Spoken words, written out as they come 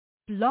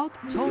Blog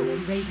Talk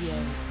Radio.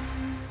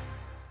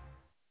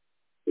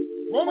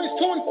 Romans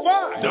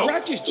 2:5, the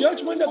righteous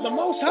judgment of the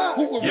Most High,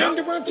 who will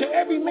render unto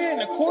every man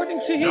according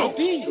to his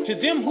deeds, to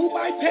them who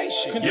by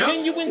patience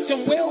continue in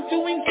some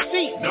well-doing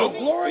seek for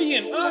glory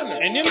and honor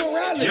and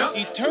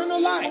immorality,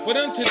 eternal life. But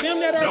unto them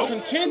that are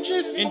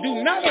contentious and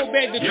do not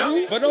obey the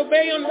truth, but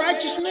obey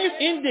unrighteousness,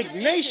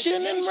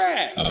 indignation, and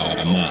wrath.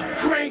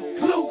 Frank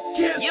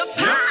Lucas.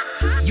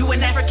 You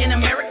an African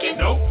American?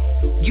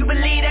 You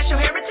believe that's your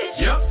heritage?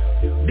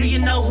 Do you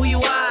know who you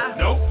are?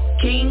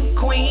 King,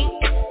 queen?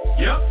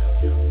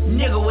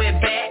 Nigga with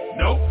back?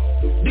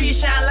 Do you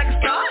shine like a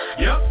star?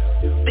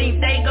 Think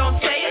they gon'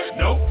 tell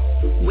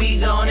you? We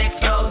gon'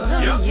 expose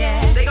them.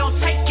 They gon'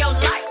 take your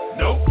life?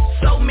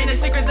 So many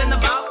secrets in the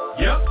vault.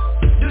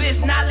 Do this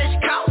knowledge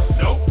cost?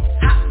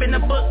 Hop in the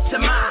book to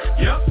mine.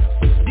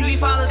 Do you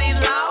follow these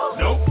laws?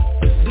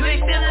 Do they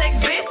still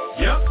exist?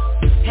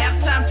 Have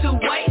time to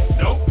wait?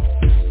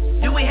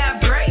 Do we have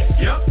grace?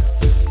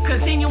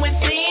 Continue in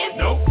sin?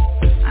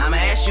 I'ma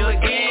ask you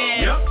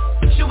again.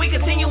 Should we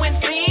continue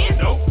in sin?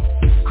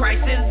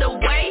 Christ is the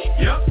way.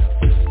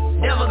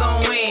 Devil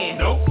gon' win.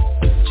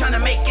 Tryna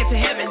make it to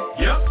heaven.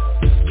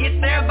 Get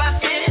there by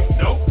sinning.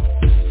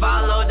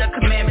 Follow the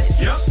commandments.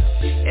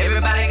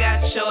 Everybody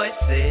got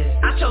choices.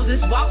 I chose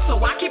this walk,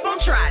 so I keep on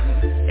trying.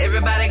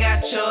 Everybody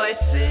got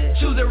choices.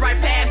 Choose the right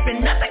path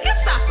and nothing can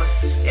stop us.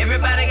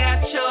 Everybody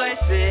got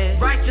choices.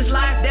 Righteous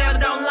life,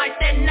 devil don't like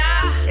that,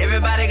 nah.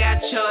 Everybody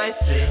got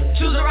choices.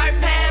 Choose the right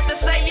path to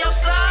save your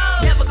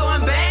soul. Never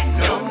going back.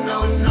 No.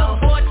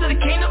 Forward to the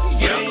kingdom.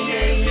 The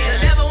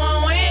devil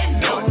won't win.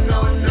 No.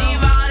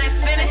 Leave all that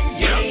sinning.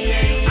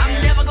 I'm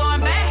never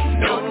going back.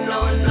 No.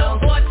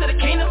 Forward to the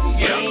kingdom.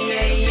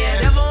 The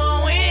devil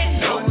won't win.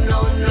 No.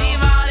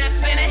 Leave all that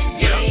sinning.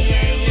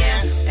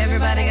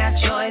 Everybody got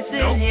choices.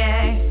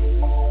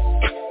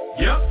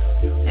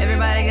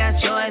 Everybody got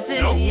choices.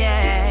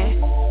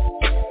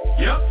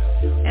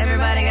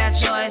 Everybody got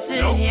choices.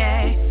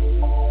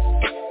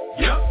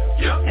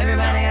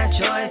 Everybody got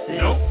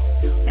choices.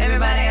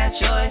 Everybody got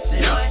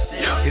choices.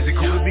 Is it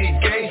cool to be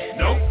gay?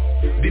 No.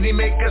 Did he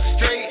make us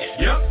straight?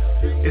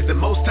 Is the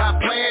Most High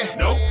plan?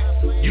 No.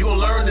 You gon'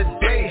 learn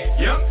today.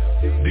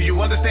 Do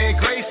you understand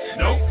grace?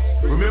 No.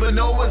 Remember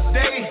Noah's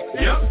day?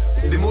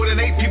 Did more than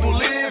 8 people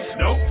live?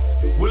 No.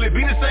 Will it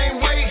be the same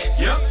way?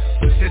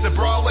 Is a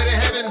broad way to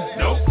heaven?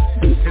 No.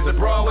 Is a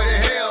broad way to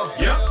hell?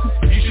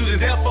 You choosing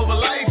death over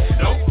life?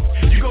 No.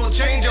 You gon'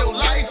 change your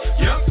life?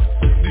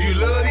 Do you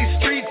love these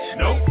streets?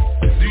 No.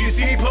 Do you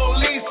see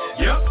police?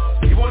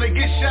 You wanna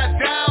get shot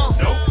down?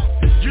 No.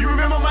 You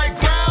remember my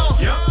ground?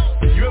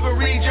 You ever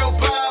read your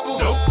Bible?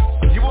 No.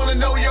 You wanna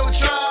know your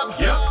tribe?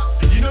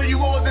 You know you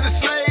more than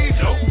a slave?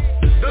 No.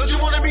 Don't you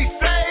wanna be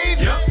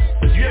saved?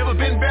 You ever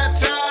been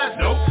baptized?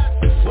 No.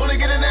 Wanna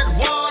get in that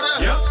water?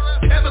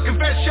 Ever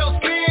confess your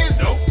sins?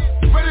 No.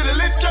 Ready to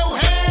lift your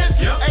hands?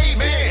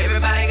 Amen.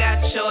 Everybody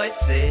got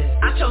choices.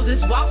 I chose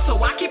this walk,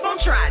 so I keep on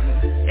trying.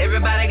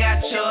 Everybody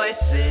got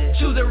choices.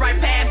 Choose the right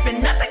path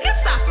and nothing can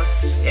stop us.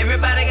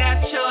 Everybody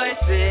got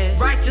choices.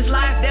 Righteous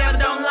life, devil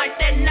don't like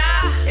that,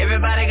 nah.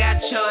 Everybody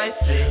got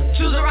choices.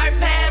 Choose the right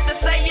path to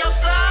save your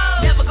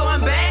soul. Never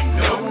going back.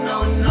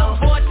 No.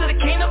 Forward to the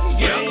kingdom.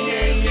 The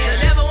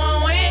devil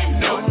won't win.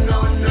 No.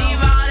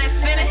 Leave all that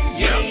sinning.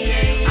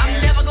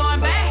 I'm never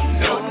going back.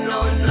 No.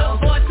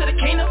 Forward to the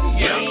kingdom.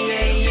 The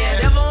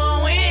devil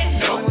won't win.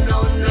 No.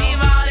 Leave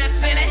all that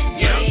sinning.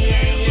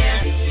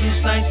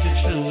 Who's like to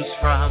choose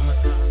from?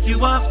 You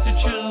have to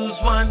choose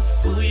one.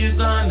 Who you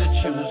gonna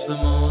choose the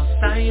most?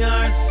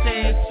 Tired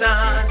Satan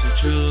to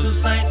choose.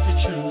 Who's like to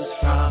choose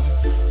from?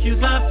 You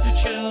got to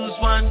choose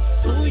one.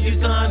 Who you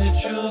gonna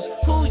choose?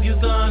 Who you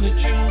gonna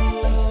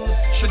choose?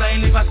 Should I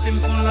live a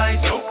simple life?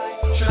 No.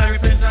 Should I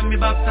repent and be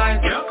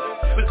baptized?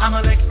 Will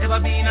Amalek ever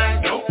be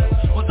nice? No.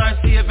 Was our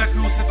Savior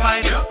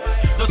crucified?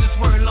 Does this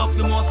world love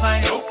the Most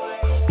High?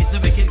 Is the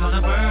wicked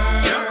gonna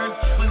burn?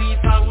 Will we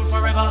fall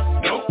forever?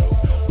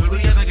 Will we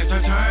ever get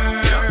our turn?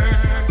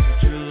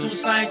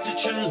 Like to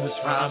choose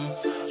from,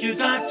 you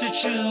got to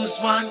choose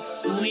one.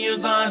 Who you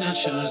gonna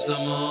choose the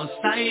most?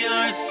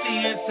 Tired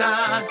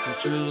Satan to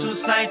choose.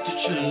 Like to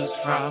choose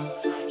from,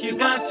 you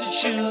got to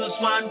choose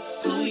one.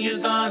 Who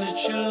you gonna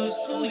choose?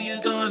 Who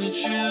you gonna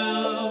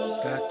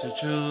choose? Got to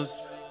choose.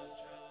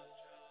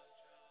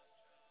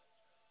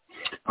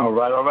 All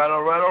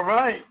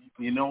right.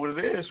 You know what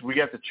it is. We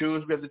got to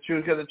choose. What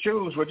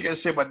you got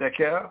to say about that,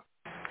 Cal?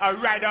 All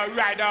right.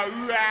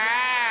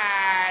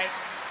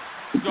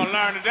 We're gonna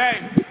learn today.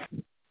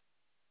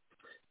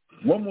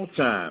 One more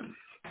time.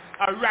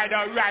 All right.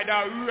 We're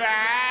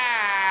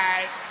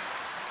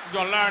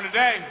gonna learn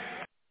today.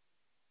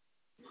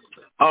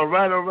 All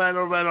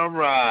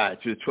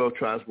right. To the 12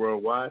 tribes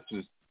worldwide,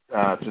 to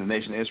the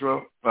nation of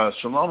Israel.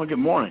 Shalom and good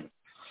morning.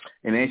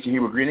 An ancient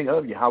Hebrew greeting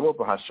of Yahweh,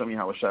 Bahashem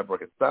Yahweh Shai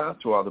Barakatah,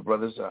 to all the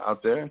brothers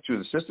out there, to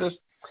the sisters.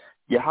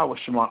 Yahweh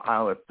Shema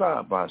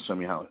Alatah,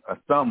 Bahashem Yahweh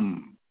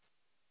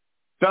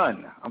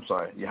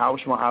Yahweh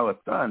Shema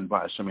Alatah,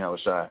 Bahashem Yahweh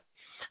Shai.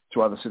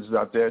 To all the sisters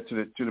out there,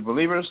 to the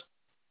believers,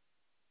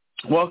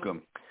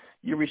 welcome.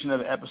 you reach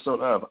another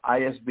episode of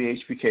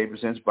ISBHPK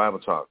Presents Bible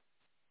Talk.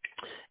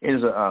 It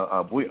is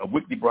a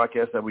weekly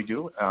broadcast that we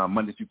do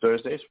Monday through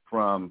Thursdays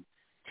from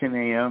 10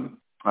 a.m.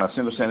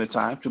 Central Standard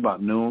Time to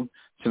about noon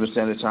Central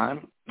Standard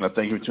Time.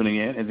 Thank you for tuning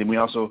in. And then we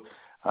also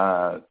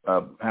have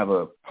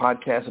a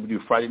podcast that we do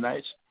Friday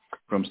nights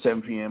from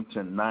 7 p.m.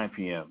 to 9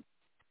 p.m.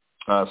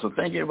 So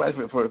thank you,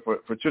 everybody,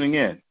 for tuning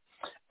in.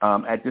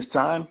 At this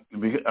time,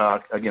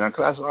 again, our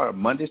classes are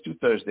Mondays through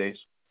Thursdays,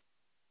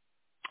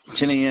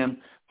 10 a.m.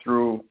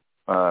 through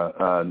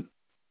 12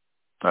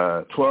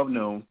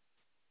 noon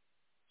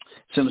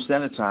Central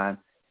Standard Time.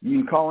 You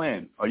can call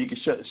in, or you can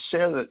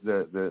share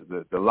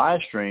the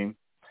live stream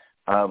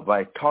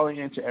by calling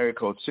into area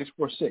code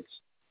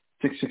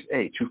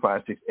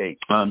 646-668-2568. You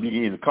can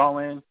either call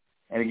in,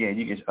 and again,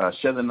 you can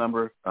share the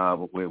number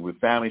with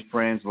family,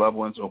 friends, loved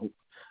ones, or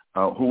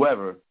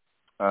whoever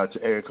to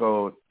area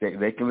code.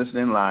 They can listen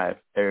in live,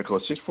 area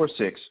code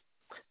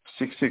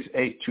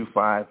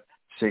 646-668-2568.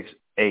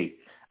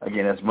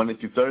 Again, that's Monday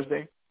through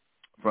Thursday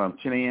from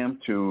 10 a.m.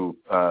 to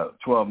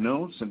 12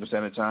 noon Central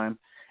Standard Time.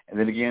 And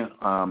then again,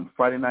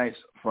 Friday nights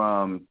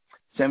from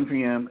 7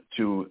 p.m.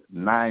 to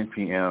 9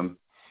 p.m.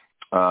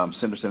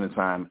 Central Standard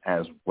Time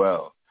as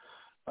well.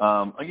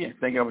 Again,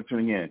 thank you all for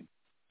tuning in.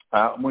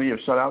 I'm going to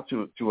give a shout out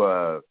to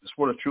the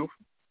Sport of Truth.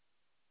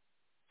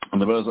 And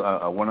the brothers,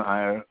 Warner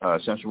Iyer,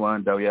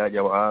 Shamshawan, Dawiyad,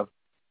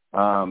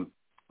 Yawab.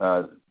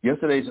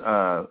 Yesterday's,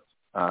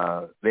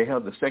 they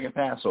held the second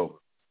Passover.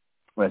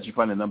 As you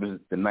find the numbers,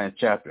 the 9th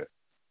chapter.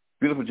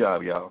 Beautiful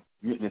job, y'all.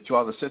 To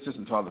all the sisters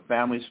and to all the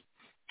families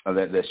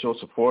that show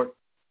support.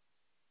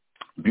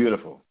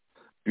 Beautiful,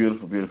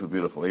 beautiful, beautiful,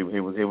 beautiful. It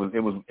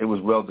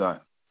was well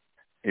done.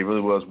 It really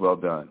was well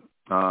done.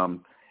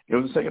 It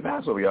was the second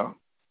Passover, y'all.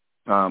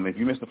 If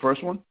you missed the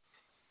first one,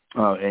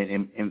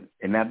 and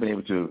not been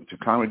able to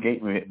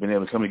congregate, been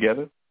able to come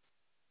together,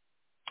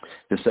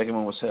 the second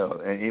one was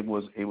held, and it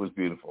was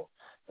beautiful.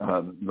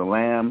 The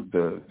lamb,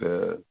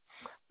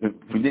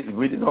 we did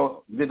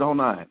the whole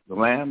nine. The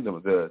lamb,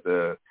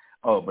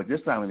 but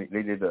this time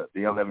they did the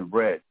unleavened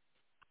bread.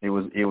 It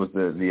was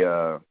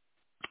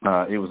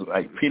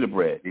like pita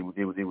bread. It was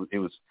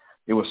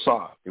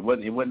soft. It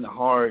wasn't a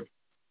hard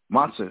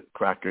matzo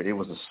cracker. It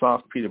was a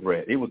soft pita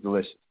bread. It was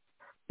delicious.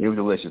 It was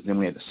delicious. Then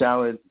we had the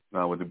salad,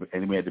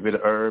 and we had the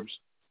bitter herbs.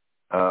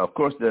 Of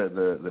course,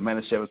 the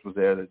manischewitz was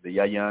there, the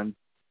yayan,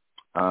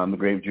 the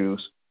grape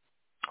juice.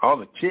 All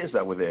the kids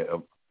that were there.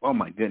 Oh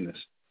my goodness.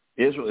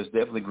 Israel is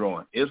definitely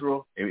growing.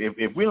 Israel,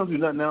 if we don't do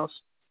nothing else,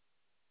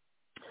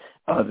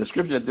 the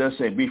scripture that does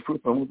say, be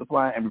fruitful and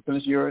multiply and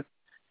replenish the earth,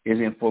 is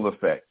in full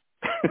effect.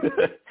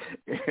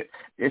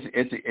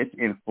 It's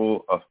in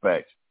full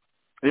effect.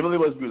 It really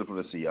was beautiful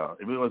to see, y'all.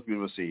 It really was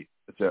beautiful to see.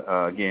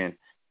 Again,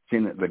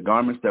 seeing the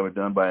garments that were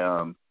done by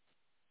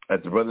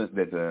the brothers,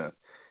 that the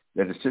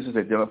sisters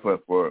that did for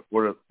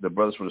the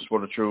brothers from the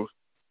Sport of Truth.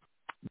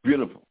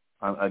 Beautiful.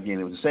 Again,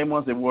 it was the same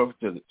ones they wore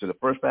to the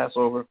first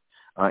Passover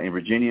in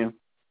Virginia.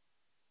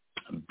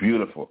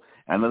 Beautiful.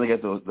 I know they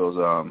got those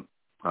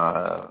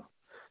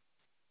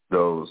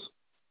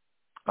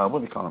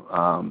what do they call them?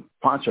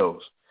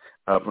 Ponchos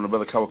from the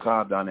brother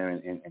Kawakab down there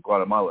in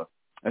Guatemala.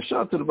 And shout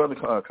out to the brother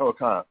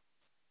Kawakab.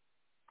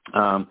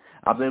 I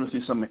was able to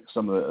see some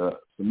of the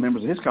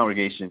members of his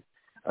congregation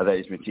that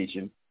he's been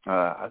teaching.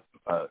 A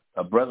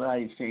brother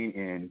I've seen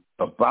in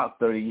about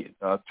 20,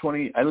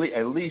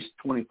 at least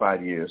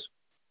 25 years.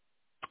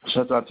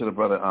 Shout out to the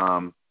brother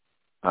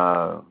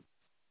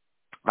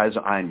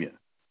Isaac Imia.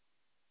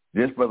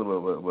 This brother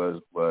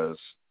was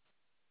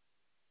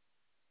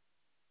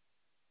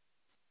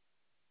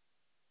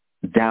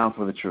down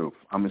for the truth.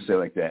 I'm going to say it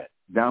like that.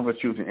 Down for the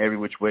truth in every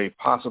which way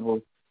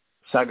possible.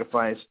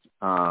 Sacrificed,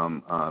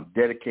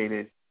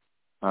 dedicated,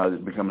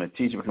 becoming a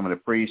teacher, becoming a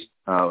priest,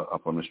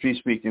 from the street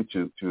speaking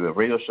to the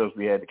radio shows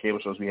we had, the cable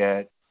shows we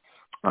had,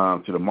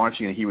 to the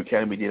marching and Hebrew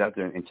Academy we did out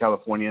there in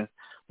California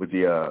with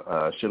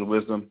the Shield of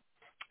Wisdom.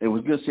 It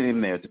was good seeing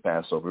him there at the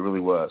Passover. It really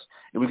was.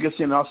 It was good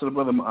seeing also the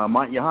brother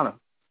Mount Yohana.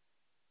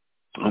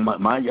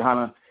 Mount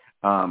Yohana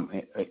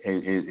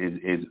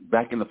is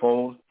back in the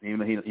fold. Even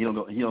though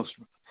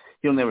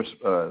he'll never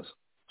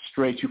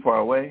stray too far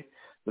away.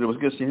 But it was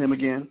good seeing him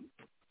again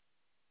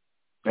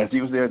as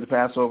he was there at the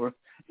Passover.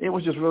 It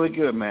was just really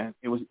good, man.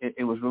 It was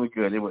really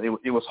good. It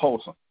was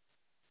wholesome,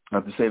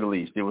 to say the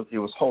least. It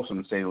was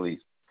wholesome, to say the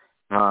least.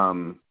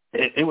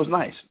 It was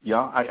nice,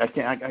 y'all. I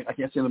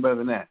can't say no better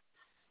than that.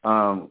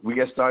 We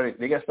got started.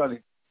 They got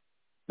started.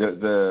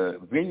 The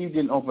venue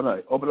didn't open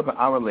up. Opened up an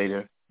hour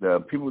later.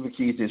 The people with the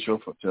keys didn't show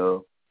for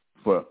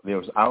there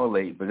was an hour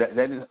late, but that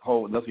didn't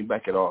hold nothing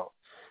back at all.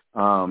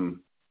 So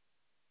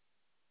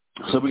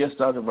we got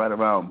started right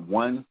around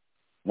 1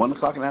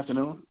 o'clock in the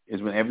afternoon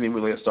is when everything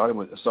really started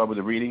with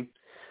the reading.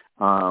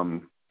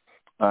 Shout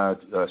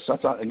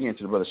out again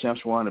to the brother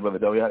Shamshawan, the brother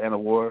Dawiyad, and the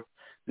War.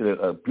 Did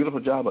a beautiful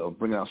job of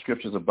bringing out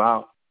scriptures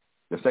about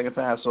the second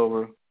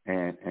Passover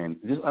and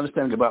just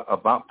understanding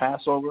about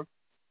Passover,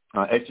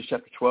 Exodus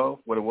chapter 12,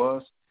 what it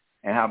was,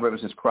 and how it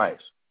represents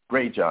Christ.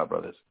 Great job,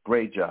 brothers.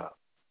 Great job.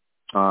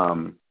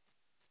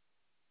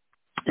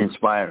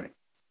 Inspiring.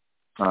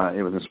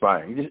 It was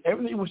inspiring.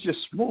 Everything was just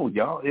smooth,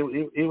 y'all.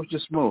 It was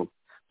just smooth.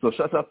 So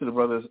shout out to the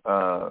brothers,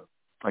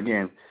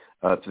 again,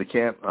 to the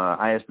camp,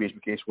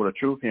 ISBHPK Sword of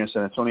Truth here in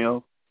San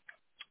Antonio.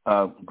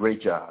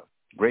 Great job.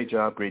 Great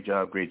job.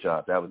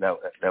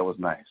 That was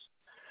nice.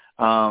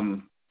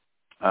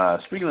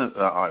 Speaking of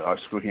our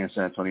school here in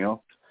San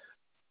Antonio,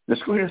 the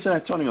school here in San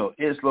Antonio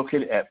is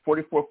located at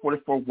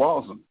 4444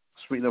 Walsham,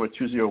 Suite number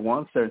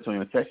 201, San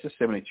Antonio, Texas,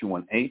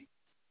 78218.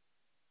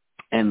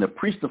 And the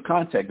priest of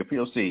contact, the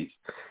POCs,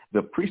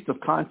 the priest of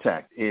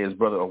contact is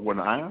Brother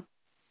Warden Iron,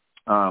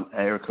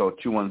 area code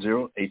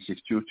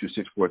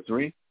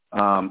 210-862-2643,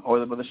 or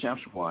the Brother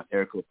Shamshawan,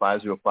 area code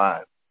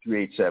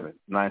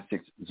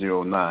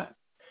 505-387-9609.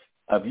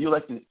 If you'd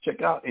like to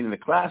check out any of the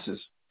classes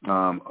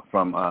from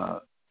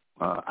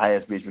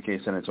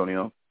ISBHPK San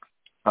Antonio,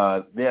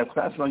 they have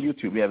classes on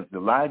YouTube. We have the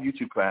live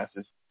YouTube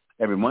classes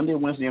every Monday,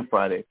 Wednesday, and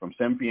Friday from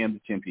 7 p.m. to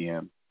 10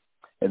 p.m.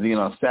 And then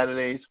on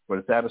Saturdays for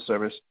the Sabbath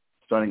service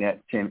starting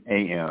at 10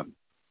 a.m.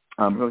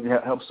 To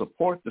help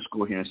support the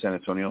school here in San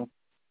Antonio,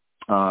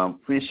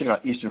 please check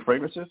out Eastern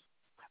Fragrances,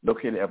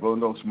 located at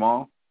Rolling Oaks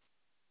Mall.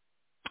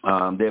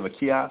 They have a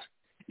kiosk.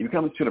 If you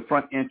come to the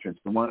front entrance,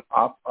 the one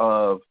off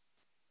of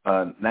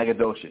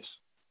Nacogdoches,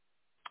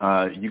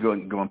 you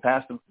going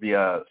past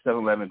the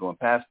 7-Eleven, going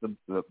past the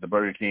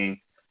Burger King,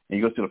 and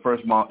you go to the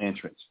first mall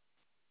entrance,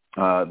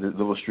 the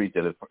little street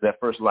there, that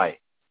first light.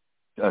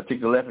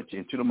 Take the left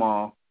into the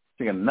mall,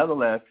 take another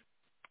left,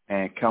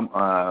 and come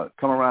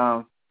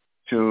around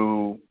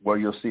to where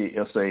you'll see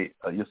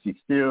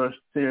Sears,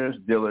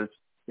 Dillard's.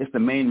 It's the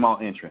main mall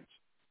entrance.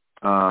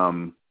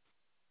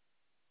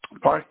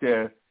 Park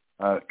there,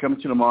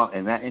 come to the mall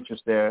and that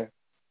entrance there,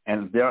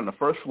 and there on the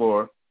first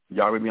floor,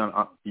 you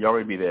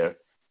already be there.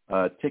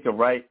 Take a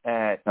right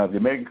at the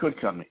American Cook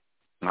Company.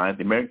 All right,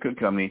 the American Cook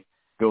Company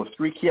goes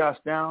 3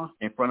 kiosks down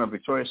in front of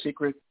Victoria's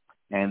Secret,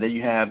 and then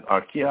you have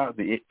our kiosk,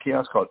 the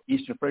kiosk called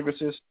Eastern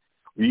Fragrances,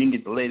 where you can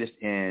get the latest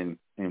in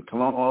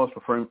cologne oils,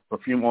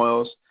 perfume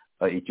oils,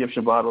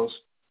 Egyptian bottles,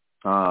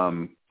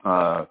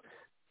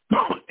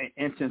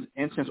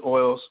 incense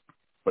oils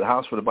for the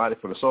house, for the body,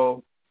 for the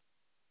soul.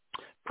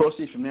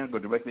 Proceeds from there go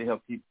directly to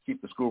help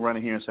keep the school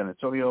running here in San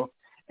Antonio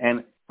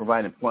and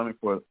provide employment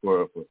for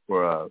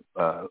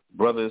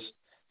brothers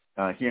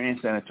here in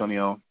San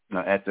Antonio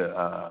at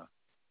the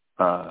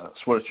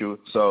Sword of Truth.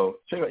 So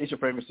check out Eastern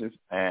Fragrances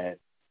at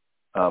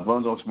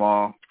Rolling Oaks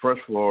Mall,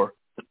 first floor,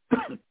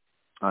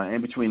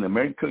 in between the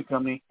American Cook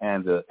Company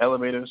and the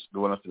elevators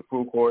going up to the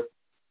food court,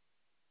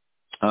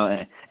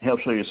 and help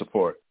show your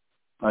support.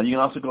 You can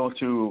also go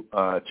to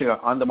check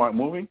out On the Mark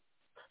Movie.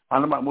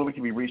 On the Mark Movie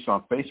can be reached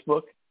on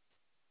Facebook,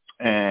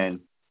 and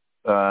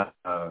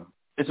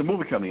it's a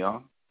movie company,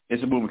 y'all.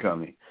 It's a movie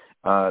company.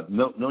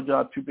 No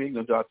job too big,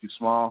 no job too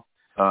small.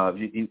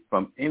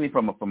 From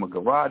a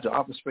garage, an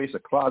office space, a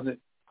closet,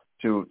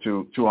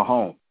 to a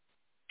home.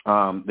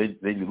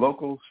 They do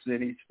local,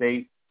 city,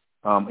 state,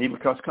 even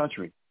cross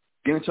country.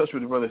 Get in touch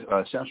with the brothers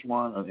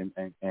Shamshawan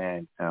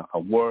and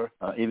Awar,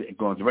 either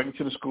going directly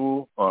to the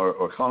school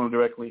or call them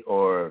directly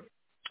or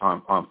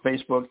on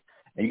Facebook,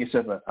 and you can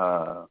set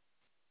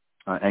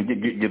and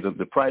get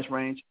the price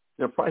range.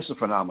 Their prices are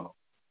phenomenal.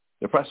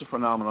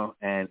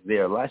 And they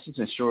are licensed,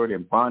 insured,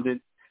 and bonded.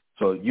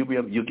 So you'll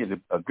get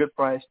a good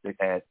price. They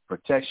add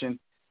protection.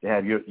 They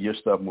have your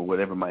stuff moved,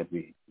 whatever it might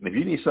be. If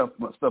you need stuff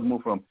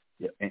moved from,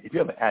 if you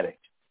have an attic,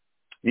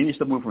 you need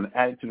stuff moved from the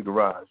attic to the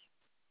garage,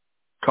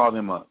 call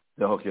them up.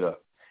 They'll hook it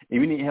up.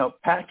 If you need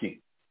help packing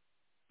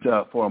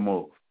for a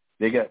move,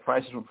 they got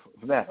prices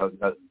for that.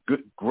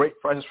 Great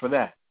prices for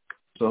that.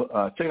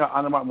 So check out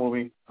On the Mark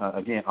Movie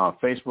again on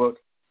Facebook.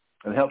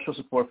 It helps show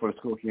support for the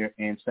school here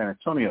in San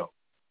Antonio.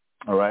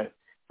 All right.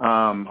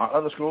 Our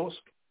other schools,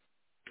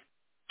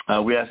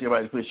 we ask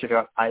everybody to please check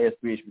out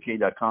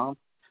isbhpk.com.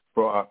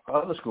 For our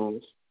other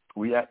schools,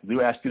 we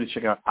do ask you to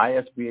check out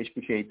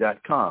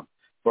isbhpk.com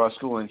for our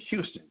school in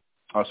Houston,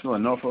 our school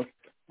in Norfolk,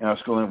 and our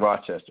school in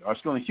Rochester. Our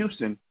school in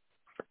Houston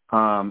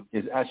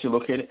is actually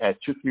located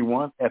at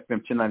 231 FM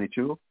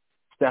 1092,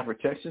 Stafford,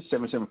 Texas,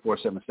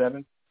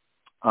 77477.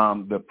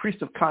 The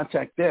priest of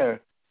contact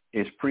there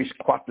is Priest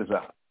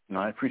Quatazat. All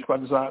right, Priest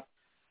Quatazat.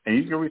 And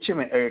you can reach him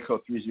at area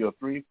code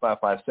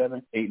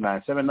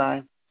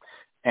 303-557-8979.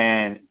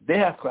 And they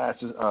have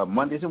classes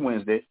Mondays and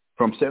Wednesdays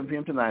from 7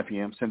 p.m. to 9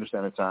 p.m. Central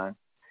Standard Time.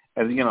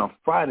 And again on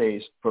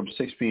Fridays from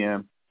 6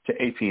 p.m. to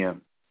 8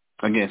 p.m.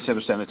 Again,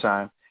 Central Standard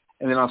Time.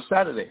 And then on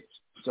Saturdays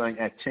starting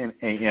at 10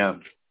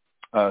 a.m.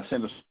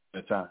 Central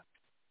Standard Time.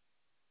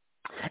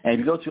 And if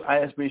you go to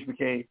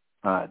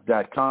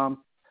isbhpk.com,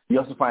 you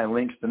also find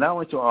links to not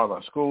only to all of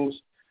our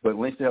schools, but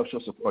links to help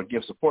show or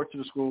give support to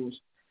the schools,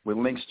 with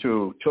links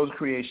to Chosen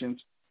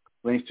Creations,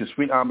 links to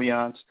Sweet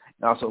Ambiance,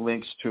 and also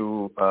links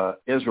to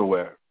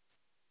Israelware.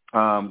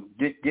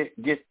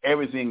 Get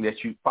everything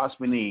that you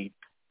possibly need,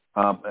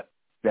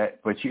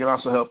 but you can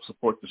also help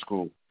support the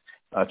school.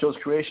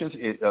 Chosen Creations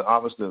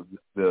offers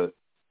the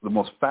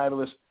most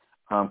fabulous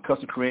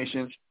custom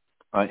creations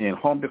in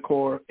home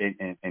decor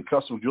and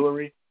custom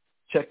jewelry.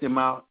 Check them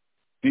out.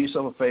 Do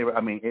yourself a favor.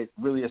 I mean, it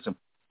really is some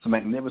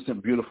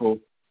magnificent, beautiful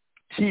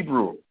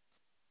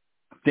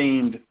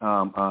Hebrew-themed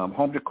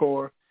home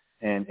decor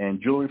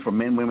and jewelry for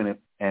men, women,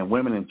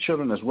 and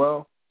children as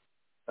well.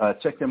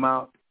 Check them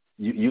out.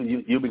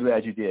 You'll be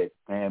glad you did.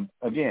 And,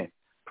 again,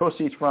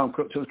 proceeds from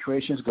Crypto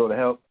Creations go to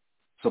help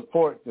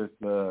support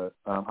the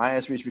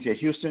ISBHPK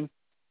Houston,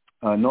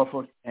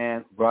 Norfolk,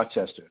 and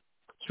Rochester.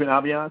 Sweet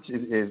Ambiance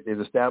is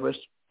established.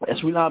 And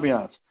Sweet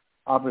Ambiance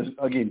offers,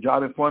 again,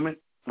 job employment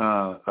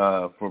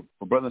for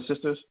brothers and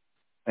sisters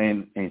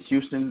in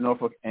Houston,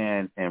 Norfolk,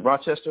 and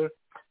Rochester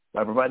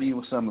by providing you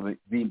with some of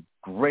the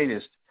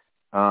greatest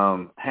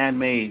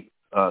handmade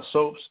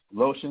soaps,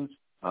 lotions,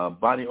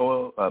 body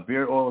oil,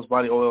 beard oils,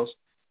 body oils,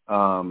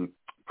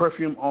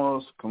 perfume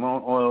oils,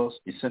 cologne oils,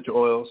 essential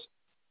oils.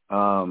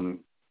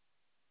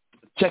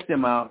 Check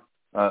them out.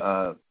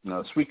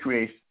 Sweet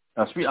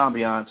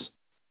Ambiance.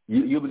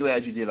 You'll be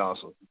glad you did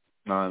also.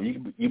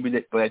 You'll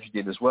be glad you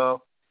did as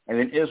well. And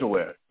then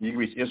Israelwear. You can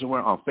reach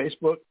Israelwear on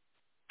Facebook.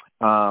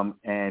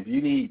 And if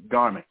you need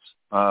garments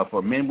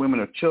for men, women,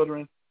 or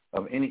children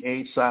of any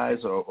age,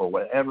 size, or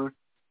whatever,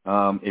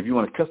 if you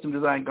want a custom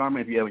design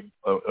garment, if you have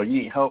or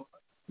you need help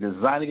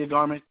designing a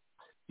garment,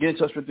 get in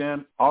touch with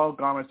them. All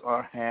garments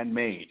are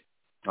handmade.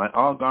 Right?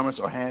 All garments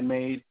are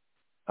handmade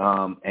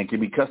and can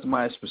be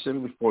customized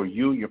specifically for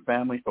you, your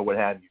family, or what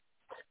have you.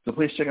 So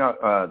please check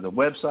out the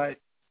website,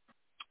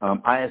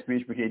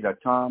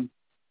 isbhpk.com,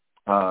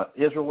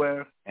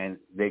 Israelwear, and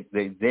they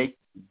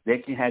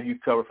can have you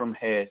covered from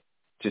head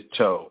to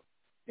toe.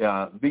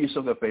 Do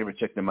yourself a favor,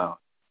 check them out.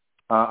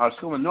 Our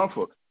school in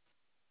Norfolk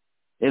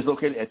is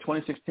located at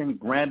 2610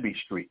 Granby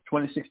Street.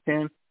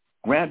 2610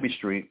 Granby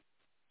Street,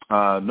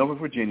 Norfolk,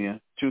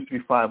 Virginia,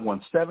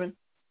 23517,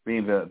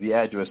 being the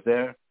address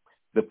there.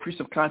 The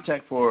priest of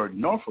contact for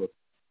Norfolk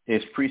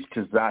is Priest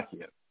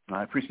Kazakia.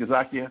 Priest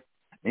Kazakia,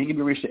 and he can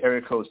be reached at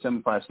area code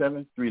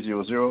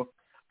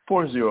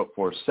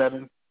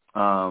 757-300-4047.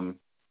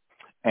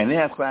 And they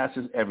have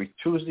classes every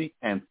Tuesday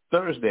and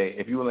Thursday,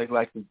 if you would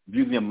like to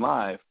view them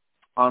live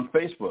on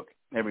Facebook,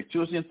 every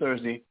Tuesday and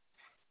Thursday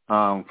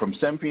from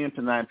 7 p.m.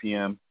 to 9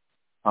 p.m.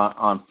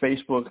 On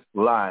Facebook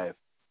Live,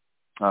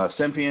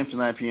 7 p.m. to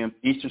 9 p.m.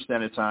 Eastern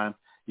Standard Time.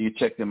 You can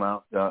check them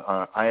out,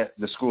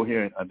 the school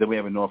here that we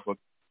have in Norfolk.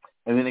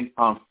 And then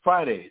on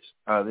Fridays,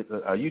 a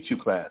YouTube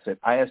class at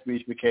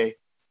ISBHPK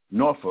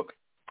Norfolk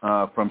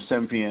from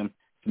 7 p.m.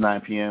 to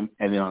 9 p.m.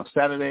 And then on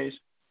Saturdays,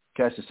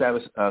 catch the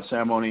Sabbath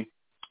ceremony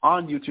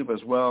on YouTube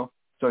as well,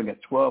 starting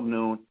at 12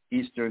 noon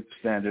Eastern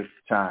Standard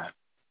Time.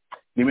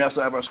 Then we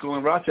also have our school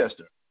in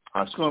Rochester.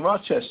 Our school in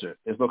Rochester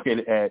is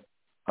located at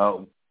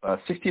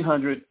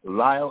 1600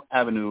 Lyle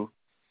Avenue,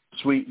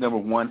 Suite number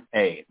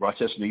 1A,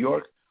 Rochester, New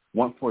York,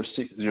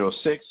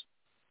 14606.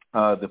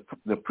 The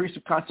priest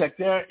of contact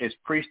there is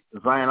Priest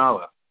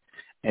Zionallah.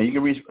 And you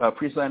can reach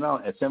Priest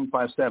Zionallah at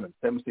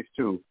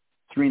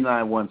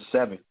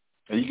 757-762-3917.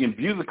 And you can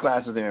view the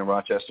classes there in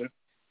Rochester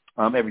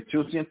every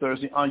Tuesday and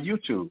Thursday on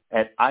YouTube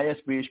at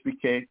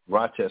ISBHPK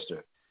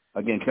Rochester.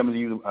 Again, coming to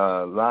you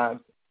live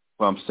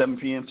from 7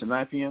 p.m. to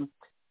 9 p.m.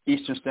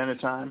 Eastern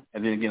Standard Time,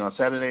 and then again on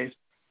Saturdays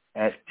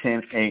at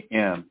 10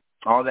 a.m.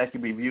 All that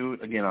can be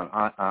viewed, again, on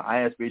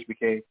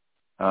ISBHPK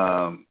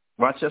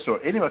Rochester,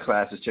 or any of our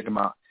classes. Check them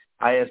out.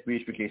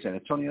 ISBHPK San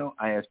Antonio,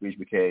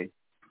 ISBHPK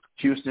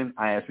Houston,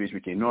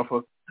 ISBHPK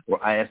Norfolk, or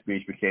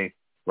ISBHPK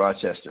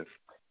Rochester.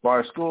 For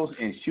our schools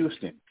in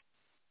Houston,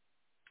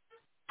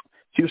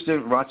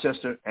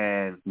 Rochester,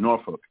 and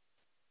Norfolk,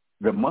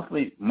 the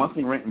monthly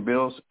rent and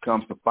bills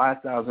comes to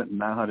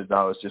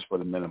 $5,900 just for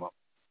the minimum.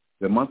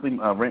 The monthly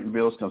rent and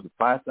bills comes to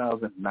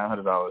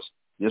 $5,900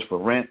 just for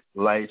rent,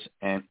 lights,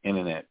 and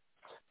internet.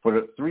 For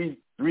the three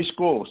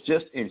schools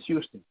just in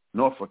Houston,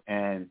 Norfolk,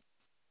 and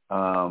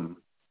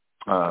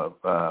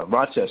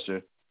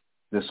Rochester,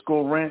 the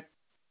school rent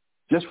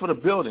just for the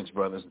buildings,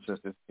 brothers and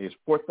sisters, is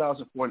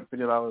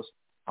 $4,450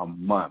 a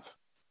month.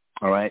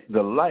 All right.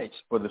 The lights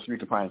for the three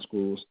compliant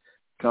schools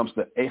comes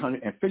to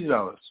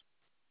 $850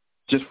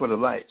 just for the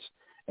lights,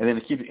 and then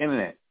to keep the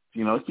internet,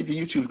 keep the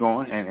YouTube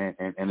going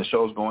and the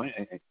shows going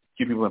and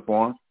keep people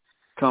informed,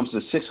 comes to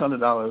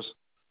 $600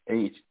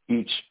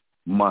 each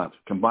month.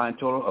 Combined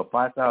total of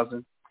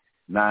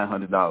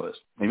 $5,900. If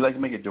you'd like to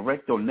make a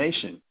direct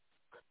donation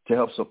to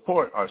help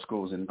support our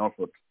schools in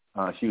Norfolk,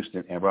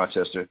 Houston, and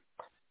Rochester,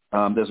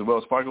 there's a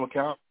Wells Fargo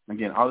account.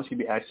 Again, all this can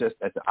be accessed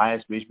at the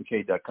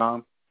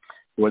isbhpk.com,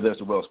 where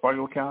there's a Wells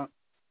Fargo account.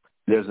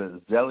 There's a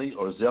Zelle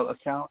or Zelle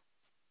account.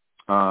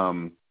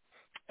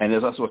 And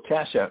there's also a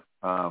Cash App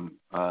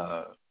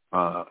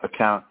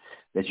account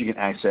that you can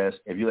access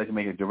if you'd like to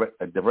make a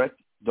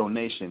direct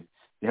donation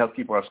to help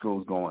keep our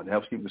schools going, to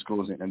help keep the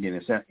schools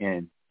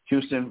in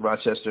Houston,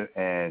 Rochester,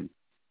 and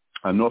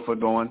Norfolk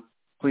going.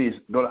 Please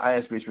go to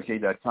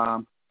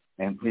isbhpk.com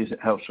and please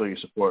help show your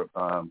support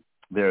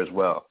there as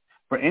well.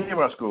 For any of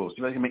our schools, if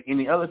you'd like to make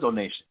any other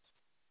donations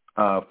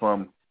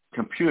from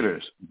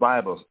computers,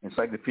 Bibles,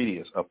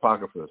 encyclopedias,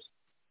 apocryphas,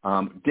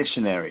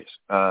 dictionaries,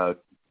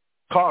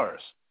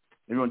 cars,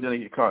 if you want to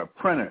donate your car,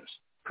 printers,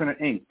 printer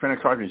ink, printer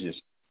cartridges,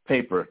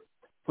 paper,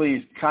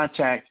 please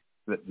contact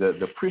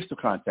the priest of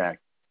contact,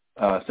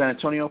 San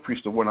Antonio,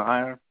 Priest of Warner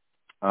Iron,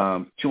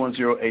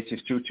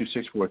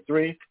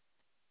 210-862-2643,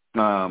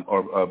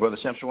 or Brother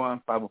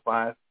Shamshawan,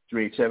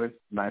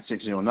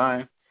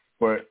 505-387-9609.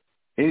 For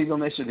any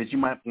donation that you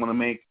might want to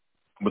make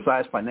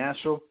besides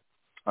financial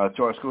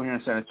to our school here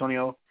in San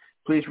Antonio,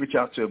 please reach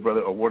out to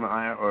Brother Warden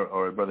Iyer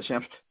or Brother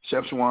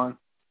Shamshawan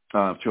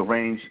to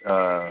arrange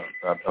a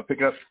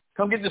pickup.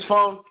 Come get this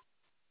phone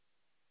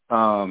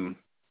for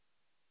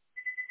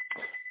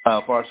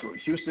our school in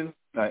Houston.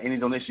 Any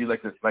donation you'd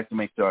like to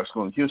make to our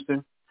school in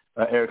Houston,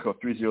 area code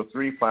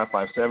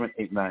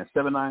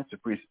 303-557-8979 to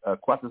Priest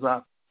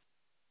Quatazop.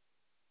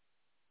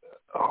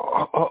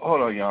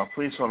 Hold on, y'all.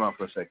 Please hold on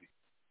for a second.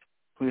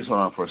 There's so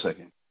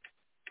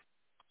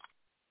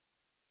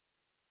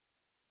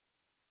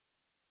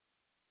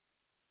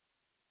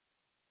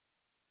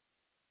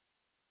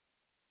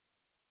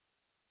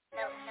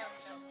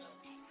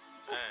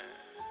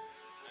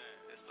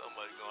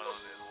much going on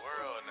in this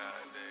world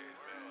nowadays,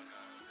 man.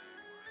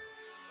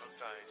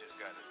 Sometimes you just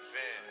got to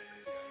vent.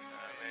 You know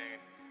what I mean?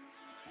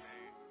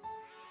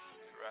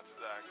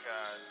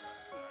 Ratazakad.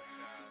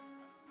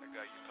 I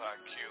got you part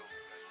Q.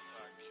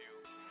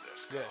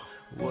 Let's go.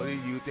 What do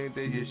you think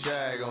that your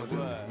shy gon' do?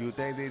 You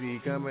think that he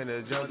coming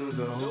to jump through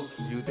the hoops?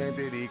 You think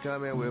that he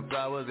coming with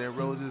flowers and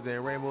roses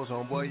and rainbows?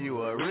 Homeboy,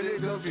 you are really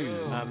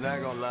confused. I'm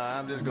not gonna lie,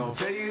 I'm just gonna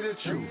tell you the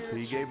truth.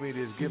 He gave me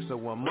this gift,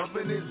 so I'm up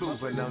in his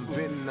booth. And I'm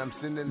venting, I'm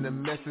sending the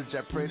message.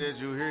 I pray that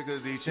you hear,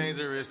 cause these chains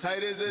are as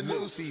tight as a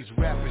noose. These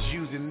rappers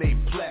using they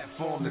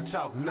platform to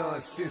talk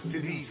nonsense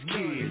to these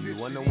kids. You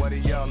wonder why they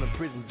y'all in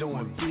prison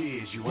doing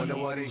biz. You wonder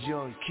why these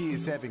young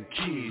kids having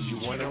kids. You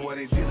wonder why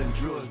they dealing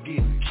drugs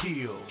getting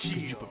killed.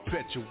 You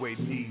perpetuate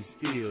these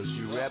ills.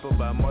 You rap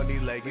about money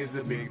like it's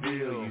a big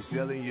deal. You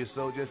selling your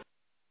soul just...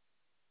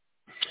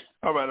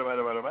 All right.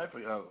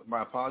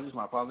 My apologies.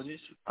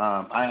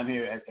 I am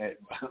here at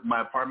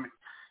my apartment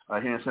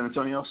here in San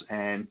Antonio,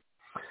 and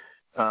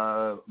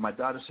my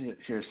daughter's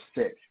here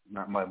sick.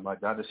 My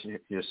daughter's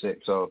here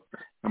sick, so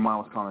my mom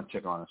was calling to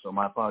check on her. So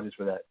my apologies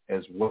for that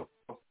as well.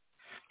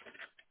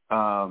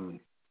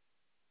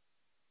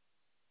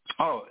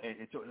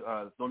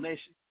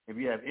 Donation. If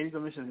you have any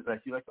donations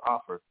that you'd like to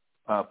offer,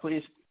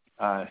 please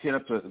hit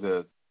up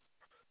the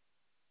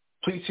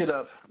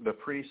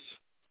priests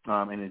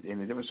in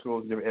the different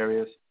schools, different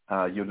areas.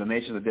 Your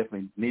donations are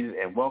definitely needed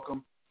and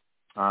welcome,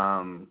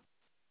 and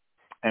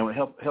will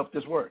help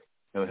this work.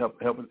 It'll help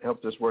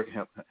this work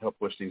and help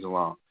push things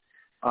along.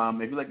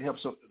 If you'd like to help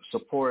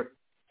support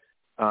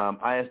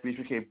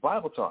ISBHPK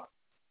Bible Talk,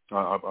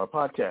 our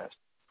podcast,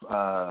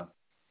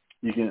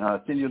 you can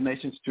send your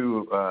donations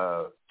to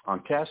on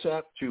Cash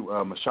App to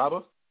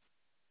Mashaba.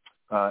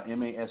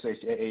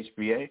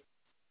 Mashahba,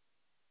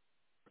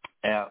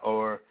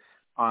 or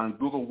on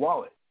Google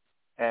Wallet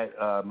at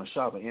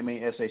Mashaba,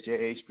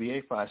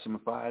 Mashahba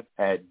 575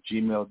 at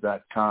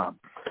gmail.com.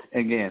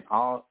 Again,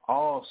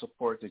 all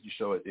support that you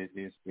show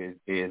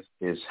is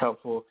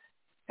helpful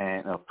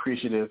and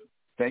appreciative.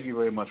 Thank you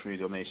very much for your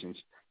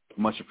donations.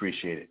 Much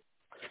appreciated.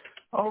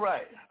 All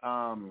right.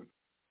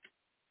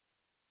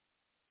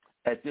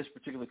 At this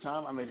particular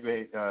time, I'm going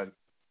to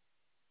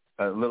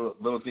a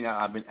little thing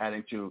I've been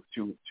adding to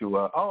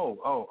before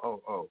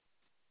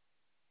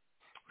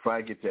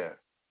I get there.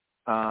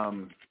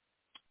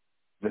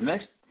 The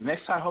next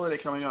high holiday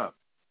coming up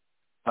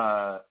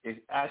is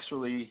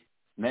actually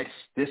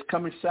this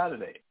coming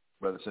Saturday,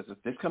 brothers and sisters.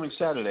 This coming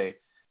Saturday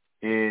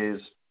is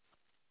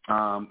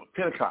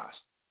Pentecost.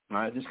 All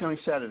right, this coming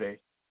Saturday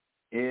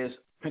is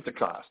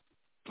Pentecost.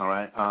 All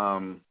right,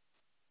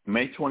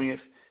 May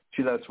 20th,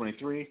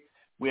 2023.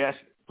 We ask.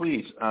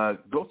 Please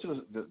go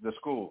to the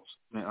schools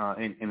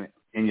in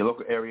your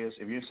local areas.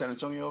 If you're in San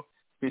Antonio,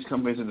 please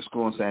come visit the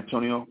school in San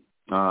Antonio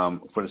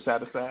for the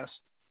Sabbath fast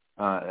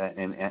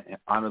and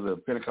honor the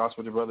Pentecost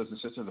with your brothers and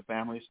sisters, the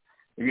families.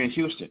 If you're in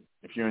Houston,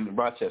 if you're in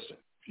Rochester,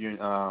 if you're in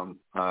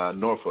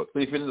Norfolk,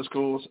 please visit the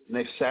schools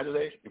next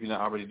Saturday if you're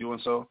not already doing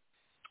so,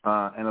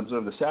 and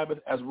observe the Sabbath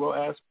as well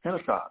as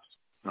Pentecost.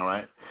 All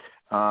right,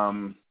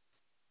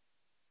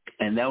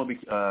 and that will be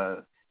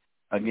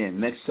again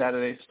next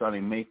Saturday,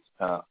 starting May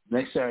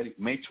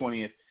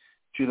 20th,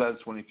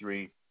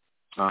 2023,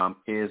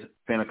 is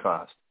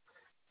Pentecost.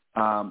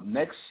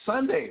 Next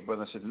Sunday,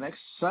 brothers and sisters,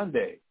 next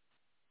Sunday,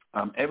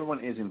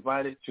 everyone is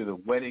invited to the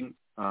wedding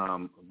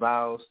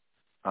vows,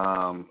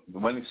 the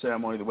wedding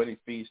ceremony, the wedding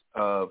feast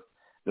of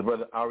the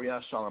brother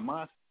Arya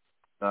Shalamoth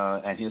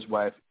and his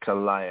wife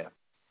Kalaya,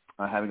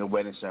 having a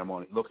wedding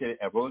ceremony located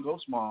at Rolling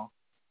Ghost Mall,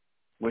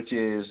 which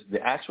is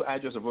the actual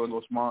address of Rolling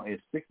Ghost Mall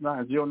is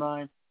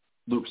 6909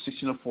 Loop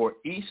 1604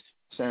 East,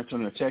 San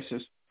Antonio,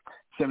 Texas,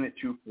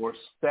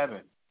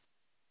 78247.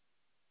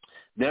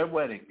 Their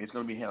wedding is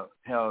going to be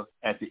held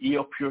at the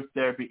EO Pure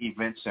Therapy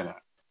Event Center.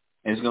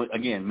 And it's going to,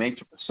 again,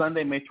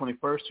 Sunday, May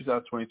 21st,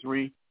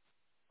 2023,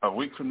 a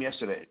week from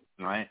yesterday,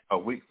 right? A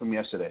week from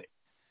yesterday.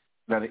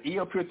 Now, the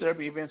EO Pure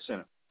Therapy Event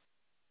Center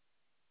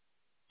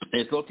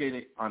is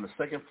located on the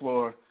second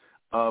floor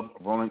of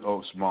Rolling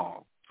Oaks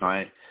Mall,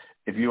 right?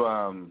 If you're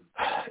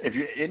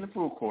in the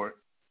food court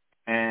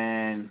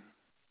and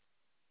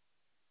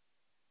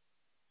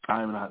I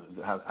don't know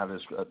how to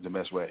describe the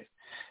best way.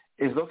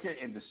 It's located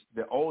in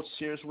the old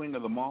Sears wing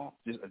of the mall.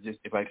 Just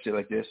if I can say it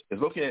like this,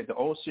 it's located at the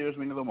old Sears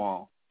wing of the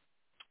mall,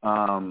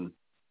 in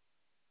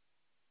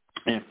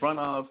front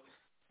of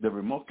the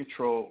remote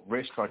control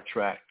race car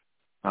track.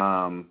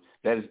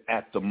 That is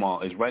at the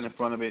mall. It's right in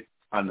front of it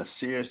on the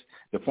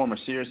former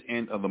Sears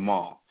end of the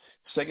mall.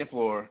 Second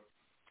floor.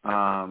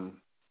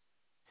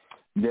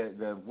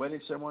 The wedding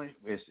ceremony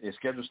is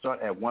scheduled to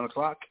start at 1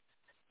 o'clock.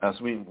 So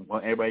we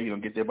want everybody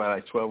gonna get there by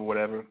like 12 or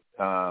whatever.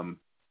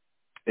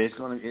 It's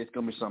gonna be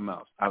something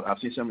else. I've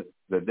seen some of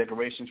the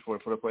decorations for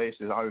the place.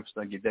 It's already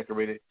starting to get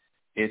decorated.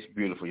 It's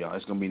beautiful, y'all.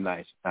 It's gonna be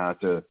nice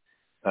to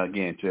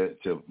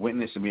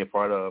witness and be a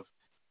part of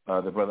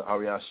the brother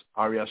Ariel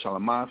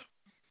Shalamov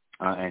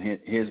and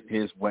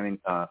his wedding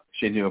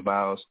changing of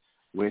vows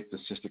with the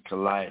sister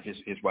Kalaya,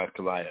 his wife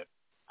Kalaya.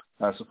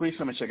 So please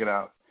come and check it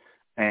out.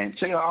 And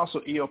check out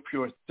also EO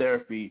Pure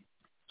Therapy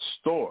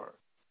store.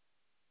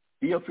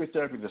 EO Pure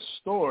Therapy, the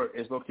store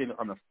is located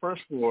on the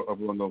first floor of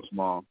Rolling Oaks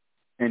Mall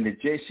in the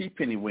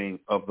JCPenney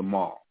wing of the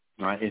mall.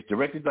 All right? It's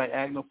directly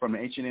diagonal from the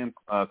H&M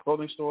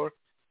clothing store,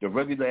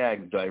 directly.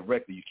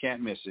 You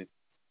can't miss it.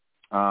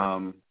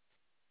 From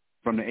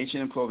the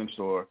H&M clothing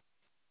store,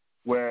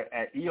 where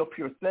at EO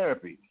Pure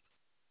Therapy,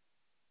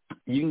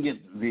 you can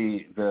get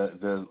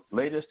the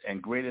latest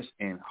and greatest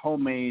in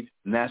homemade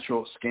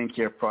natural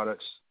skincare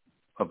products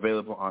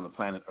available on the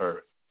planet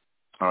Earth.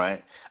 All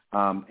right,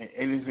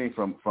 anything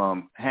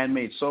from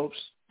handmade soaps,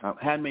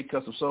 handmade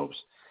custom soaps,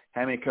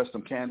 handmade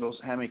custom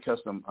candles, handmade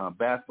custom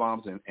bath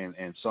bombs and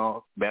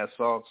bath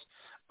salts,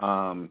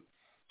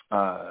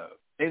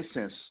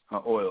 incense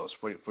oils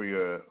for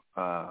your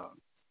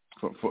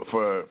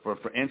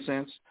for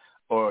incense,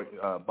 or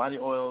body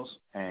oils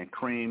and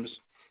creams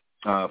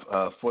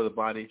for the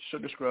body,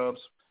 sugar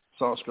scrubs,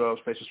 salt scrubs,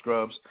 facial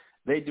scrubs.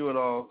 They do it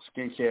all,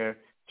 skincare.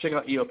 Check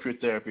out EO Pure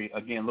Therapy,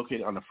 again,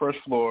 located on the first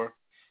floor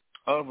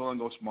of Rolling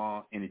Oaks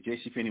Mall in the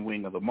JCPenney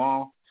wing of the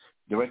mall,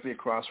 directly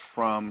across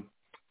from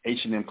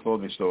H&M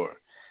clothing store.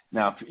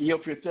 Now, EO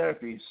Pure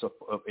Therapy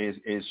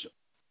is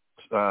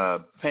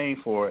paying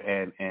for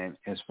and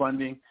is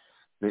funding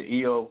the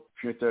EO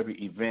Pure Therapy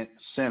Event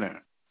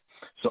Center.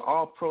 So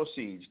all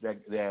proceeds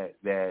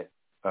that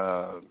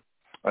are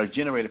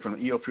generated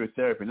from EO Pure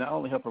Therapy not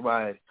only help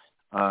provide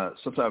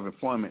some type of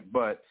employment,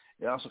 but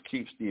it also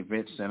keeps the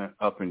event center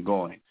up and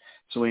going.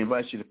 So we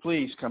invite you to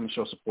please come and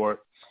show support.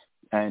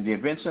 And the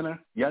event center,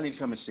 y'all need to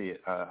come and see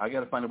it. I got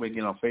to find a way to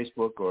get on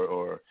Facebook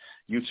or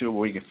YouTube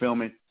where you can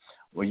film it,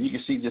 where you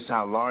can see just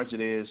how large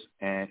it is,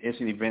 and it's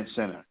an event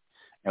center.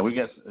 And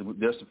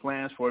there's some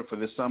plans for it for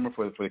this summer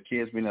for the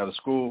kids being out of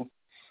school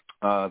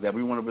that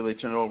we want to really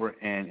turn it over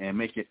and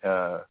make it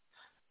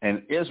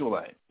an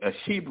Israelite, a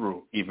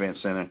Hebrew event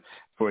center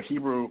for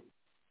Hebrew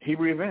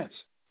events.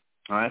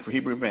 All right, for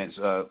Hebrew events,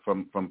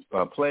 from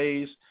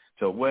plays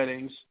to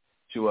weddings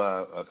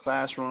to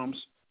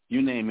classrooms,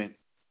 you name it.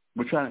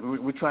 We're trying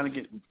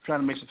to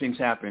make some things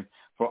happen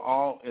for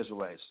all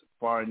Israelites,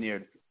 far and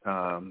near,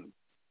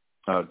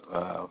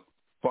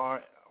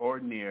 far or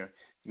near,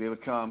 to be able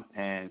to come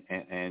and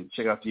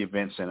check out the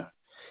event center.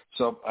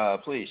 So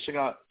please check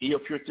out EO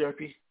Pure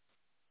Therapy,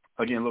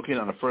 again located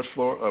on the first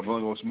floor of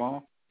Rolling Oaks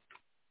Mall.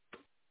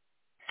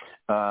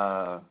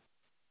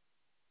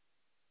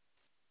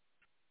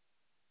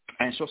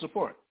 And show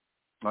support.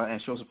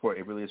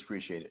 It really is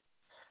appreciated.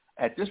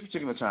 At this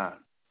particular time,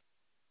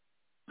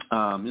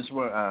 this is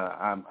where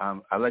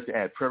I like to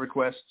add prayer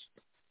requests,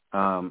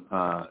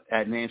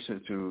 add names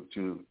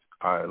to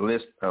our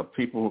list of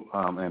people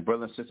and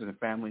brothers and sisters and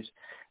families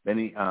that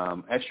need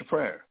extra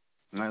prayer.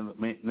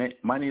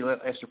 Might need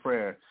extra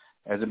prayer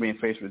as they're being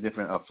faced with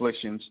different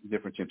afflictions,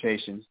 different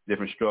temptations,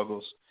 different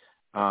struggles.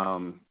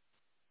 They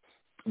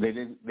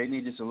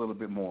need just a little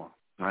bit more.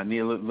 I need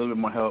a little bit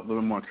more help, a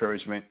little bit more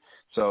encouragement.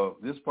 So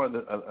this is part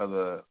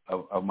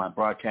of my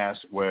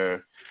broadcast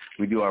where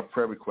we do our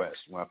prayer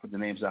requests, where I put the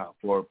names out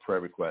for prayer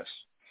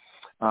requests.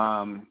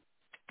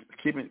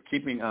 Keeping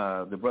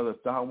the brother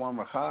Tahawam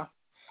Racha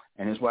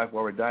and his wife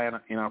Waridaya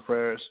in our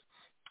prayers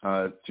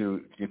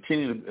to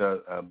continue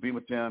to be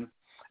with them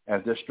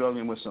as they're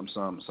struggling with some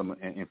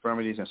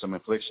infirmities and some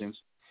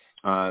afflictions.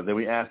 That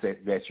we ask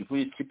that you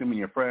please keep them in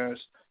your prayers.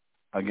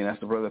 Again, that's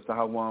the brother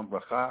Tahawam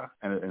Racha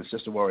and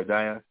sister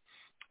Waridaya,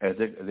 as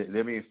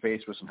they're being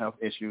faced with some health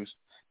issues,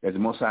 that the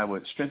Most High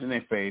would strengthen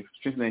their faith,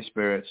 strengthen their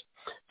spirits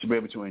to be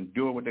able to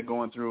endure what they're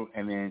going through,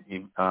 and then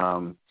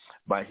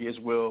by His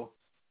will,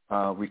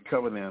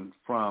 recover them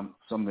from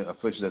some of the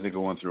afflictions that they're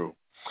going through.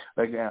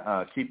 Like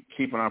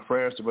keep in our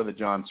prayers the brother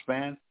John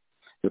Spann,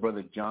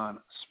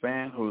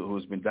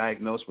 who's been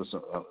diagnosed with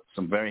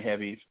some very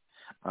heavy,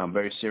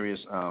 very serious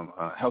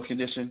health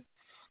condition.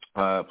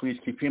 Please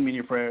keep him in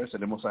your prayers,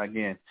 and the Most High,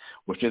 again,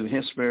 will strengthen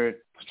his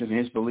spirit, strengthen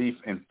his belief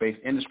and faith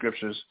in the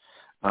Scriptures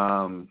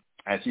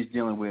as he's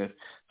dealing with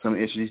some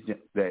issues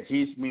that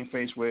he's being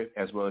faced with,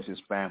 as well as his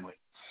family.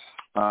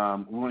 We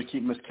want to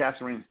keep Miss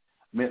Catherine,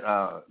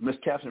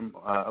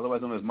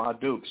 otherwise known as Ma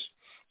Dukes,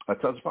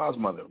 Tubbs' father's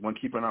mother. We want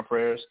to keep her in our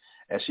prayers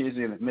as she is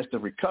in the midst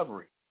of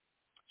recovery.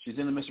 She's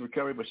in the midst of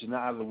recovery, but she's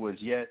not out of the woods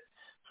yet.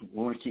 So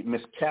we want to keep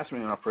Miss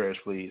Catherine in our prayers,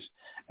 please,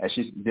 as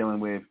she's dealing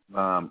with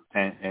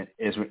and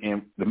is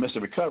in the midst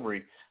of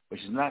recovery, but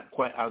she's not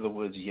quite out of the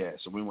woods yet.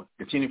 So we want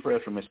continue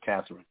prayers for Miss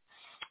Catherine.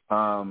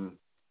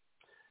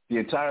 The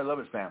entire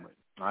Lovett family.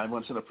 I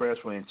want to send a prayers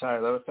for the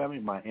entire Lovett family,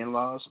 my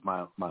in-laws,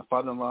 my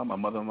father-in-law, my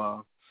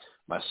mother-in-law,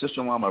 my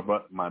sister-in-law,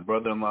 my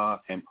brother-in-law,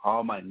 and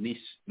all my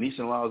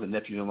niece-in-laws and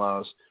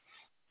nephews-in-laws,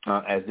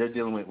 as they're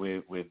dealing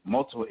with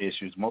multiple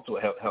issues, multiple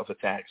health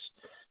attacks.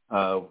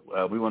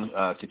 We want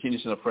to continue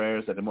to send up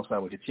prayers that the Most High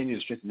will continue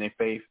to strengthen their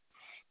faith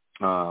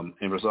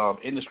and resolve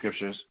in the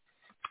Scriptures,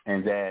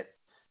 and that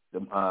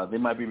they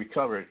might be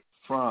recovered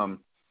from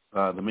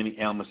the many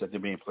ailments that they're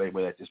being plagued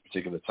with at this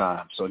particular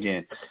time. So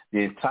again, the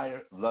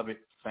entire Lovett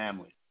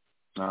family.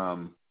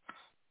 Again,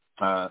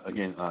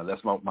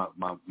 that's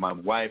my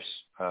wife's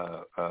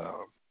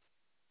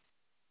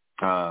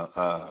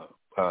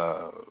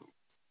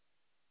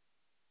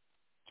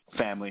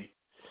family.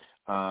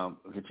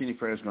 Continue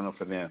prayers going on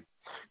for them.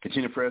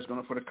 Continue prayers going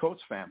on for the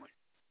Coates family.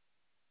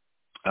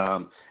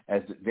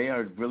 As they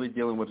are really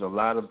dealing with a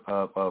lot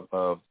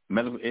of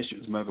medical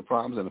issues, medical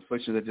problems, and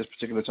afflictions at this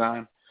particular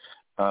time.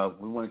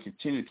 We want to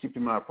continue to keep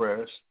them in our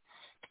prayers.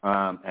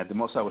 At the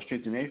Most High will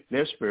strengthen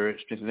their spirit,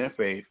 strengthen their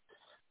faith,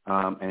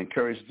 and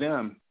encourage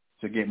them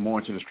to get more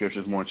into the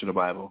Scriptures, more into the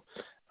Bible,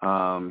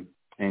 and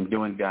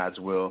doing God's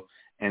will,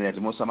 and that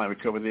the Most High might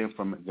recover them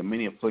from the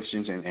many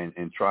afflictions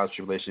and trials,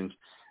 tribulations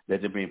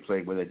that they're being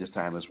plagued with at this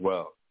time as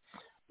well.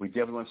 We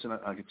definitely want to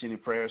send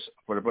continued prayers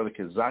for the brother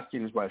Kazaki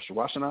and his wife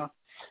Shawashana,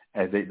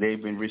 as they've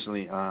been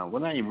recently, well,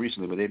 not even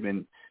recently, but they've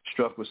been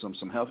struck with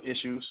some health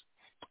issues.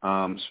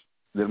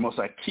 The Most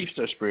High keeps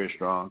their spirit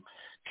strong,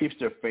 keeps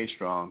their faith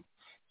strong,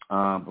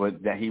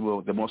 but that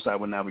the Most High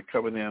will now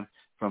recover them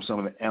from some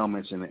of the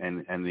ailments and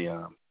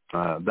the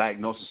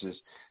diagnoses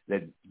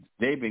that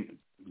they've been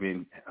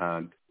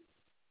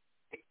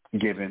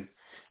given,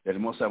 that the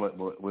Most High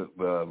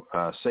will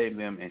save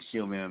them and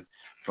heal them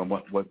from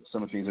what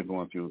some of the things they're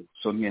going through.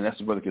 So again, that's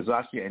the brother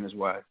Kazaki and his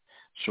wife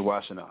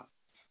Shawashana.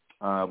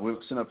 We'll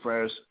send up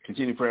prayers,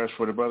 continue prayers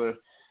for the brother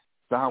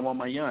Thahawan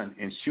Mayan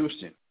in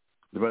Houston.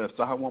 The brother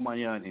Thahawan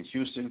Mayan in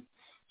Houston,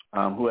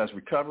 who has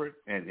recovered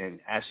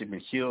and actually been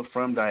healed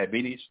from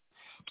diabetes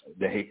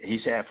that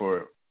he's had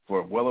for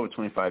well over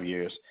 25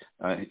 years.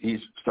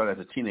 He started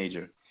as a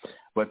teenager.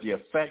 But the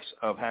effects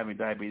of having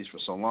diabetes for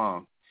so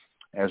long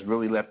has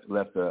really done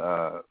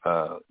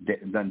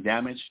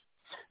damage.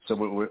 So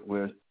we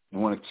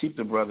want to keep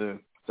the brother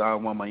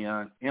Thahawan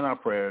Mayan in our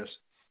prayers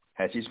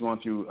as he's going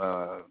through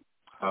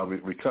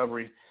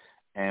recovery.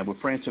 And we're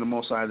praying to the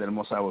Most High that the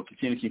Most High will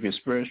continue to keep his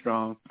spirit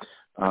strong,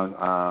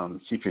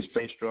 keep his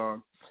faith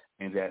strong,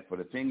 and that for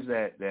the things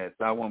that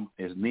Thahawan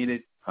is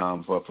needed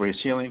for his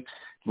healing,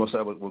 the Most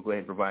High will go ahead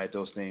and provide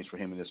those things for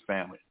him and his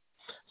family.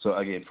 So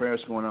again,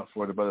 prayers going up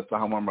for the brother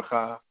Thahawan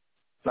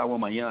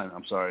Mayan,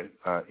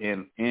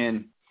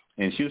 in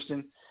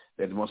Houston,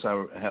 that the Most High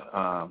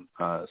will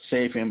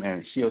save him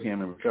and heal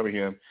him and recover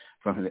him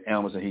from the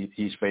ailments that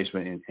he's faced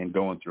with and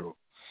going through.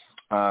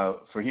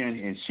 For here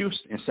in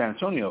Houston, in San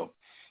Antonio,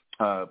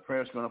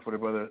 prayers going up for the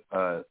brother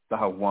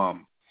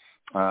Thahawan,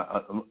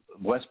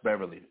 West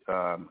Beverly,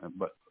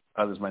 but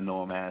others might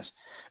know him as.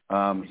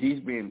 He's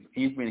been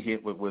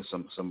hit with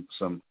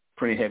some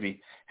pretty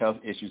heavy health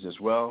issues as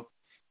well.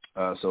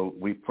 So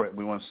we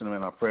want to send him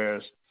in our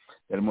prayers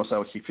that the Most High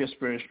will keep his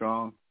spirit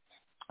strong,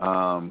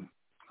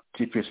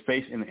 keep his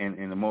faith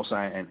in the Most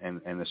High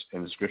and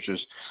the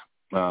Scriptures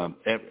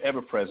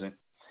ever present,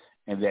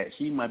 and that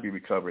he might be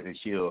recovered and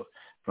healed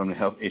from the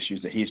health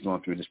issues that he's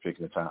going through this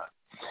particular time.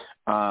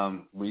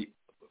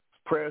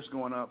 Prayers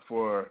going up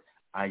for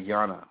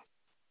Ayana.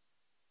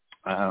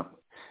 The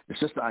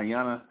sister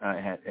Ayana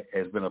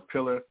has been a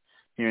pillar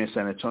here in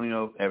San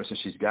Antonio ever since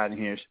she's gotten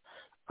here.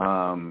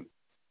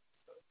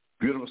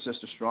 Beautiful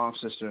sister, strong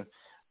sister.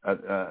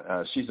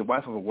 She's the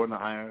wife of a warden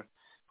of iron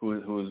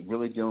who is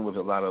really dealing with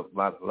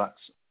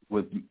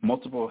with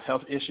multiple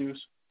health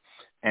issues.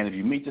 And if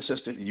you meet the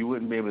sister, you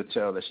wouldn't be able to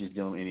tell that she's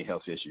dealing with any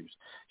health issues.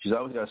 She's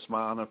always got a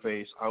smile on her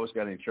face, always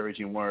got an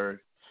encouraging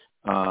word,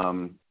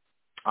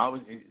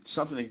 always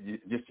something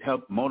that just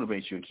help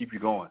motivate you and keep you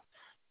going.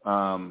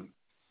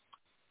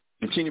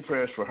 Continue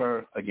prayers for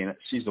her. Again,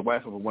 she's the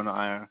wife of a warden of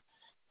iron.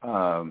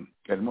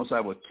 That the Most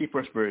High will keep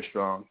her spirit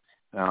strong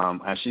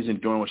as she's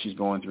enduring what she's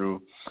going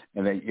through,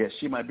 and that, yes,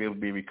 she might be able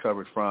to be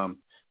recovered from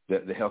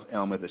the health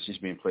ailment that she's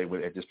being plagued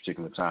with at this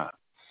particular time.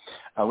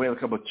 We have a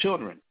couple of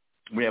children.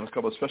 We have a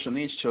couple of special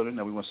needs children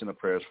that we want to send up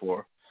prayers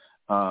for.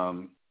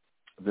 The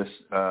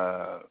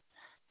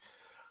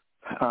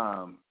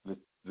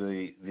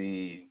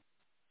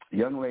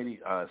young lady,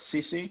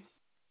 Cece,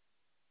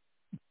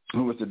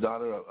 who is the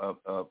daughter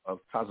of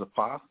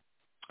Kazapa.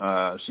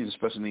 She's a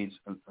special needs.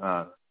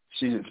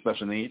 She's in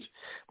special needs.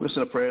 We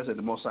send up prayers that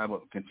the Most High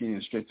will continue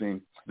to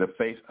strengthen the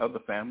faith of the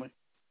family,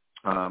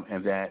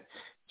 and that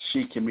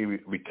she can be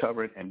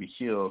recovered and be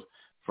healed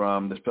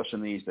from the special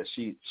needs that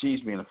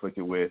she's being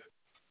afflicted with,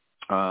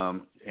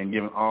 and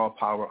giving all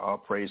power, all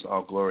praise,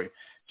 all glory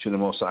to the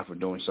Most High for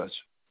doing such.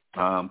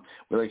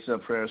 We'd like to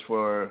send prayers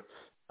for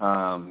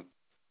the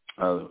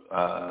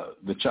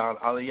child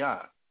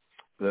Aliyah,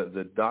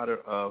 the daughter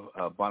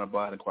of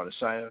Barnabas and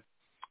Quadashaya.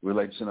 We'd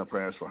like to send up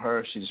prayers for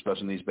her. She's a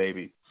special needs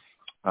baby.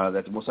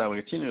 That the Most High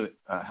will continue to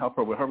help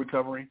her with her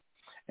recovery,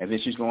 and then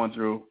she's going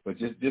through, but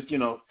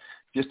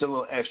just a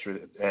little extra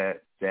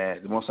that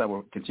the Most High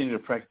will continue to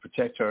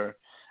protect her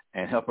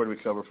and help her to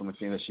recover from the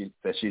thing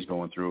that she's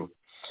going through.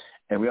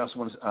 And we also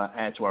want to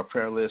add to our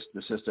prayer list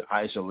the sister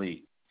Aisha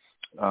Lee,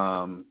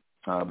 a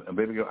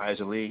baby girl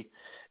Aisha Lee,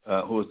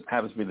 who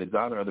happens to be the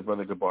daughter of the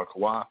brother Gabar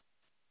Kawa.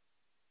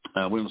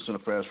 We will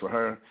send prayers for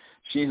her.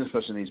 She's a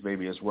special needs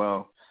baby as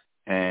well,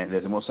 and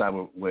that the Most High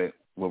will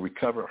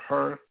recover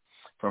her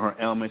from her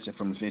ailments and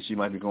from the things she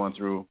might be going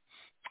through,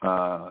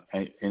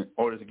 and in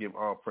order to give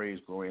all praise,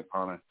 glory, and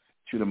honor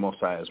to the Most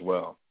High as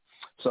well.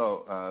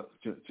 So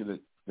to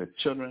the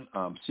children,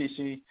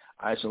 Cece,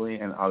 Aisha Lee,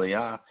 and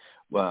Aliyah,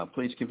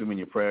 please keep them in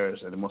your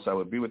prayers, and the Most High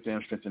will be with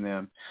them, strengthen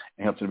them,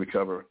 and help them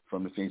recover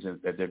from the things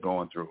that they're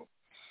going through.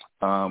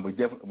 We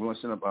want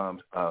to send up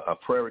a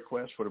prayer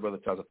request for the brother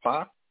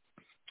Tazapah,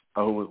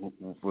 who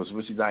was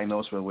recently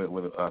diagnosed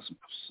with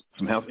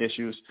some health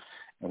issues,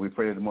 and we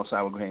pray that the Most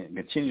High will go ahead and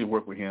continue to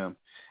work with him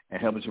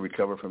and help him to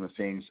recover from the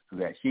things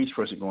that he's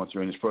personally going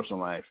through in his personal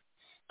life.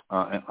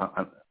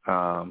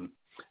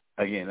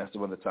 Again, that's the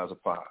brother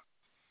Tazapah.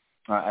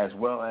 As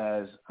well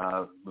as,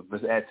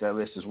 let's add to that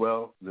list as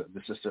well,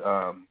 the sister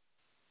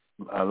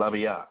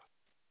Lavia,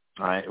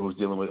 who was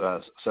dealing with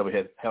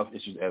several health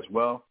issues as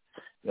well,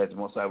 that the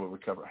Most High will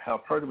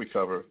help her to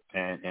recover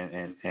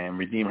and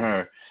redeem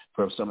her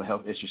from some of the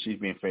health issues she's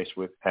being faced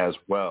with as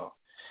well.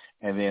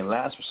 And then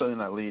last but certainly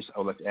not least, I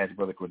would like to add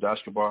Brother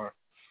Kodash Kabar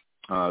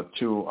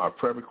to our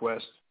prayer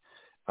request.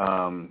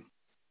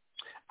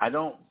 I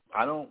don't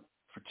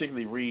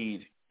particularly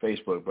read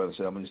Facebook, brother.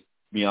 So I'm going to just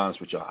be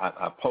honest with y'all.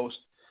 I post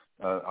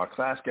our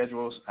class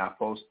schedules. I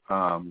post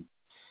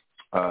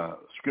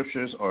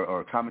scriptures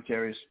or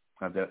commentaries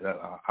that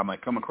I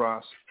might come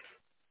across.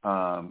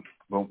 But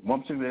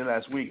one particular day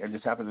last week, I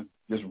just happened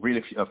to just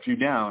read a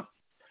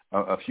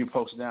few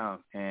posts down,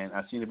 and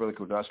I seen the brother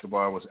Kodash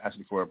Kabar was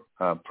asking for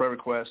a prayer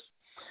request,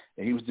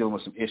 and he was dealing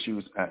with some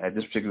issues at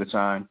this particular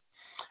time.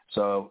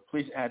 So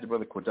please add the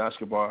brother Kodash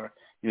Kabar.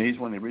 He's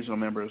one of the original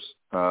members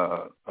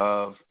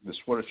of the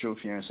Sword of Truth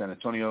here in San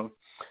Antonio.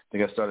 They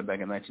got started back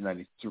in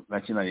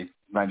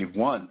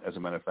 1991, as a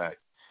matter of fact.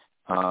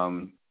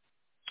 To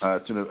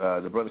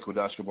the brother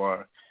Kodash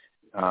Kabar.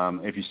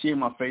 If you see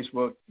him on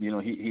Facebook,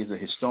 he's a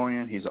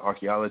historian. He's an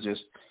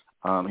archaeologist.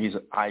 He's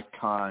an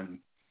icon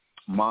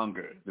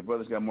monger. The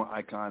brother's got more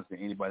icons than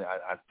anybody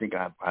I think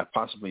I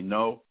possibly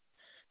know.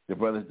 The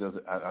brother does.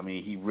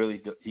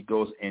 He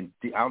goes in.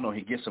 I don't know where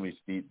he gets some of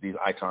these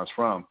icons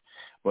from,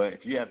 but if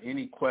you have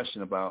any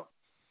question about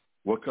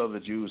what color the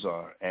Jews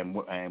are and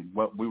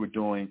what we were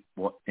doing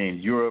in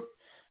Europe,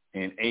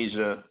 in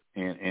Asia,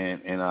 in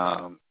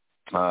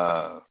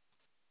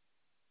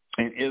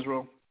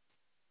Israel,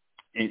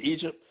 in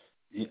Egypt,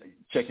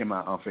 check him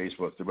out on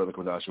Facebook, the brother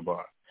Kodash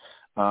Kabar.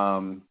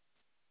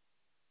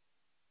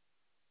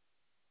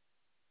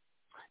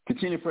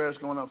 Continue prayers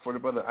going up for the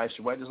brother Aisha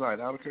White Design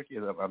in Albuquerque.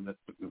 I'm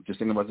just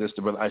thinking about this,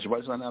 the brother Aisha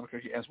White Design in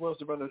Albuquerque, as well as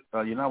the brother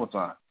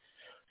Yanawatan.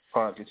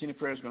 Continue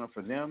prayers going up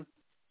for them.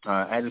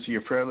 Add it to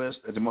your prayer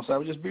list. The Most High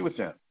will just be with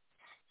them.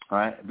 All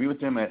right, be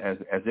with them as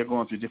they're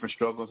going through different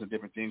struggles and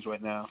different things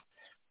right now.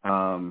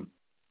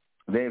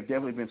 They have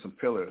definitely been some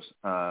pillars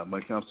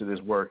when it comes to this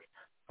work,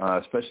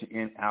 especially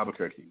in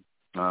Albuquerque.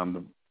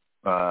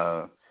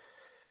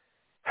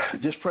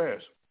 Just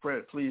prayers.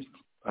 Please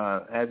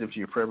add them to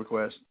your prayer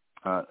request.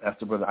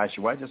 After brother Aisha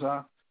White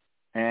Design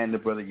and the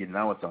brother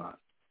Yanawatan.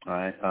 All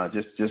right,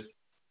 just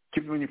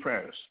keep them in your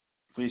prayers.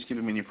 Please keep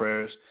them in your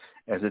prayers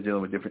as they're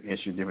dealing with different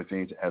issues, different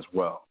things as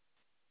well.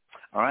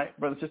 All right,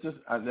 brothers and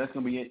sisters, that's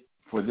going to be it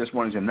for this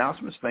morning's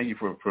announcements. Thank you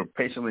for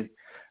patiently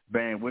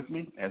bearing with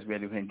me as we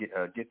had to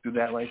get through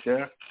that right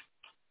there.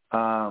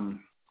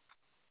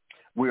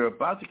 We're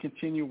about to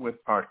continue with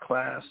our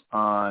class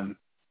on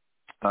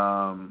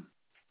the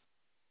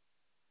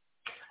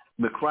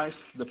Christ,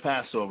 the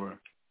Passover,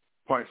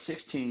 Part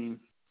 16,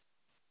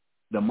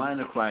 the Mind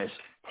of Christ,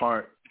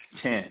 Part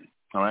 10.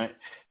 All right.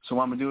 So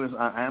what I'm gonna do is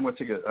I am gonna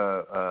take as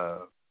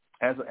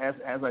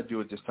I do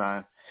at this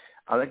time,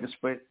 I like to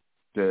split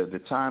the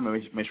time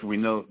and make sure we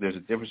know there's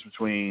a difference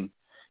between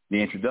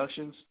the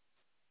introductions,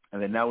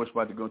 and then now we're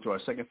about to go into our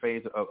second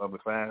phase of the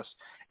class,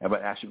 and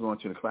about actually going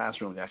to the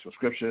classroom, the actual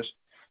scriptures.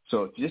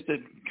 So just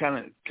to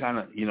kind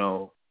of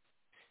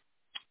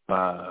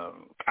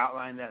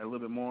outline that a little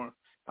bit more,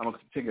 I'm going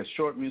to take a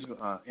short musical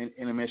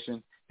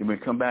intermission. Then when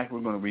we come back,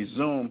 we're going to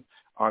resume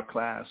our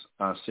class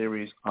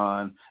series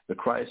on the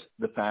Christ,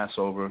 the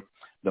Passover,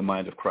 the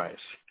Mind of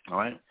Christ. All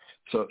right?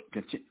 So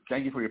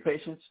thank you for your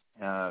patience.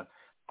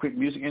 Quick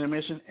music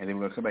intermission, and then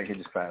we're going to come back and hit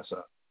this class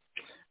up.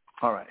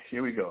 All right,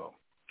 here we go.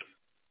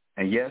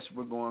 And yes,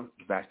 we're going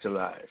back to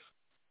life,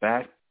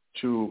 back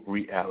to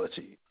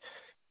reality.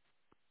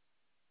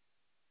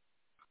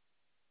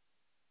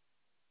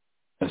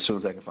 As soon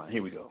as I can find.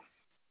 Here we go.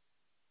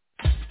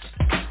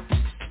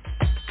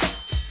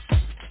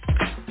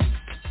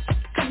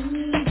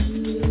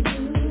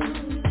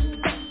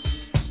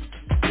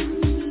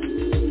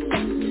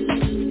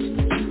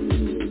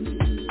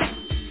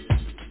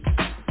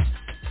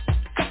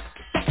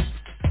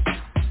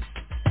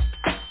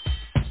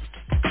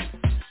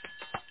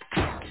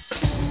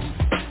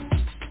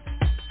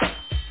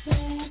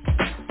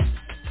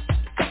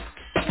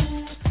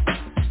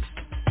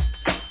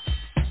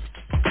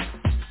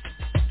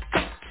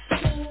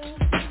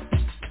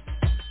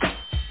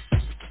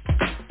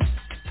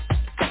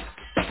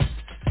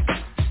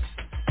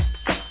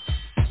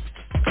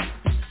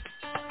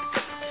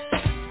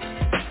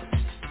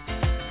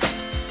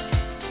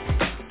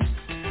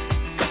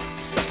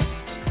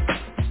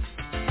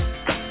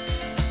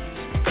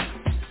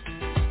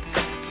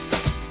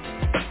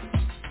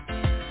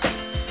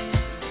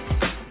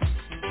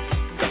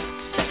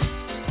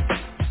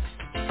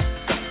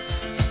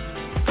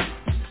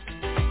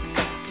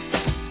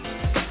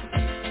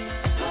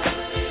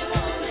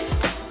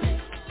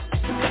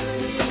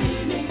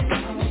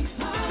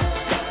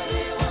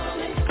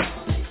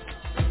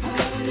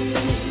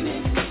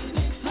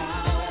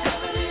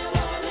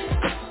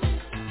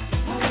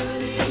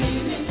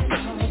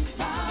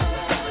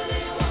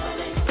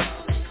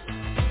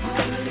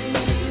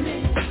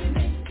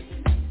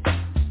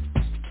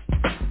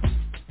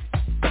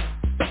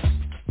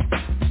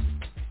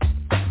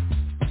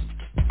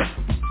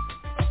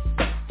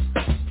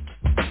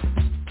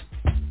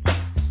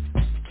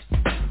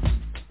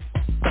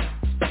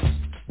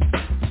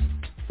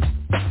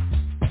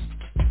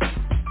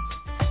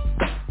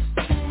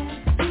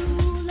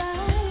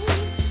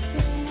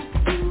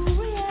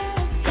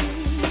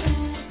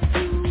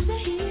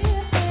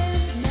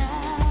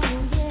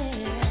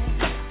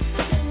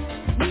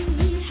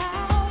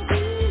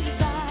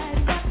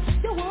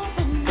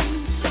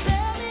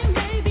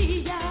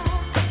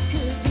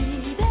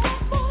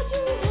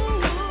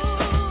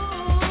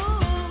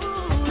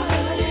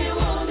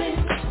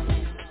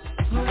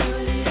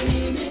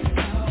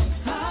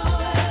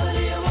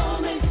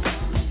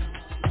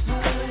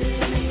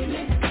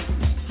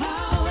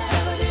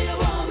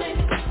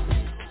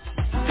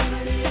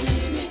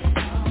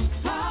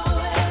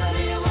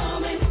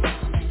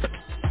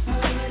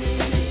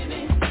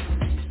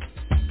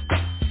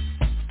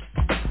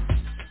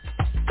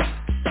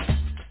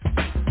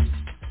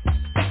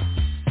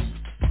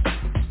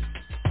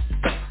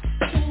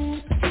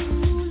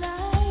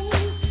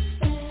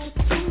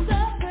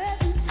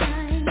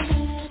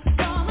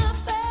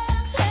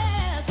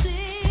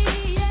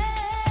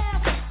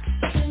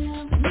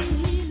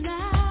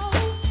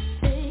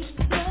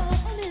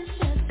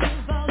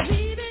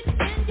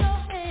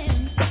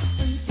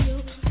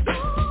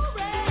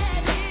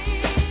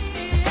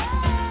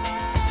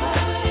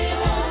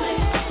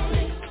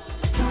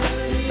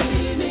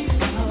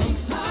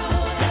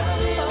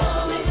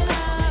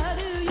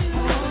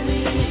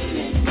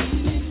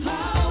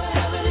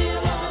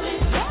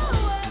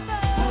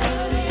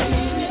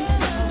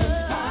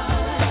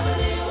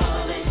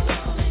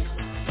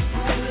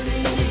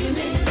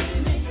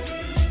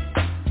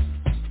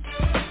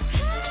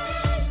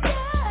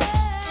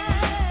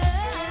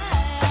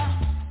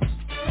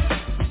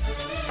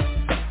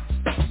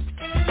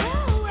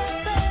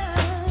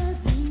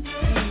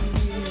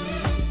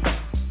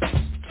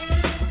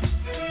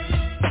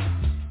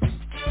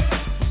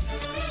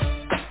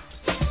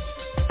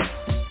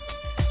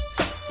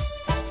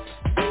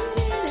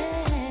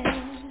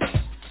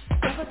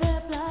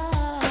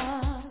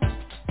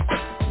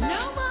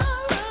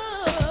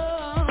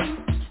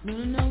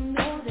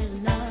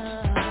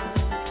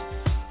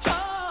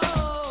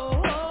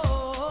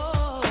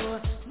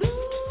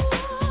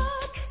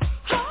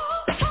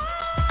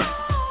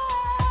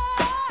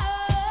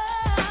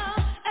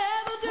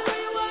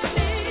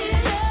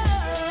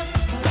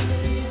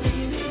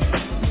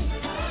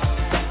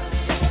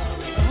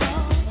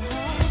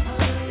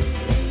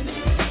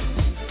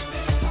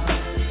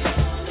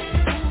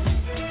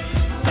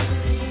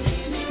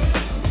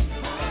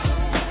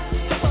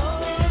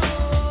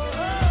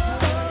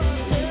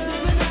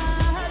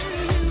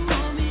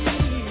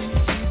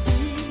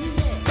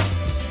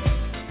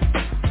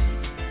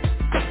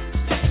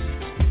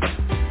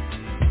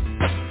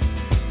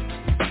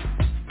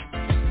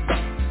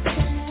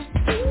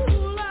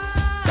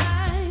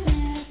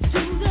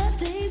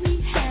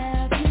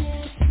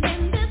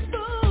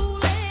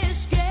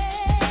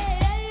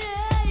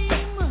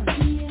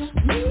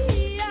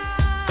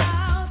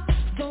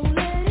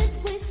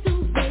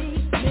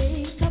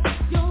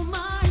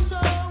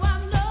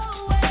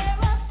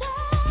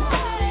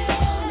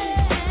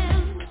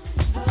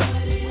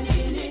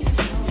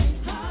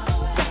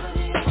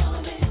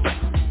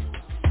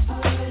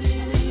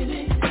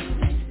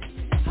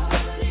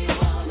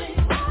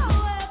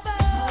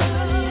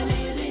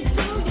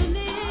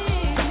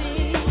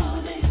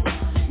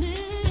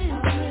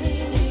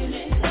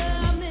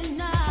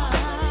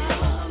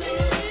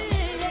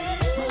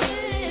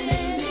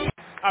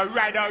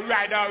 right. We're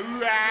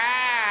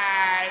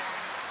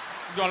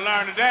going to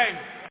learn today.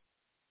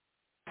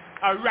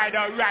 All right.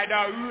 We're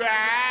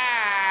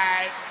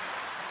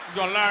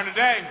going to learn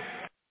today.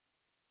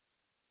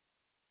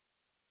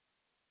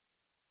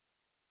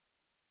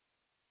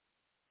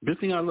 Good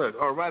thing I look.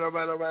 All right. We're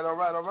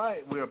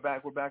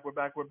back.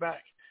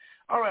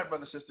 All right,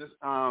 brothers and sisters.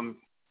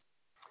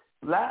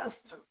 Last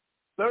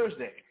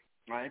Thursday,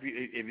 right?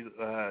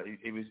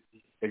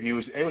 If you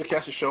was able to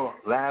catch the show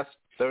last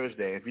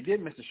Thursday, if you did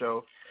miss the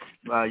show,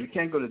 you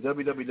can go to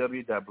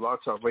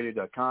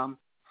www.blogtalkradio.com.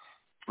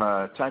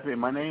 Type in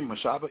my name,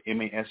 Mashaba,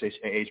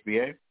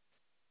 Mashahba,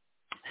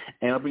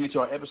 and it'll bring you to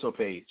our episode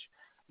page,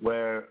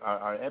 where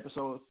our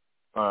episodes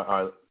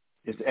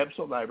is the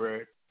episode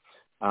library,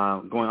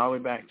 going all the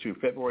way back to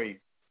February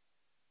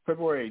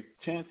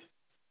 10th,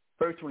 February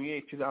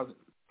 28th,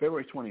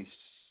 February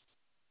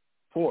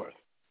 24th,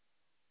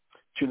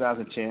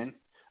 2010.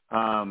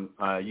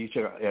 You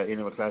check out any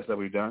of the classes that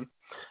we've done.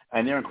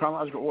 And they're in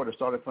chronological order,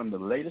 starting from the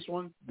latest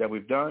one that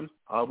we've done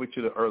all the way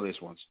to the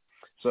earliest ones.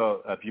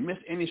 So if you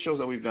missed any shows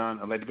that we've done,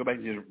 I'd like to go back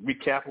and just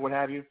recap or what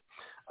have you.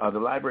 The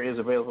library is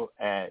available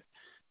at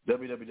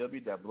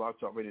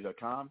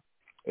www.blogtalkradio.com.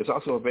 It's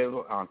also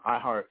available on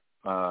iHeart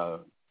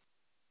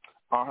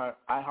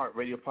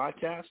Radio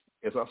Podcast.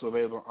 It's also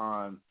available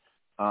on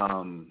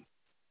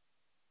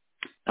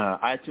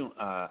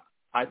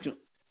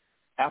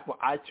Apple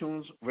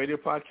iTunes Radio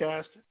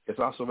Podcast. It's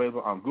also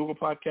available on Google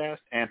Podcast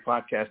and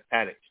Podcast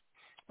Addict.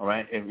 All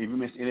right. And if you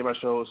missed any of our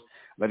shows,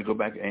 let me go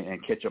back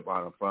and catch up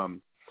on them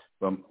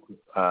from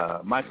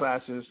my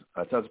classes,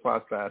 Tons of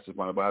Pod's classes,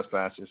 one of Bob's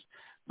classes,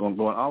 going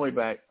all the way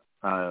back.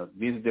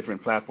 These are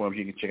different platforms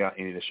you can check out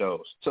any of the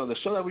shows. So the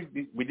show that we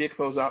did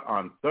close out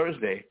on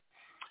Thursday,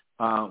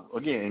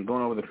 again,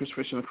 going over the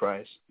crucifixion of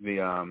Christ,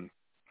 the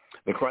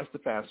Christ the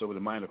Passover, the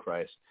mind of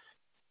Christ.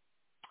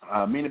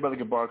 Me and Brother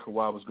Gabar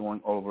Kawal was going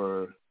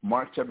over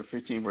Mark chapter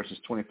 15, verses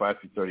 25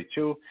 through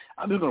 32.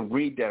 I'm just going to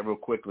read that real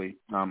quickly.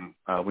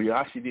 We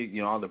actually did,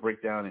 all the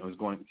breakdown. It was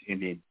going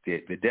in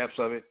the depths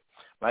of it.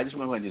 But I just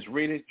want to go ahead and just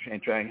read it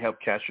and try and help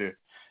capture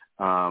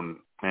and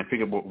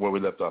pick up where we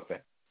left off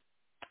at.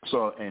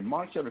 So in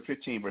Mark chapter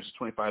 15, verses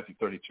 25 through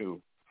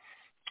 32,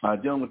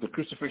 dealing with the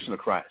crucifixion of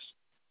Christ.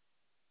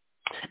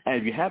 And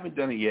if you haven't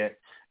done it yet,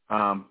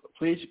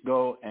 please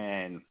go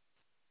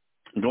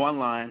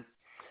online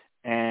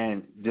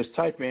and just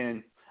type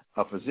in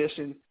a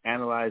physician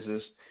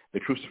analyzes the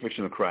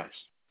crucifixion of Christ.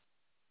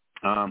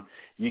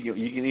 You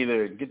can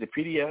either get the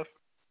PDF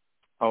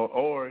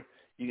or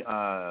you,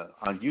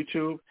 on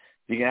YouTube,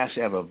 you can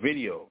actually have a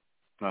video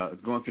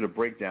going through the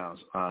breakdowns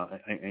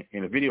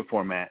in a video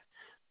format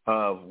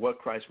of what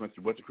Christ went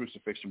through, what the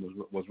crucifixion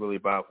was really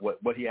about,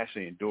 what he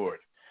actually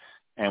endured.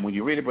 And when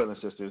you read it, brothers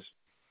and sisters,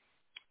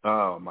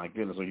 oh my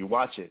goodness, when you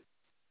watch it,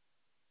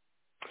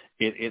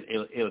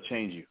 it'll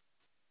change you.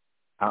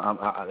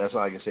 That's all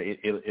I can say.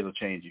 It'll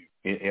change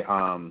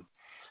you.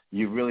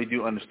 You really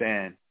do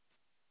understand.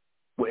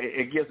 Well,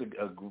 it gives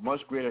a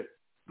much greater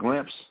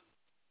glimpse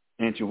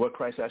into what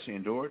Christ actually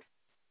endured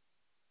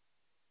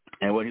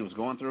and what he was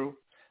going through.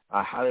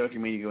 I highly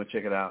recommend you go and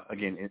check it out.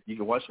 Again, you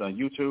can watch it on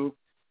YouTube,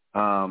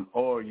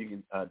 or you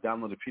can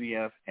download the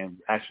PDF and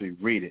actually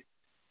read it.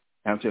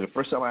 And I'm telling you, the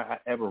first time I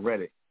ever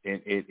read it,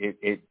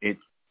 it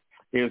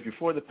was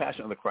before The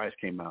Passion of the Christ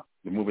came out,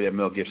 the movie that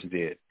Mel Gibson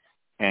did.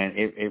 And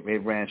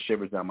it ran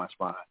shivers down my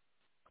spine.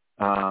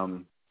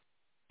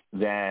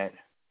 That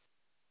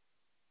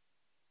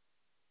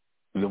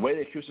the way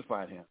they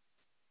crucified him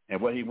and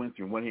what he went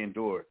through, what he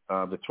endured,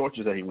 the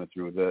tortures that he went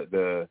through,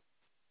 the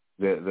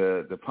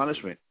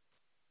punishment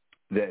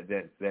that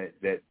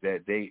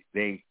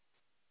they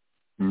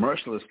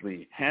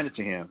mercilessly handed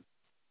to him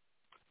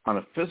on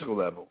a physical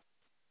level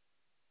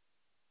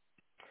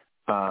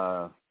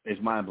is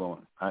mind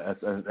blowing.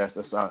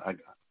 That's all I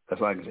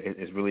can say.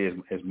 It really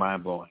is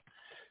mind blowing.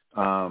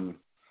 And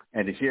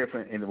to hear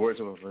from, in the words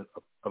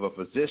of a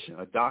physician,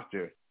 a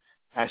doctor,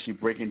 actually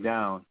breaking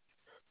down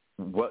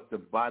what the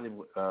body,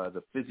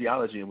 the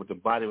physiology, and what the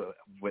body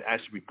would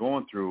actually be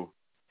going through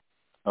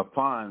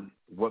upon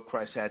what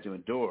Christ had to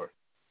endure,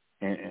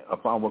 and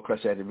upon what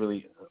Christ had to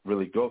really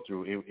go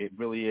through. It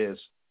really is.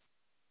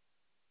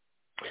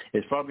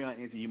 It's probably not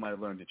anything you might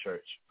have learned in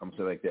church. I'm gonna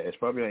say it like that. It's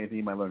probably not anything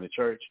you might learn in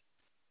church,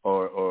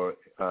 or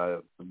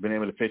been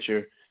able to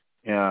picture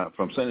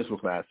from Sunday school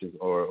classes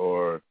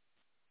or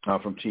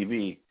from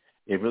TV.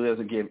 It really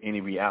doesn't give any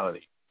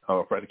reality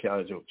or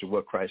practicality to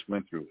what Christ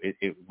went through.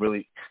 It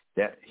really,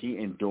 that he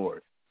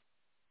endured,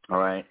 all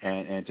right?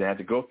 And to have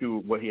to go through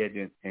what he had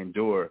to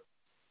endure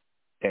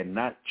and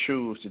not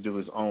choose to do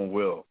his own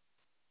will,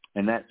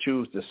 and not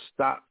choose to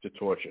stop the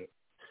torture,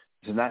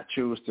 to not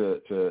choose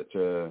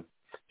to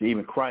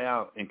even cry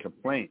out in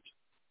complaint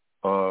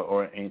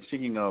or in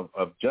seeking of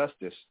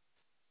justice,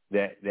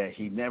 that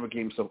he never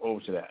gave himself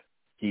over to that.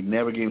 He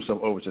never gave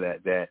himself over to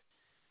that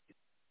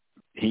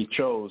he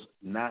chose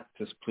not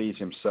to please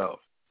himself.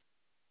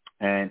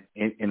 And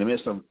in the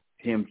midst of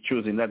him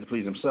choosing not to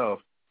please himself,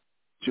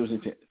 choosing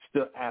to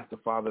still ask the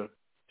Father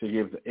to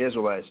give the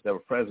Israelites that were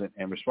present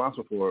and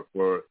responsible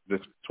for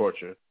this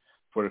torture,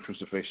 for the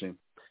crucifixion,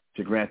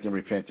 to grant them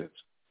repentance,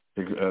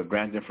 to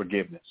grant them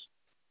forgiveness.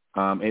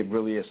 It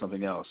really is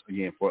something else,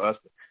 again, for us,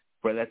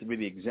 for that to be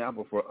the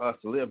example for us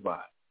to live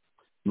by.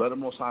 Love the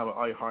Most High with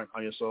all your heart,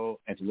 all your soul,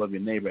 and to love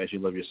your neighbor as you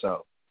love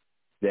yourself.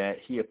 That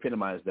he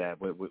epitomized that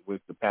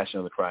with the passion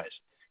of the Christ.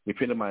 He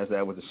epitomized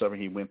that with the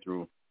suffering he went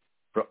through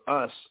for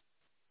us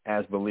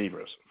as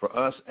believers, for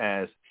us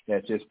as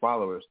his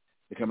followers,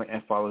 to come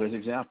and follow his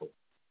example,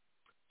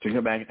 to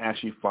come back and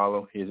actually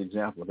follow his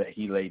example that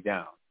he laid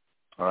down.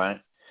 All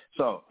right?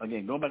 So,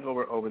 again, going back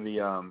over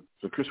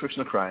the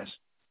crucifixion of Christ,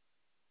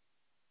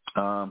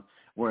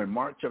 we're in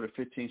Mark chapter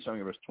 15,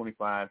 starting at verse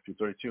 25 to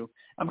 32.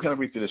 I'm going to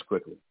read through this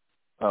quickly.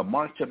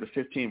 Mark chapter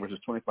 15, verses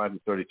 25 to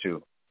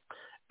 32.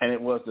 And it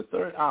was the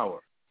third hour,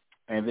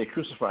 and they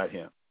crucified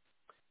him.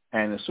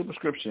 And the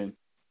superscription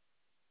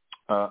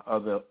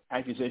of the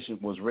accusation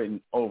was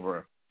written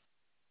over,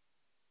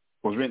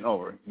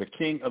 the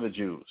King of the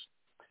Jews.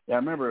 Now,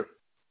 remember,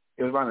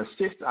 it was around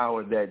the 6th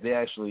hour that they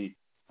actually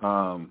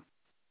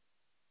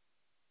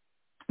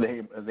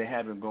they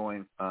had him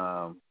going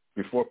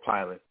before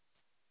Pilate,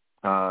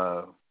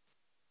 back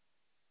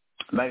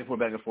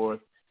and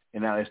forth,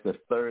 and now it's the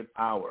third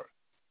hour,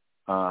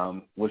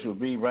 which would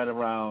be right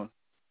around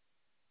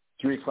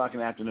 3 o'clock in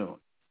the afternoon.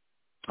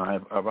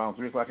 Around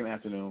 3 o'clock in the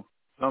afternoon.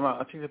 No,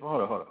 I think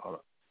hold on.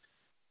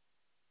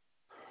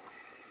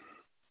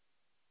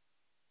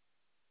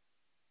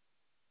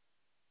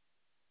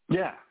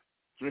 Yeah,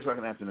 3 o'clock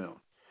in the afternoon.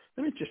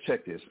 Let me just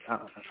check this.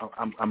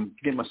 I'm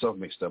getting myself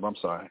mixed up. I'm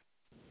sorry.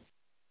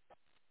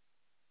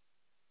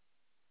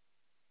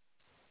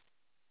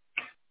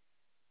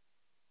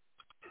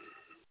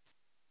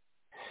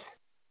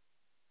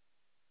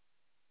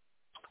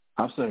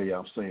 I'm still here,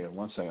 y'all. I'm still here.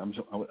 One second.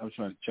 I'm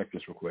trying to check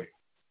this real quick.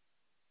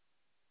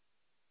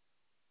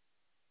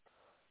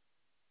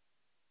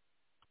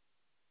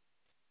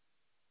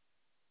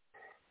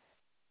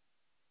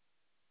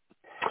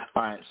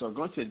 All right, so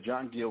going to the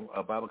John Gill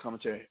Bible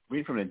commentary,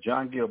 read from the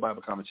John Gill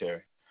Bible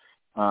commentary.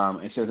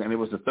 It says, and it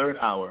was the third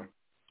hour,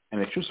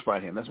 and they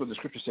crucified him. That's what the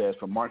scripture says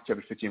from Mark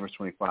chapter 15, verse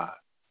 25.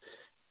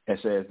 It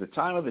says, the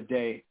time of the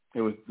day,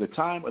 it was the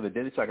time of the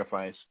daily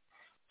sacrifice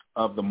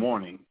of the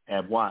morning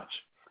at watch.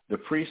 The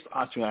priest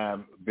ought to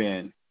have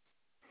been,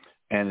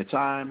 and the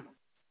time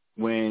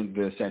when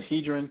the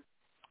Sanhedrin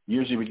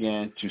usually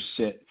began to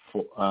sit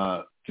for.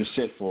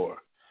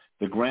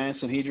 The grand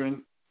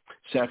Sanhedrin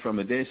sat from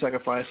the daily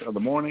sacrifice of the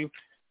morning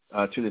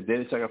to the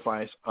daily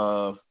sacrifice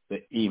of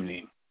the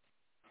evening.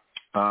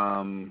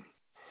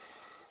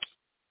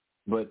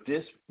 But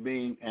this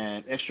being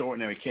an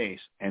extraordinary case,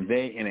 and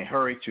they in a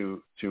hurry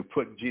to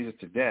put Jesus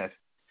to death,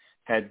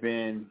 had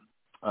been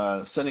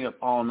setting up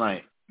all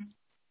night,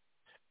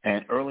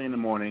 and early in the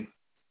morning,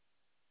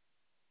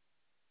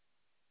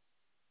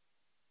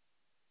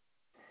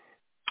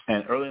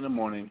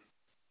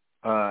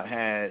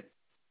 had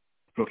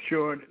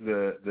procured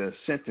the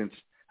sentence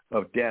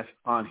of death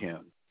on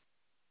him,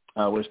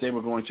 which they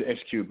were going to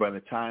execute by the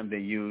time they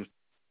used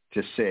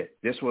to sit.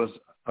 This was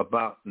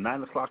about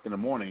 9 o'clock in the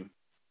morning,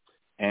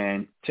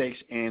 and takes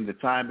in the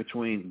time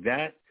between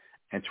that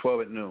and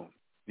 12 at noon.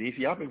 The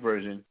Ethiopic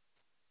version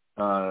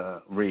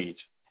reads,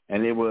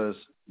 and it was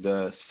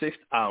the 6th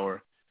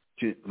hour,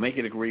 to make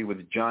it agree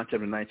with John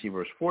chapter 19,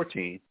 verse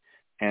 14,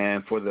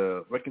 and for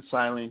the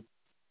reconciling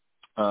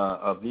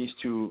of these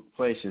two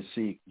places,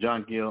 see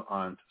John Gill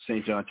on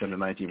St. John chapter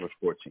 19, verse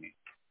 14.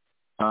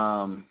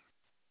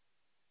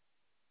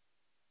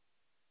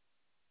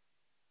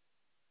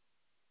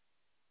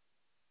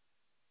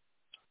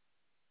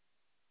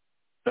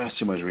 That's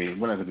too much reading.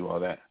 We're not going to do all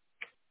that.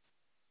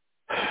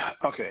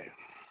 Okay.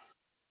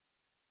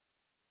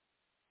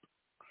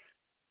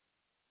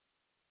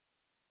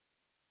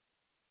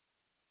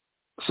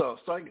 So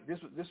this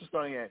was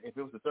starting at, if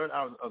it was the third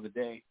hour of the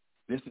day,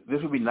 this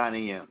would be 9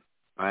 a.m.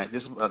 All right,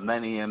 this is about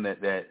 9 a.m. It's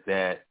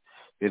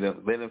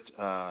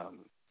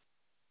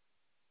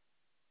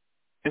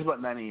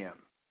about 9 a.m.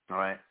 All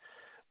right.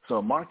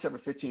 So Mark chapter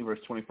 15, verse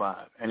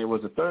 25, and it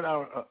was the third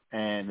hour,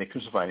 and they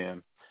crucified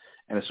him,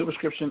 and the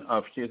superscription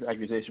of his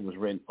accusation was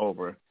written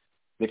over,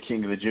 the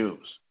King of the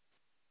Jews.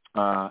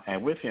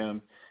 And with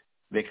him,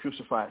 they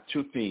crucified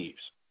two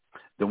thieves,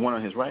 the one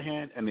on his right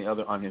hand and the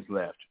other on his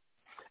left.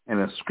 And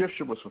the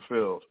scripture was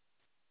fulfilled,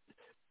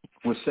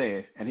 which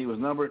saith, and he was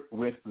numbered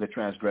with the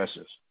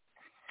transgressors.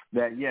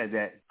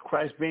 That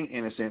Christ being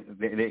innocent,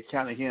 they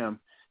counted him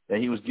that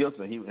he was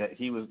guilty, that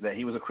he was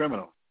a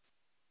criminal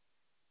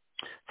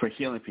for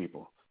healing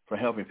people, for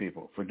helping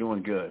people, for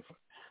doing good,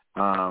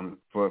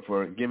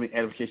 for giving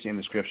edification in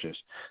the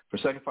scriptures, for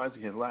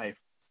sacrificing his life.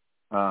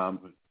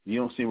 You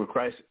don't see where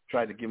Christ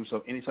tried to give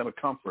himself any type of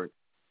comfort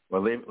or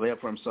lay up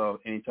for himself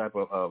any type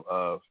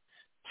of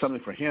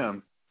something for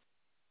him.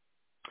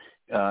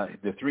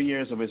 The 3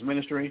 years of his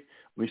ministry,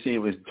 we see it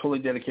was totally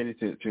dedicated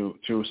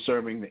to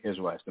serving the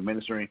Israelites, to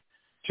ministering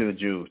to the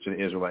Jews, to the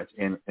Israelites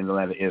in the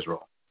land of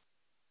Israel.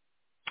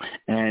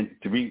 And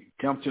to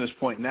come to this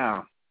point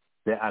now,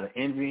 that out of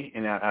envy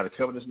and out of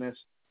covetousness,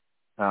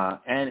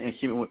 and in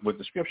keeping with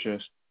the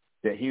scriptures,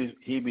 that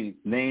he be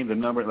named a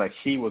number like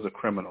he was a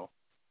criminal,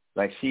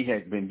 like he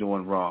had been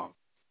doing wrong,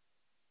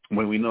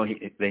 when we know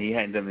that he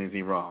hadn't done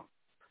anything wrong.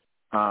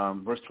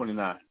 Verse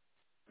 29,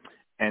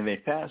 and they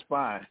passed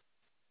by,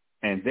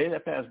 and they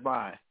that passed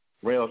by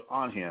railed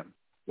on him,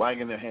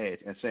 wagging their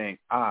heads and saying,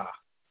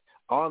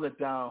 all that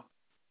thou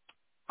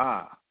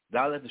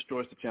that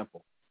destroyest the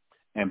temple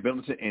and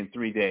buildest it in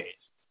 3 days,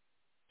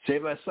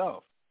 save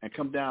thyself and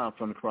come down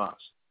from the cross.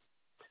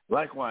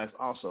 Likewise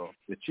also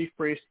the chief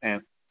priests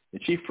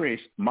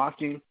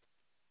mocking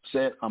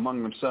said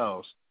among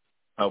themselves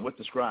with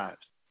the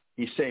scribes,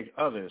 he saved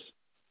others,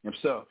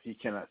 himself he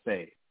cannot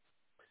save.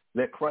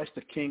 Let Christ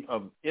the King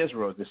of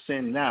Israel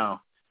descend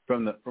now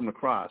from the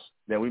cross,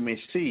 that we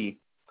may see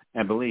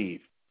and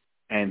believe.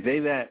 And they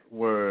that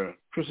were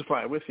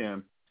crucified with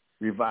him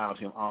reviled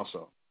him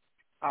also.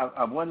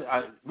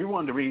 We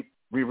wanted to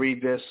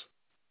reread this.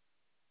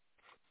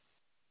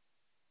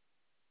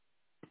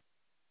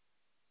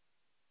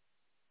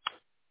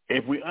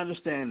 If we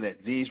understand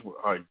that these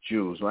are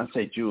Jews, when I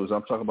say Jews,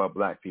 I'm talking about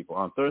black people.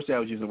 On Thursday, I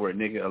was using the word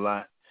nigger a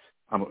lot.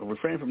 I'm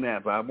refraining from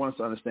that, but I want us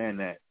to understand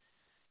that,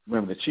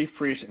 remember, the chief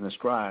priests and the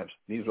scribes,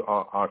 these were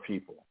all our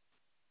people.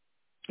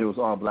 It was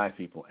all black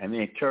people. And they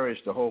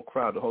encouraged the whole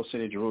crowd, the whole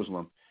city of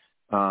Jerusalem,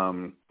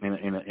 in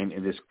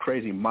this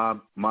crazy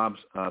mob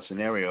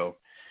scenario,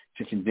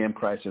 to condemn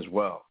Christ as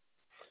well.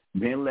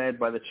 Being led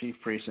by the chief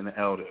priests and the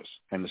elders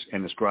and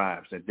the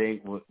scribes, that they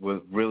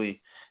would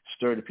really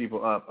stir the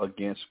people up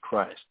against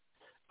Christ,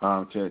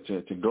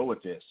 to go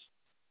with this.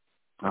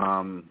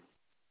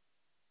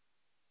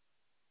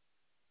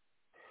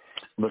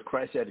 But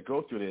Christ had to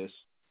go through this.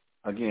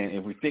 Again,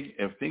 if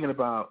thinking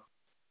about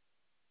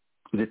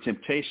the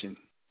temptation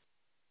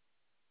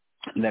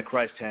that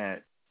Christ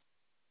had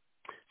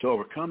to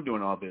overcome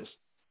doing all this,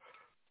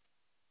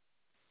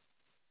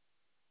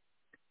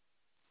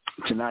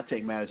 to not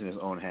take matters in his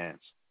own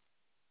hands,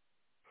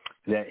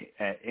 that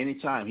at any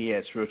time he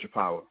had spiritual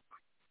power.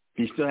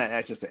 He still had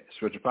access to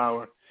spiritual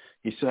power.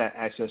 He still had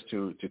access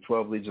to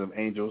 12 legions of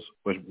angels,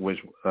 which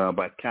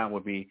by count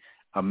would be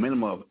a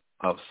minimum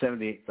of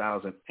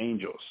 78,000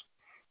 angels.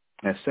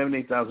 And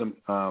 78,000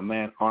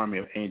 man army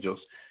of angels,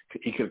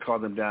 he could have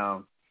called them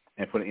down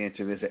and put an end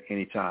to this at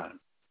any time.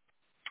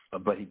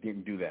 But he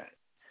didn't do that.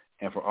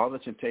 And for all the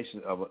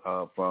temptations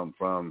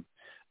from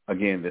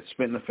again, the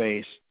spit in the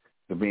face,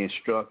 the being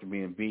struck, the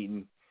being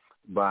beaten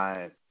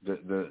by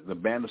the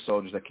band of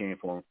soldiers that came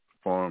for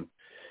him,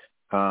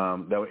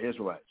 that were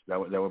Israelites, that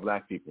were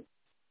black people.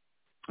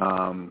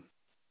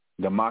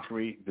 The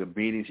mockery, the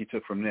beatings he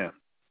took from them,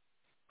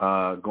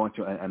 going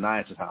to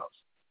Ananias' house,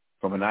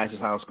 from Ananias'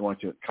 house going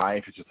to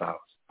Caiaphas' house,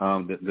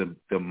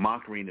 the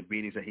mockery and the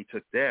beatings that he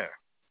took there,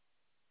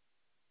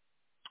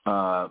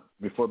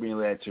 before being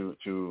led to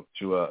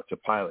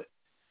Pilate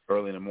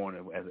early in the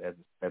morning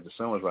as the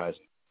sun was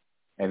rising,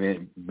 and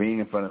then being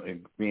in front of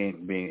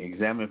being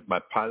examined by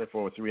Pilate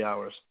for over 3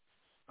 hours,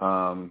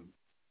 and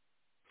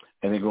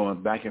then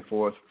going back and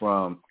forth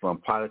from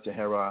Pilate to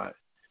Herod,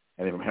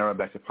 and then from Herod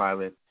back to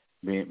Pilate,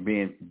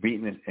 being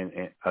beaten,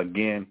 and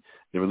again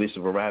the release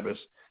of Barabbas.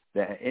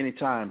 That at any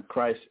time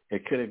Christ,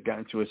 it could have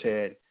gotten to his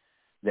head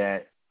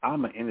that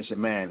I'm an innocent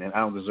man and I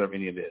don't deserve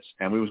any of this.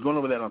 And we was going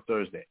over that on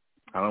Thursday.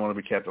 I don't want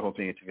to recap the whole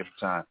thing and take up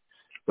time,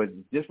 but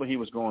just what he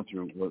was going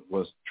through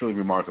was truly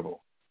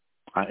remarkable.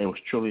 It was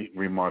truly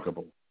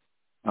remarkable.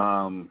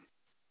 When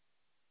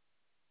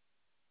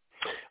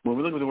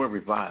we look at the word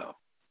revile,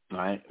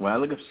 right? When I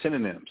look at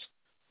synonyms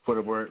for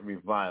the word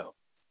revile,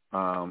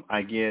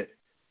 I get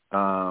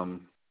to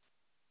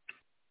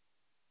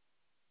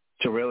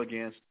rail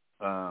against,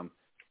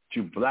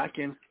 to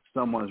blacken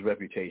someone's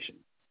reputation,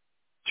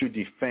 to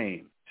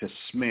defame, to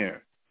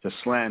smear, to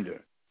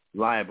slander,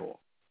 libel,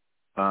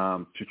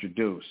 to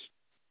traduce,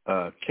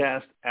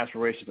 cast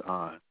aspirations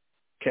on,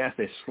 cast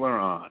a slur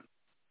on,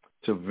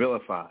 to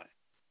vilify.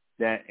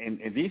 That and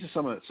these are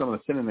some of the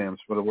synonyms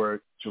for the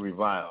word to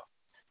revile.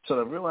 So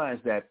to realize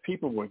that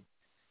people were,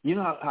 you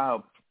know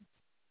how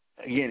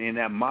again in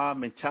that mob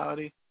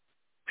mentality,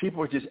 people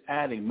were just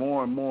adding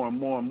more and more and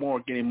more and more,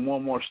 getting more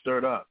and more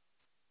stirred up,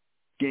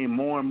 getting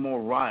more and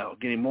more riled,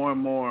 getting more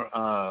and more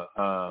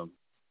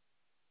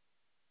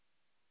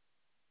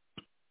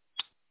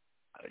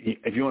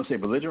if you want to say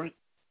belligerent,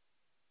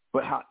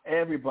 but how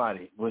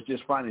everybody was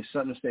just finding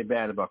something to say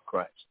bad about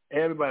Christ.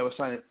 Everybody was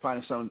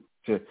finding something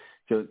to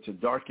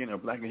darken or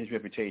blacken his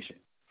reputation.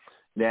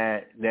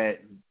 That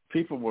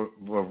people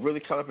were really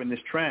caught up in this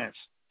trance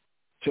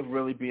to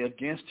really be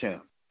against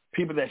him.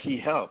 People that he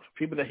helped,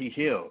 people that he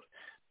healed,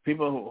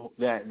 people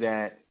that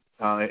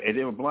if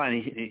they were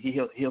blind, he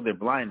healed their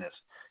blindness.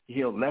 He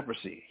healed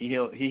leprosy. He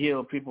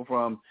healed people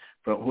from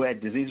who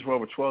had diseases for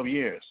over 12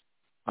 years,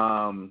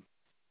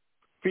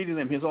 feeding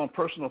them his own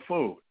personal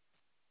food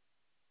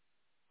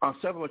on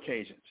several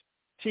occasions,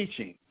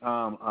 teaching,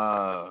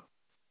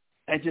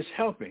 and just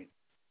helping.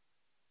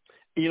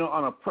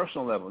 On a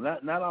personal level,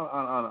 not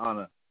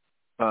on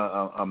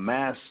a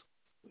mass.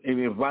 I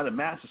mean, by the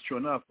mass is true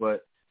enough,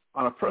 but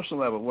on a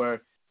personal level,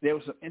 where there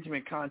was some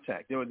intimate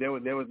contact. There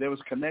was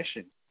a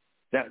connection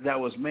that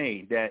was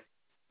made, that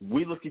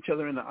we looked each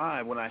other in the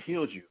eye when I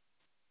healed you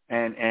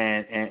and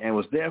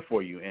was there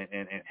for you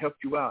and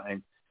helped you out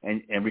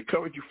and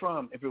recovered you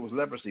from, if it was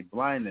leprosy,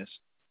 blindness,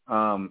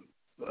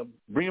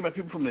 bringing back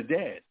people from the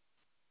dead.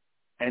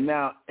 And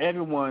now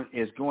everyone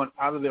is going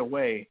out of their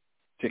way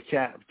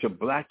to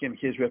blacken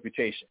his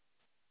reputation.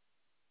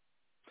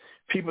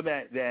 People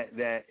that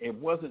it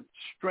wasn't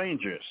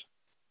strangers,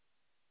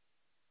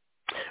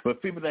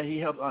 but people that he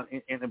helped on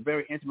in a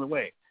very intimate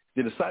way.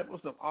 The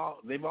disciples,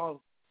 they've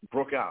all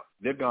broke out.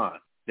 They're gone.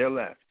 They're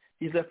left.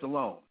 He's left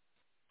alone,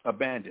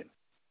 abandoned.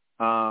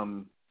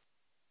 And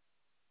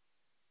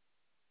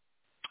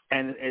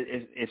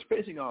it's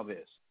facing all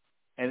this,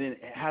 and then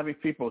having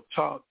people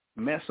talk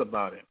mess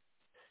about him,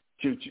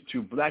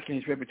 to blacken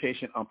his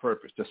reputation on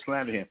purpose, to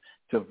slander him,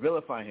 to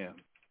vilify him,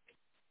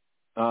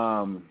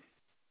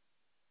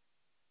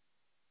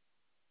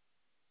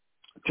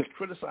 to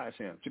criticize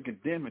him, to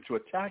condemn him, to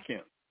attack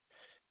him.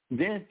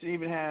 Then to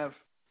even have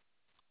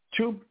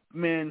two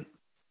men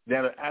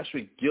that are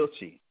actually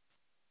guilty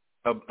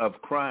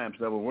of crimes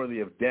that were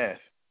worthy of death,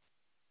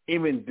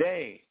 even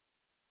they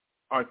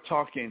are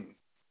talking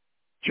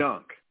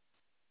junk.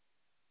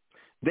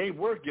 They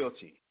were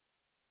guilty,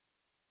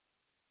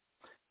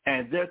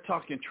 and they're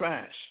talking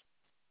trash.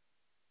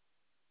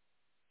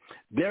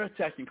 They're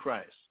attacking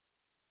Christ.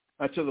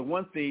 Until the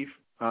one thief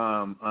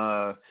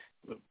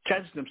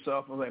catches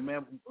himself and was like,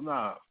 man,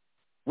 nah,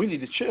 we need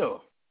to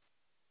chill.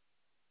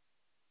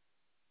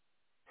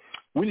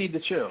 We need to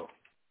chill.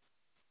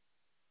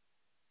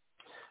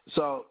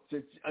 So,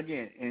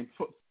 again,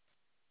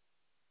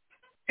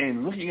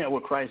 in looking at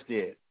what Christ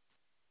did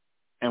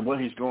and what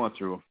he's going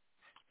through,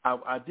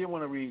 I did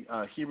want to read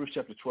Hebrews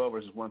chapter 12,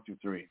 verses 1 through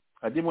 3.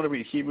 I did want to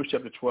read Hebrews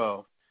chapter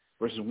 12,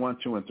 verses 1,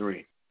 2, and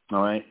 3,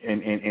 all right,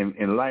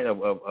 in light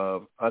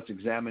of us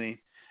examining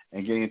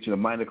and getting into the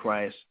mind of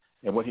Christ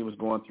and what he was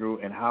going through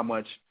and how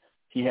much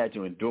he had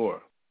to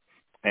endure,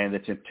 and the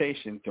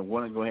temptation to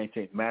want to go ahead and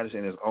take matters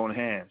in his own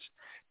hands,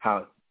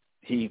 how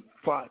he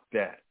fought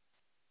that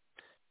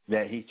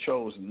he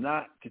chose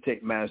not to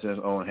take matters in his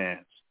own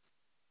hands,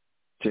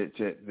 to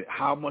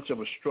how much of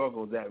a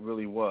struggle that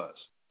really was,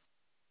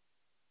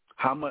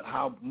 how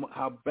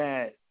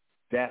bad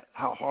that,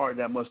 how hard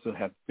that must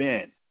have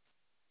been.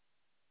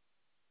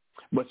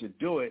 But to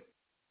do it,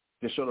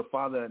 to show the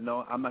Father that,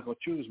 no, I'm not going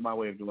to choose my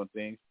way of doing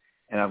things,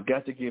 and I've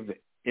got to give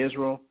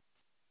Israel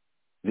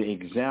the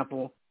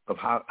example of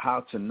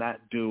how to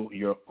not do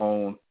your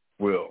own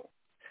will.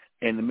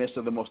 In the midst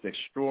of the most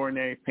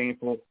extraordinary,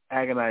 painful,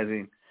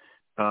 agonizing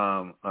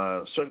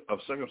of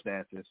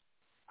circumstances,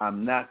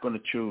 I'm not going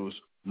to choose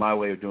my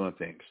way of doing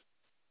things.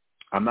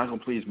 I'm not going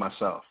to please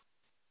myself.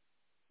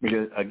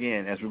 Because,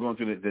 again, as we're going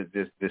through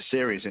this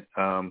series,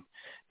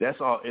 that's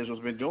all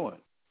Israel's been doing.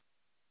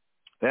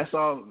 That's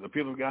all the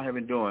people of God have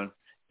been doing,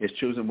 is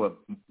choosing what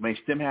makes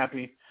them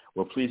happy,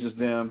 what pleases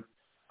them,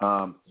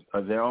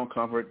 their own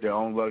comfort, their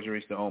own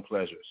luxuries, their own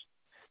pleasures.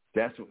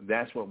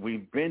 That's what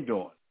we've been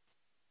doing.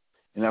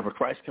 And now for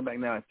Christ to come back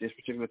now at this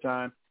particular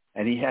time,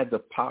 and he had the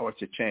power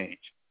to change.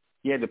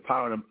 He had the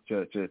power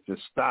to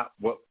stop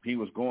what he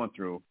was going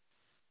through,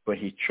 but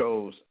he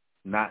chose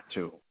not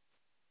to.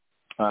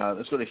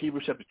 Let's go to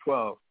Hebrews chapter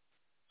 12,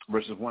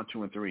 verses 1,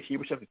 2, and 3.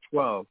 Hebrews chapter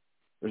 12,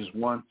 verses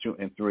 1, 2,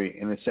 and 3.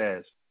 And it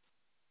says,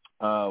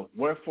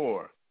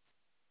 wherefore,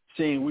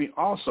 seeing we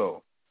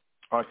also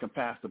are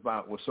compassed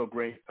about with so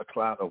great a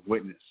cloud of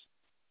witnesses.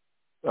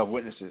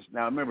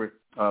 Now, remember,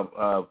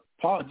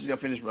 Paul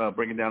just finished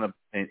breaking down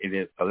in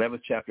the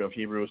 11th chapter of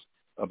Hebrews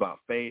about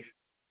faith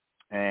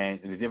and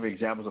the different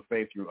examples of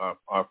faith through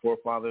our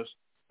forefathers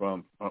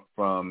from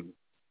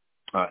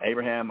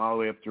Abraham all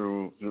the way up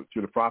through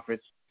the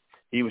prophets.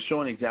 He was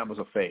showing examples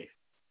of faith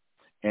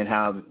and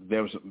how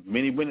there was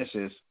many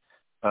witnesses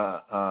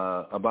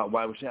about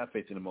why we should have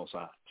faith in the Most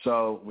High.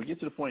 So we get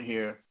to the point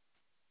here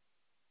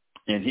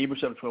in Hebrews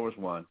chapter 12, verse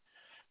 1.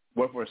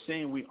 Wherefore,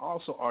 seeing we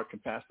also are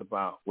compassed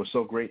about with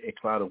so great a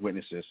cloud of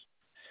witnesses,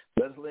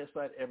 let us lay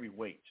aside every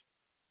weight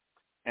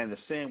and the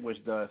sin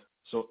which doth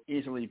so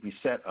easily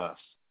beset us,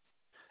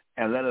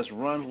 and let us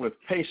run with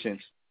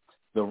patience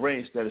the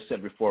race that is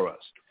set before us.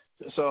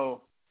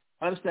 So,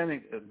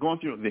 understanding, going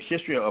through the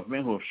history of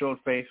men who have shown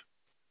faith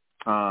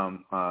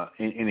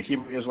in the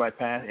Hebrew Israelite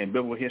past and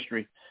biblical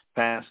history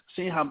past,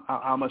 seeing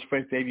how much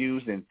faith they've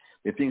used and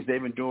the things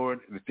they've endured,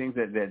 the things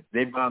that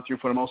they've gone through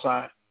for the Most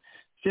High,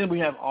 since we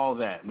have all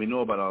that, we know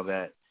about all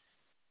that,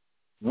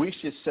 we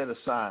should set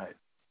aside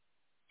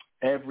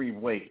every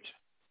weight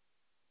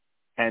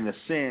and the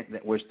sin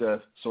that which does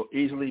so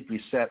easily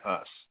beset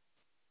us,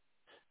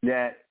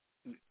 that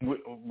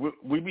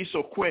we be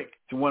so quick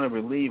to want to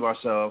relieve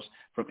ourselves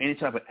from any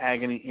type of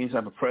agony, any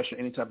type of pressure,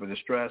 any type of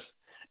distress,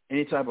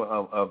 any type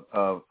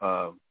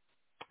of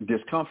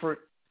discomfort.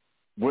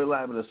 We're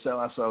liable to sell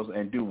ourselves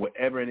and do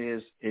whatever it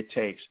is it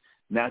takes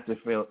not to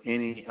feel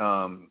any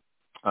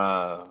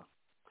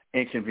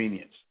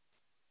inconvenience.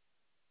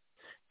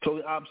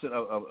 Totally opposite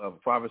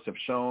of Proverbs have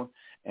shown,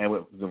 and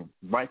what the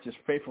righteous,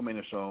 faithful men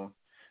have shown,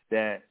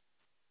 that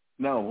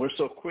No, we're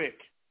so quick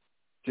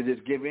to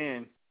just give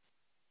in,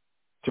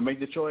 to make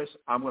the choice.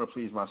 I'm going to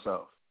please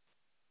myself.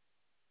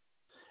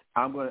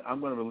 I'm going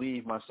to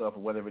relieve myself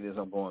of whatever it is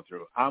I'm going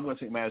through. I'm going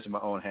to take matters in my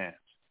own hands.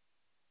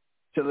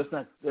 So let's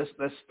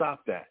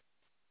stop that.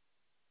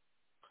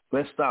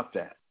 Let's stop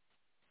that,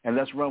 and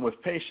let's run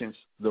with patience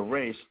the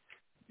race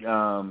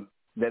that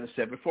is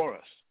set before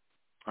us.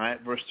 All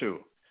right, verse 2.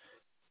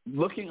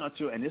 Looking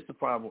unto, and this is the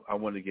part I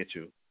wanted to get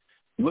to,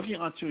 looking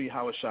unto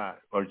Yahushua,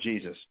 or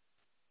Jesus,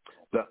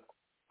 the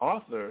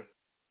author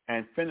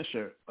and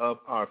finisher of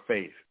our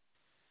faith.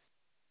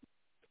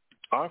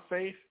 Our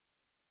faith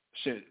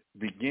should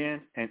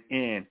begin and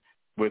end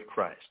with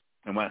Christ.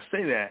 And when I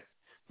say that,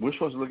 we're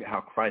supposed to look at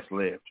how Christ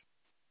lived.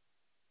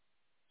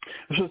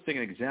 We're supposed to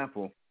take an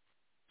example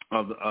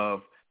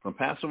of from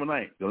Passover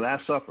night, the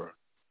Last Supper,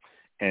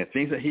 and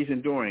things that he's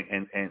enduring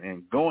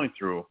and going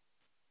through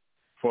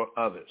for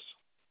others.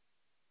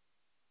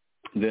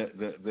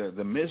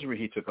 The misery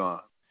he took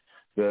on,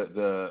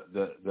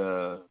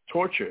 the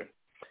torture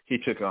he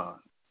took on,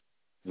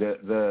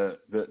 the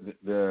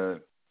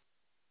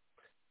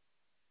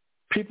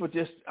people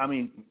just,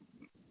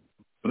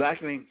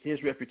 blackening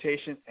his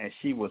reputation, and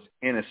he was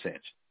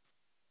innocent.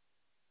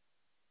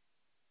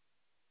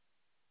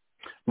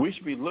 We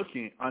should be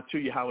looking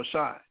unto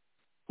Yahushua,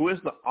 who is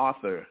the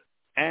author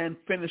and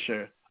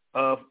finisher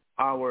of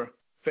our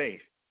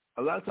faith.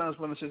 A lot of times,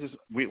 when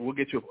we'll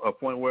get to a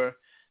point where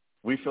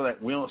we feel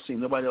like we don't see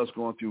nobody else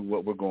going through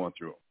what we're going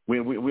through.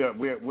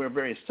 We're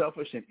very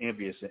selfish and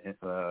envious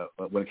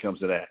when it comes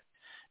to that.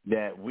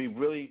 That we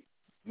really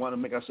want to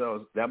make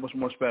ourselves that much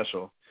more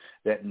special.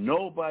 That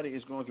nobody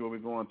is going through what we're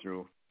going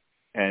through,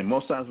 and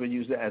most times we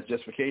use that as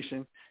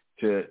justification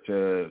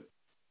to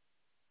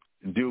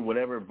do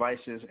whatever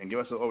vices and give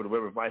ourselves over to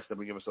whatever vice that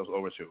we give ourselves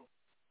over to.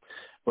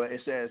 But it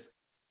says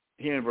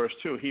here in verse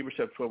 2, Hebrews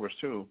chapter 12, verse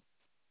 2,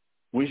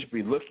 we should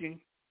be looking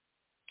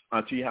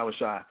unto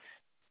Yahushua.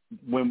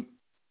 When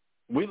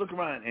we look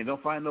around and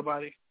don't find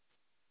nobody,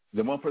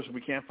 the one person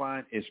we can't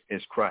find is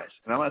Christ.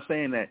 And I'm not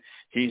saying that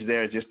he's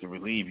there just to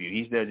relieve you.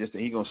 He's there just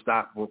he's going to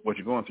stop what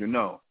you're going through.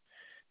 No.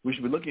 We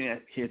should be looking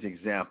at his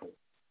example.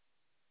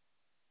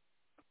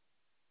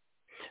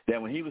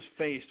 That when he was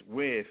faced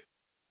with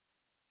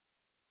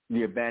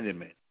the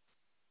abandonment,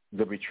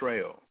 the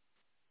betrayal,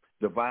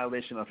 the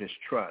violation of his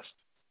trust,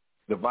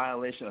 the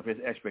violation of his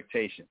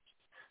expectations,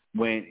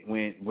 when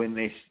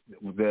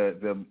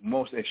the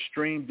most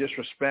extreme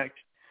disrespect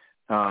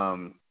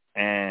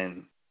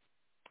and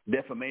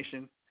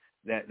defamation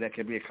that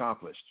can be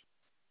accomplished.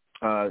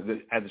 As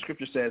the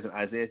scripture says in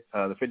Isaiah,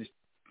 the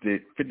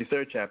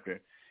 53rd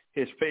chapter,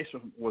 his face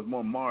was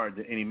more marred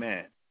than any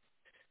man.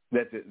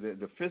 That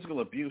the physical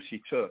abuse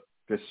he took,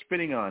 the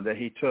spitting on that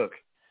he took,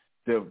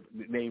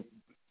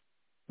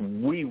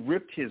 we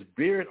ripped his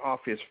beard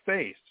off his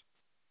face.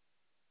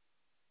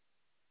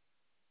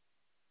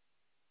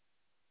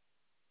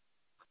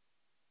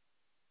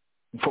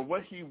 For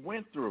what he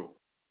went through,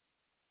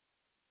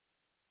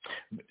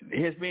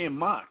 his being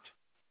mocked.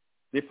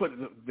 For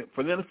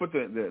them to put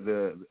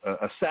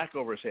a sack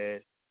over his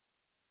head,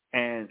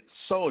 and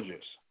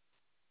soldiers,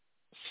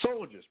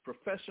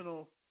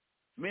 professional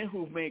men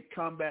who've made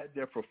combat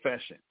their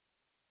profession,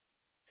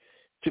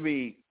 to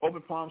be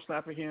open palm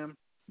slapping him,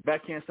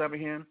 backhand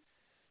slapping him,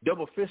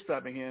 double fist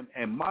slapping him,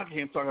 and mocking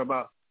him, talking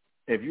about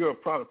if you're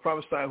a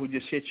prophesy who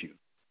just hit you.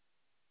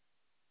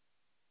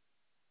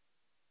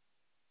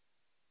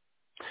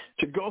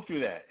 To go through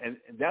that, and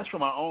that's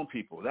from our own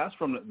people. That's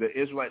from the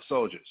Israelite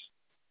soldiers.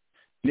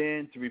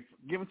 Then to be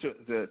given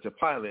to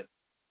Pilate,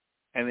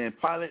 and then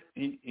Pilate,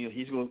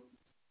 he's going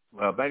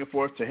back and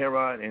forth to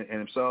Herod and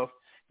himself.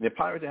 And the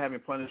Pilate to have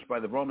him punished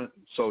by the Roman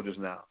soldiers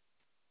now,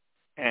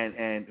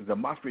 and the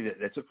mockery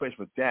that took place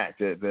with that,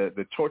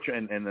 the torture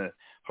and the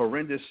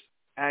horrendous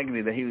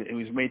agony that he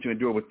was made to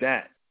endure with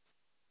that,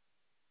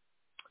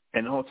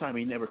 and the whole time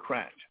he never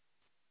cracked.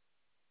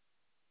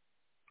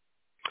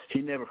 He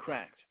never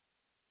cracked.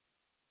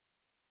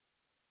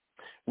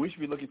 We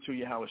should be looking to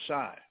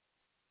Yahushua.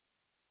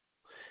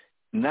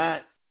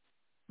 Not,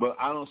 well,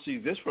 I don't see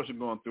this person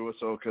going through it,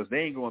 so because they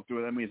ain't going through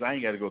it, that means I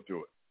ain't got to go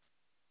through it.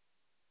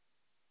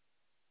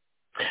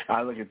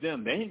 I look at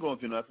them; they ain't going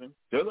through nothing.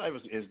 Their life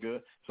is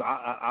good, so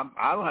I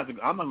don't have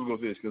to. I'm not going to go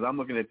through this because I'm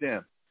looking at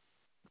them.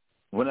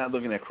 We're not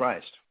looking at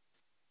Christ.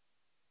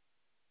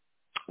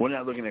 We're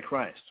not looking at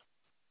Christ.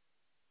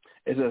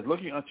 It says,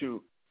 looking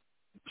unto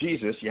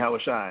Jesus,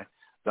 Yahushua,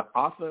 the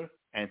author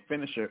and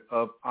finisher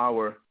of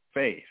our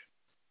faith,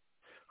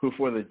 who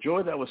for the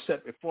joy that was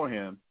set before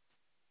him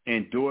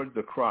endured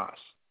the cross,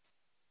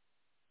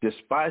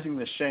 despising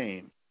the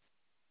shame,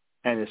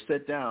 and is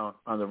set down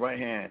on the right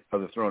hand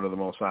of the throne of the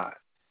Most High.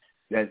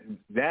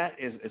 That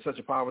is such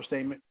a powerful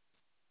statement.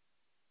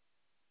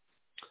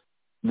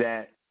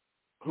 That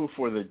who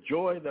for the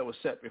joy that was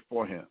set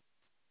before him,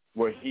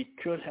 where he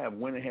could have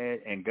went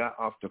ahead and got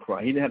off the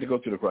cross. He didn't have to go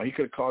through the cross. He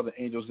could have called the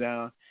angels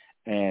down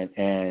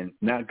and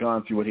not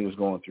gone through what he was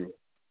going through.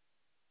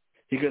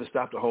 He could have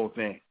stopped the whole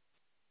thing.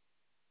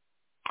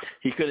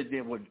 He could have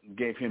did what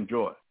gave him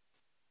joy.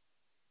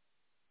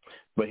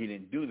 But he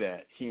didn't do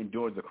that. He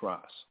endured the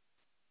cross,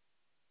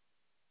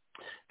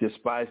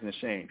 despising the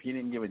shame. He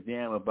didn't give a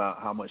damn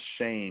about how much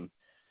shame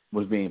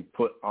was being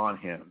put on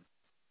him.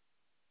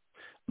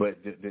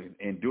 But to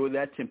endure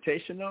that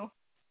temptation, though,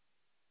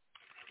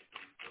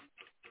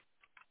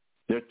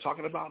 they're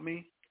talking about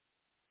me.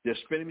 They're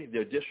spitting me.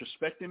 They're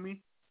disrespecting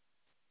me.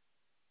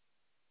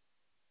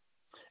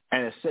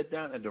 And to sit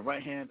down at the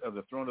right hand of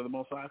the throne of the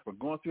Most High for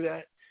going through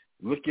that,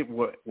 look at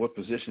what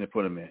position they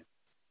put him in.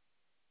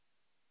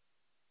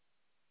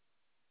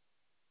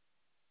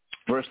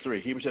 Verse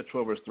 3, Hebrews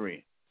 12, verse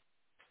 3.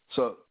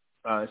 So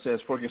it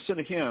says, for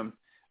consider him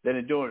that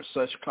endured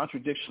such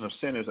contradiction of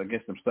sinners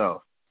against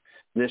himself,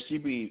 lest ye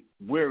be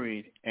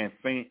wearied and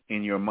faint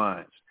in your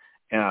minds.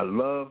 And I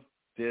love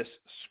this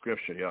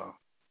scripture, y'all.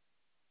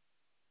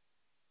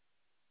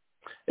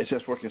 It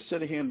says, for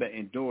consider him that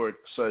endured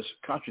such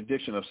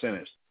contradiction of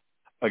sinners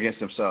against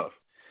himself.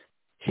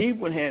 He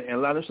went ahead and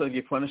allowed himself to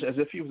get punished as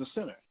if he was a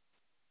sinner,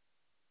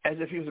 as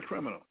if he was a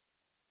criminal,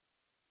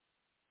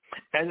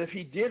 as if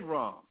he did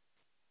wrong.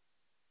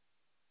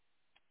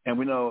 And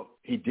we know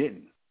he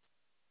didn't.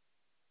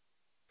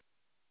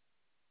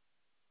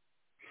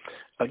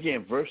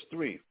 Again, verse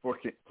 3,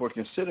 for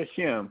consider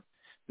him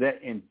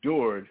that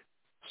endured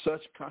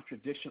such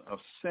contradiction of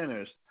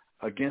sinners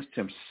against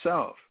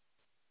himself.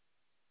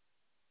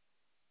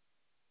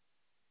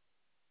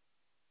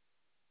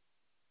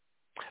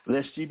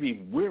 Lest ye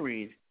be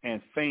wearied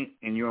and faint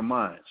in your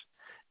minds.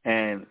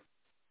 And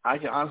I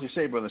can honestly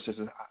say, brothers and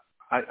sisters,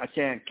 I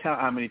can't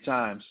count how many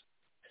times,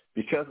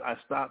 because I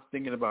stopped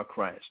thinking about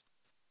Christ,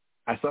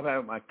 I stopped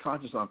having my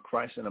conscience on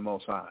Christ and the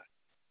Most High,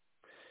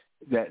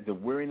 that the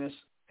weariness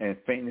and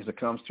faintness that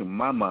comes to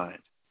my mind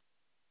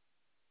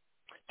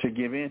to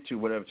give in to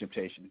whatever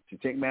temptation, to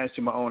take matters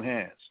to my own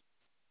hands,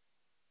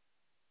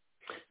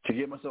 to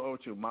give myself over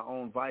to my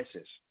own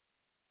vices,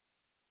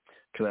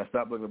 because I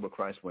stopped looking at what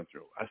Christ went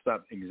through. I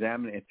stopped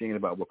examining and thinking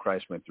about what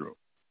Christ went through.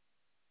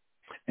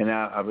 And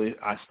now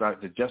I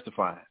started to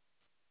justify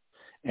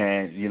it.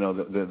 And, you know,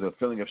 the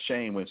feeling of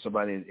shame when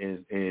somebody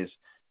is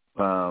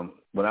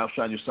when I was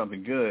trying to do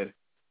something good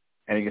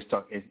and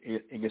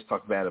it gets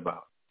talked bad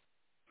about.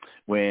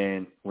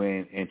 When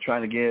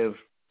trying to give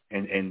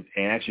and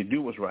actually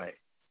do what's right.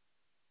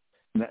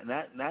 Not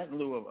in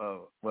lieu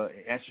of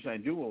actually trying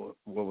to do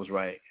what was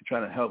right,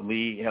 trying to help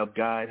lead, help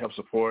guide, help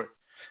support.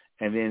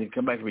 And then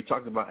come back and be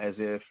talked about as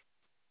if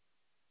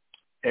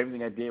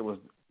everything I did was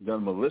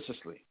done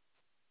maliciously.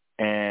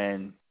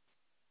 And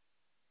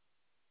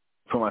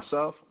for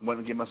myself, I want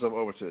to give myself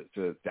over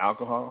to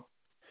alcohol.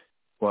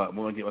 Well, I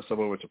want to give myself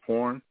over to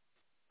porn.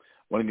 I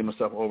want to give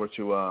myself over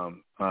to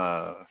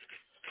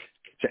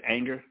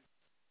anger,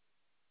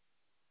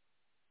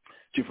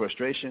 to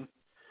frustration,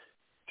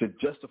 to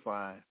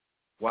justify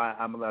why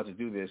I'm allowed to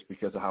do this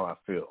because of how I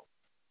feel,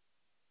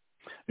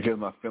 because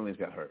my feelings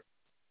got hurt.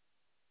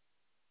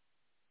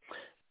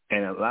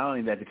 And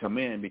allowing that to come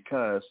in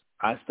because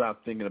I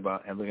stopped thinking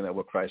about and looking at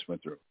what Christ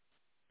went through,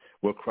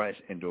 what Christ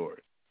endured,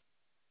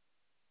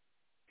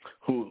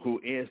 who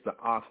is the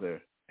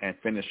author and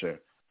finisher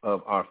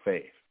of our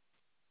faith.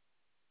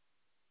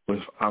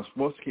 I'm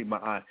supposed to keep my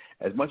eye,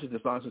 as much as the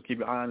song says keep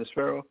your eye on the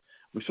sparrow,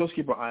 we're supposed to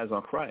keep our eyes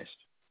on Christ.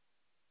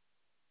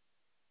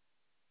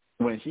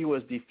 When he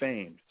was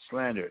defamed,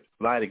 slandered,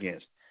 lied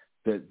against,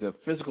 the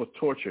physical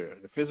torture,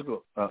 the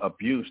physical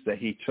abuse that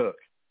he took,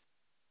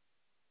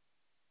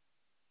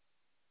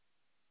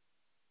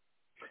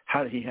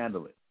 how did he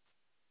handle it?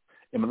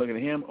 Am I looking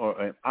at him, or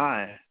am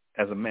I,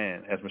 as a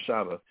man, as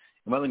Mashaba,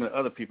 am I looking at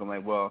other people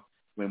like, well,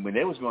 when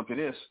they was going through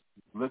this,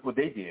 look what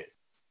they did.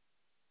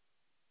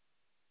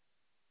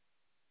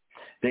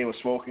 They were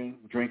smoking,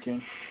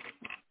 drinking.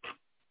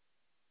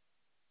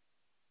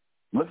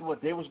 Look at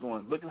what they was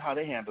going. Look at how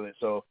they handled it.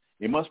 So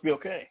it must be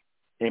okay.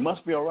 It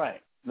must be all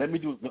right. Let me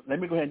go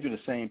ahead and do the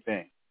same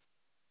thing.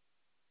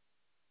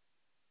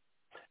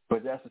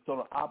 But that's the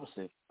total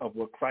opposite of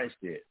what Christ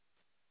did.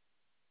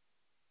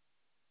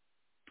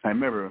 I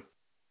remember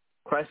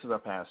Christ is our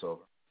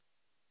Passover.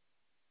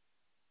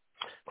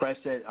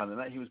 Christ said on the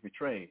night he was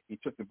betrayed, he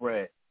took the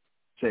bread,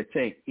 said,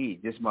 take,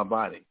 eat, this is my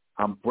body.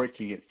 I'm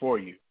breaking it for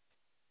you.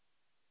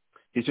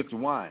 He took the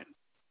wine,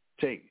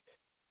 take,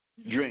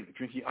 drink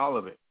ye all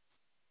of it.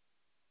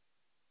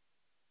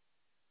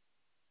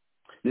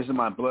 This is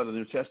my blood of the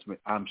New Testament.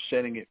 I'm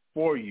shedding it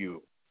for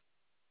you.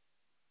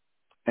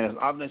 And as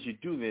often as you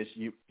do this,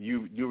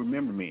 you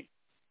remember me.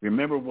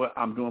 Remember what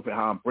I'm doing for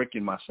how I'm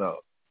breaking myself.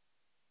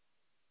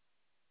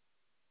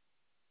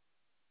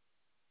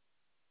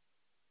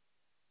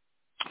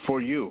 For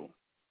you.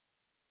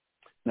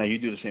 Now you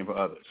do the same for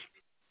others.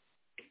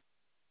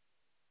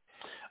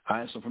 All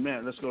right, so from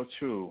there, let's go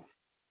to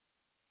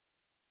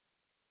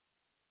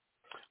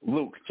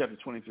Luke chapter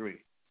 23.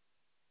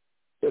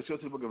 Let's go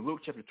to the book of Luke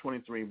chapter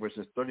 23,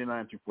 verses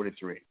 39 through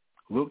 43.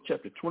 Luke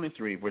chapter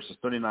 23, verses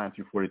 39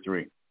 through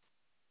 43.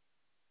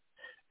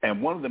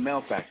 And one of the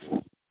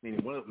malefactors,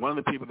 meaning one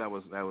of the people that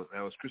was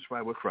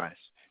crucified with Christ,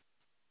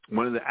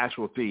 one of the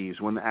actual thieves,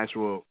 one of the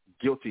actual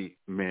guilty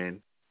men,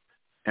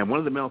 and one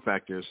of the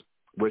malefactors,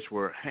 which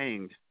were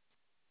hanged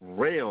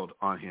railed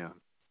on him,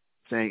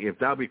 saying, if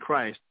thou be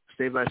Christ,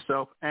 save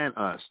thyself and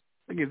us.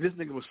 Again, this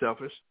nigga was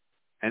selfish.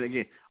 And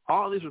again,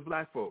 all these were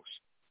black folks.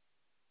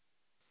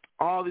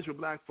 All these were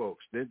black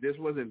folks. This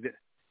wasn't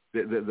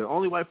the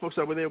only white folks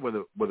that were there were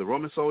the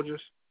Roman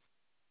soldiers.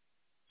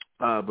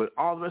 But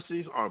all the rest of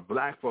these are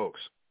black folks.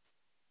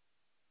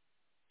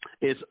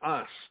 It's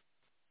us,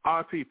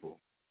 our people.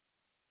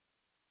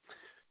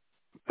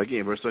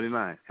 Again, verse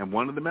 39. And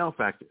one of the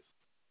malefactors,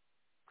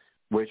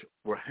 which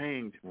were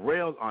hanged,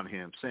 railed on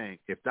him, saying,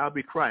 if thou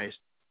be Christ,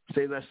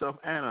 save thyself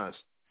and us.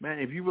 Man,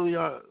 if you really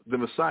are the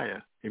Messiah,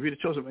 if you're the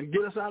chosen one,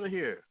 get us out of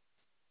here.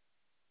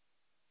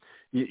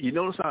 You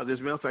notice how this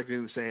malefactor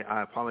didn't say,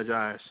 I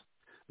apologize.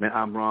 Man,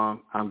 I'm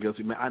wrong. I'm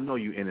guilty. Man, I know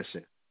you're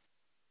innocent.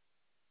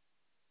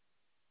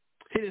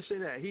 He didn't say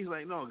that. He's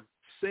like, no,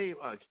 save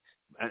us,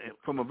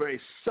 from a very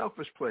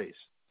selfish place.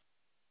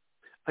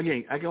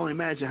 Again, I can only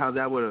imagine how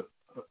that would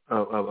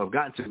have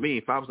gotten to me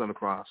if I was on the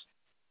cross.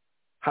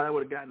 How that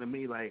would have gotten to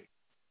me, like,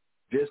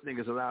 this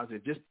nigga's allowed to,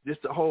 just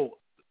the whole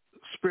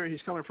spirit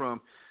he's coming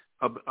from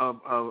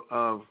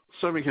of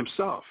serving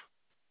himself.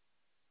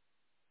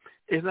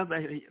 It's not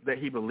that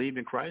he believed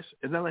in Christ.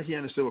 It's not like he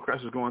understood what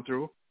Christ was going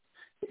through.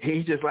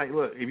 He's just like,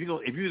 look, if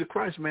you're the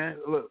Christ, man,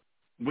 look,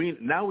 we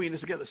in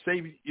this together.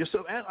 Save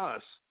yourself and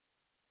us.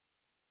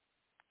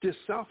 Just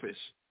selfish.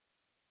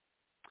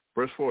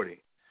 Verse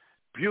 40.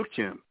 Rebuked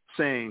him,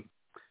 saying,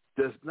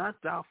 does not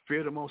thou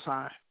fear the Most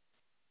High,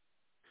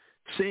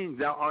 seeing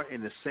thou art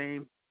in the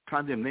same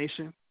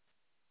condemnation?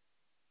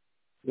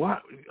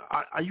 What?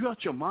 Are you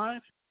out your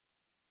mind?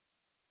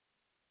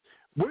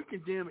 We're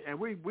condemned and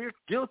we're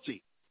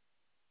guilty.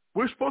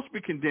 We're supposed to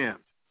be condemned,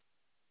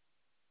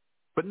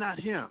 but not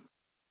him.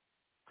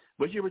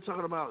 But you were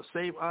talking about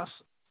save us,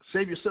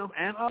 save yourself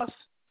and us?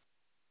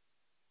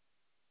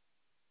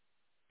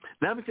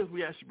 Not because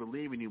we actually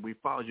believe in you, we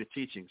followed your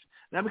teachings.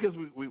 Not because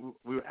we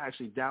were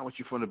actually down with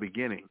you from the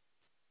beginning.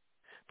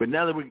 But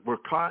now that we're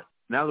caught,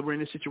 now that we're in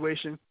this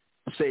situation,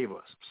 save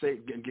us.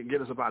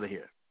 Get us up out of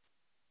here.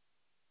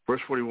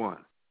 Verse 41.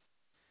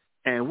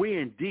 And we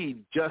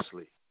indeed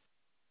justly,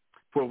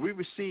 for we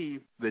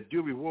receive the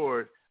due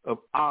reward of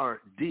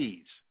our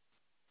deeds.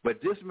 But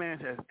this man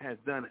has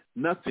done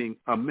nothing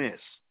amiss.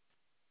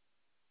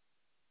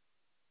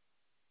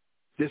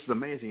 This is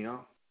amazing,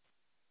 y'all.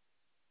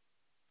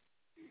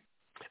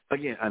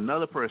 Again,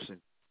 another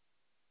person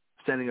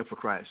standing up for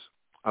Christ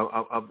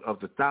of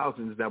the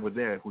thousands that were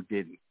there who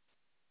didn't.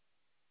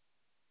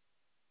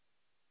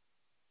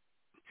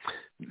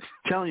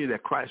 Telling you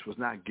that Christ was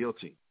not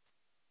guilty,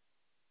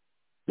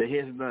 that he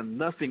has done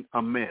nothing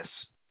amiss.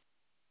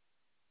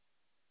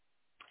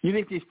 You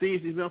think these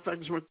thieves, these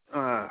malefactors were,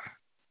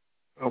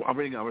 I'm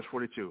reading on verse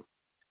 42.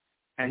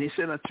 And he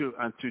said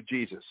unto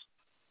Jesus,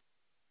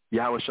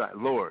 Yahweh Shai,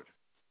 Lord,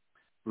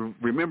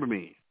 remember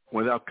me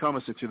when thou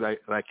comest into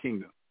thy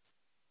kingdom.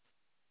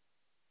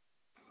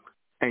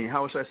 And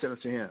Yahweh Shai said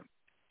unto him,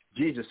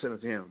 Jesus said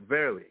unto him,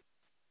 verily,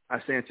 I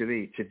say unto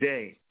thee,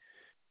 today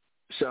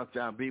shalt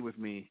thou be with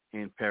me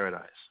in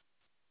paradise.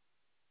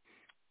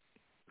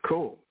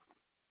 Cool.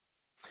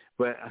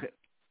 But,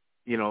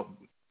 you know,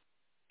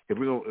 if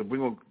we're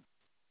going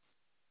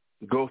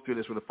to go through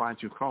this with a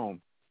fine-tooth comb,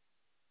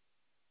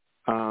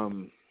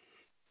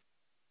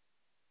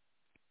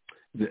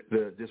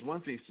 this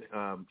one thief,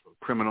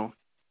 criminal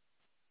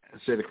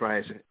said to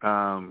Christ,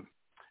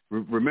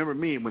 remember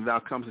me when thou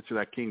comest into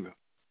thy kingdom.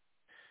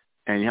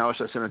 And Yahweh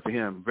said unto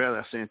him, verily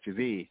I say unto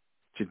thee,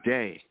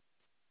 today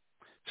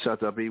shalt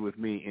thou be with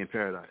me in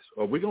paradise.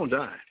 Or we're going to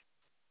die.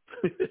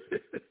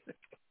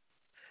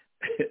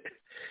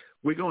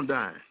 We're going to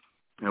die.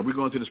 And we're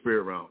going to the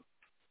spirit realm.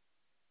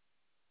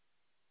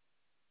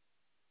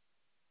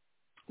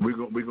 We're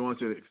going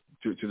to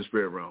the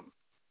spirit realm.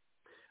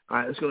 All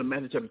right, let's go to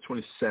Matthew chapter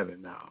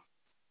 27 now.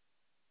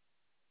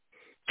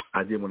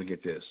 I did want to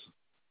get this.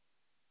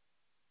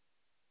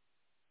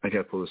 I got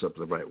to pull this up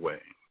the right way.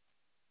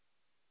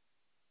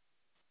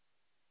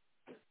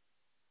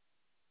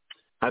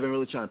 I've been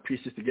really trying to piece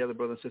this together,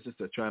 brothers and sisters,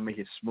 to try and make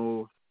it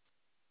smooth,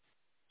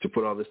 to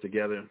put all this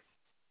together.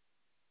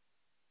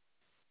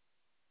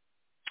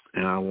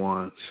 And I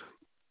want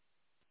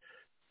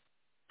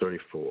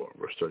 34,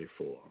 verse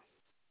 34.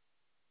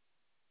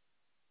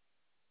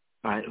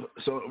 All right,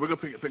 so we're going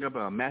to pick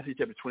up Matthew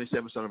chapter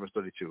 27, starting verse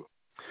 32.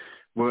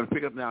 We're going to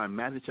pick up now in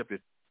Matthew chapter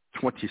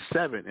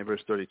 27 and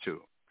verse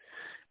 32.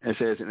 And it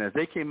says, and as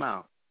they came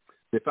out,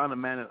 they found a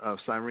man of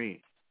Cyrene,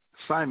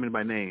 Simon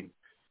by name.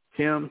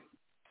 Him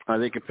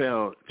they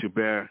compelled to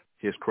bear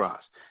his cross.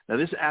 Now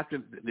this is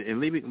after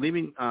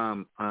leaving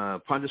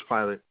Pontius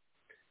Pilate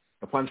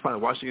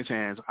washing his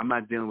hands. I'm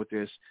not dealing with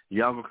this.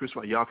 Y'all go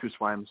crucify. Y'all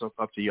crucify him. So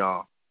up to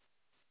y'all.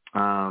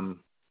 And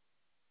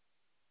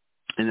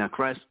now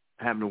Christ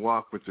having to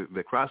walk with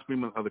the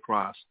crossbeam of the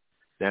cross.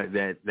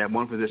 That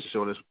one physician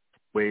showed us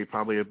weighed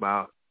probably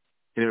about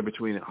anywhere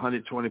between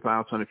 120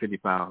 pounds, 150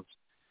 pounds,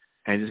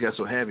 and he just got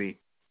so heavy,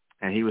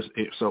 and he was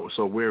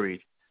so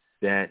wearied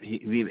that he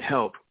needed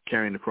help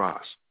carrying the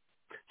cross.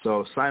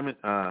 So Simon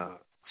of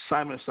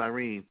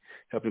Cyrene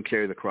helped him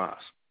carry the cross.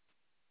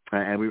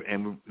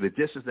 The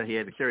distance that he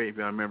had to carry, if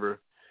you remember,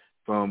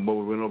 from what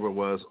we went over,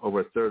 was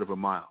over a third of a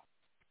mile,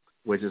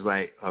 which is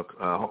like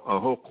a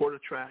whole quarter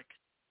track.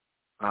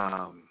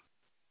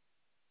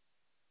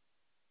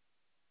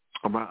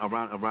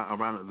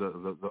 Around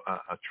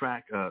a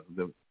track,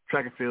 the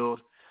track and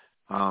field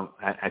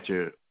at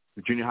your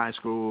junior high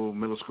school,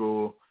 middle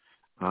school,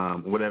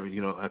 whatever,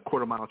 a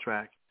quarter mile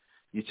track.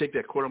 You take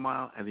that quarter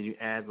mile and then you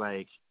add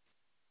like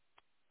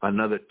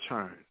another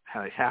turn,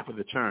 like half of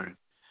the turn.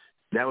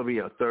 That would be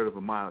a third of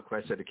a mile.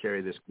 Christ had to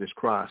carry this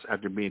cross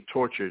after being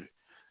tortured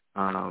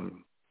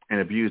and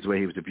abused the way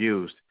he was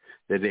abused.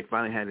 That they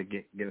finally had to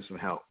get him some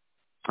help,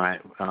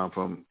 right?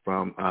 From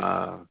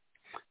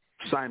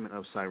Simon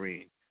of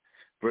Cyrene.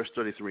 Verse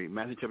 33,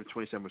 Matthew chapter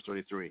 27, verse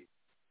 33.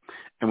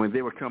 And when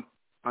they were come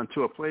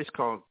unto a place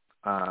called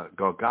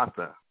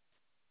Golgotha,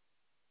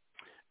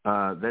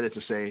 that is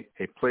to say,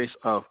 a place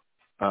of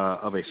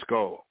a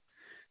skull,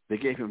 they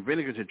gave him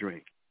vinegar to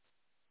drink,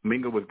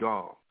 mingled with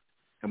gall.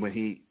 And when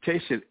he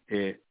tasted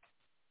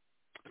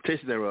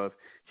thereof,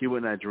 he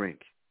would not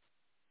drink.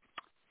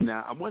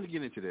 Now, I want to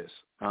get into this,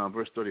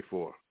 verse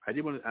 34. I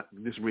did want to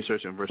do some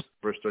research on verse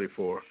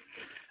 34.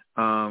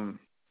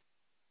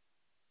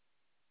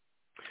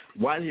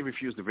 Why did he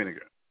refuse the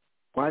vinegar?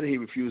 Why did he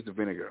refuse the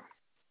vinegar?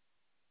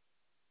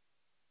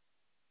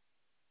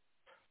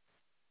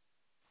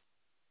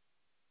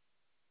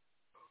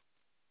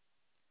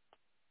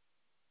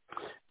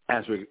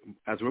 As we're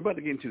about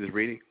to get into this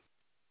reading,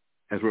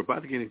 and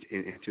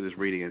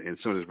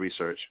some of this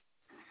research,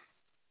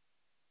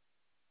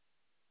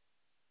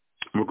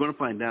 we're going to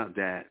find out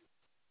that,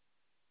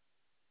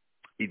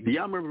 do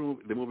y'all remember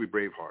the movie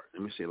Braveheart?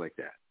 Let me say it like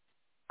that.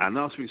 I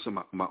know I'm speaking to some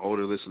of my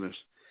older listeners.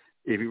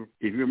 If you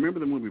remember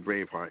the movie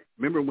Braveheart,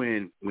 remember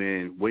when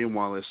William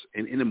Wallace,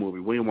 in the movie,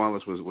 William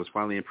Wallace was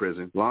finally in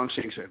prison.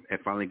 Longshanks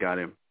had finally got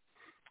him.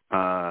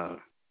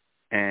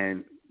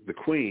 And the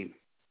queen,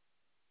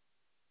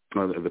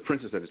 or the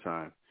princess at the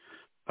time,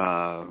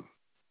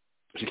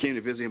 she came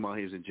to visit him while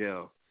he was in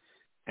jail.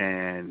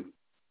 And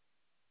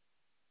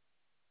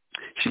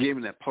she gave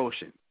him that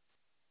potion.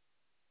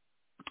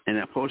 And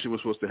that potion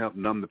was supposed to help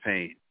numb the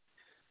pain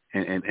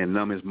and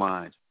numb his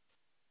mind.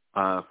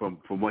 From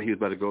what he was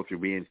about to go through,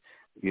 being,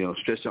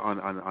 stretched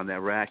on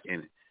that rack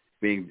and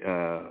being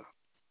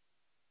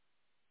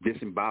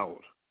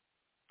disemboweled.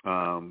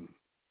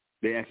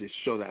 They actually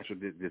show the actual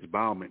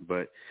disembowelment,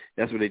 but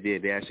that's what they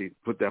did. They actually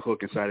put that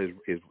hook inside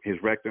his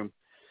rectum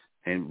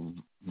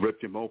and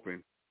ripped him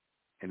open,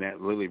 and that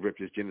literally ripped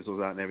his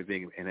genitals out and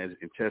everything, and his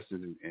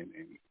intestines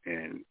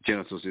and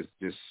genitals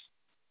just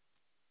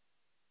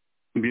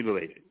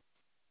mutilated.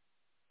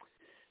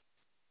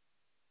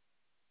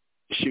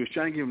 She was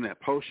trying to give him that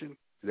potion,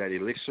 that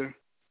elixir,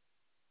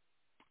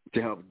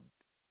 to help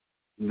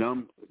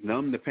numb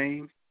the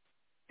pain,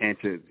 and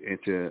to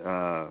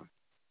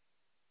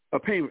a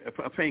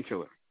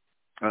painkiller,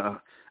 an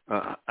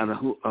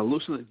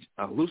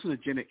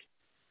hallucinogenic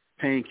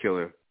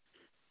painkiller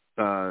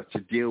to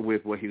deal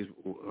with what he was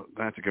going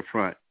to have to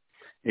confront.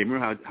 And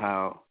remember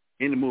how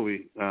in the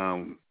movie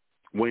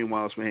William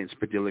Wallace went ahead and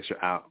spit the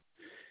elixir out.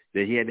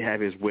 That he had to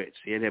have his wits,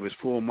 he had to have his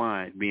full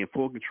mind, be in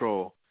full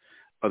control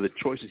of the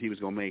choices he was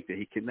going to make, that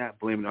he could not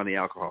blame it on the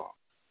alcohol,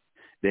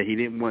 that he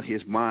didn't want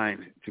his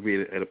mind to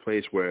be at a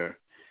place where,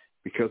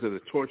 because of the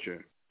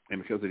torture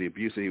and because of the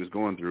abuse that he was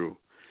going through,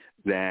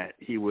 that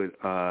he would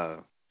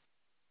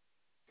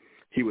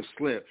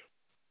slip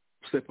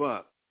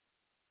up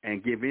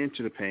and give in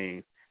to the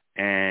pain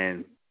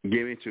and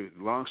give in to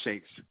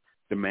Longshanks'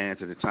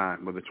 demands at the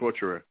time, or the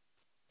torturer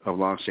of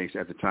Longshanks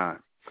at the time.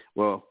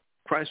 Well,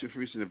 Christ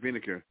refusing the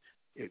vinegar,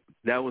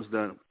 that was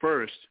done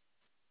first,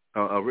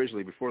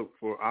 originally, before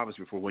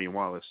William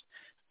Wallace,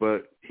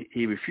 but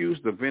he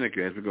refused the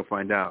vinegar, as we're going to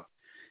find out,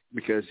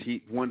 because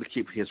he wanted to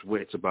keep his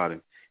wits about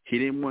him. He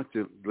didn't want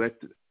to let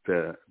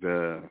the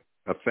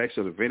effects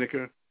of the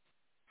vinegar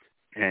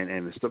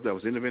and the stuff that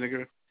was in the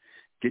vinegar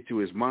get to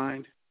his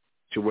mind,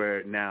 to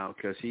where now,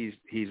 because he's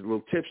a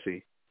little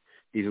tipsy,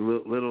 he's a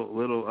little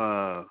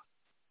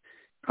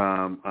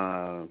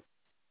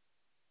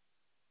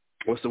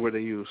what's the word they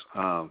use?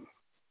 A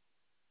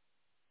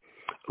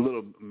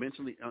little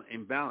mentally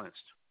imbalanced.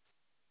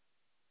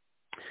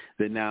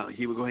 That now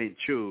he would go ahead and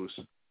choose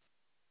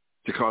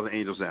to call the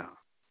angels down.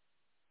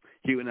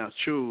 He would now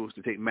choose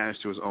to take matters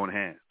to his own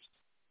hands.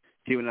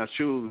 He would now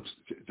choose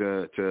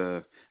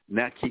to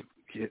not keep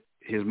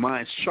his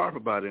mind sharp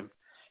about him,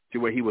 to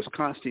where he was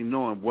constantly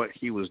knowing what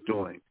he was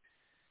doing.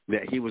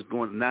 That he was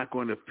not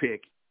going to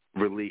pick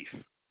relief.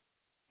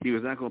 He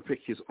was not going to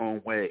pick his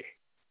own way,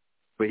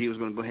 but he was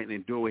going to go ahead and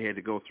endure what he had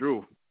to go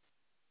through.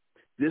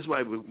 This is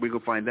why we're going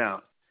to find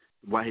out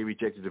why he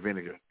rejected the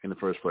vinegar in the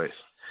first place.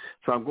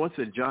 So I'm going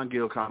to the John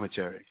Gill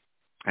commentary,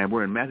 and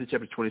we're in Matthew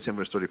chapter 27,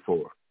 verse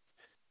 34.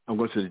 I'm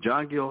going to the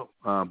John Gill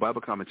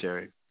Bible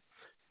commentary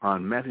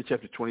on Matthew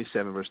chapter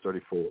 27, verse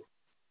 34.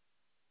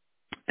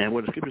 And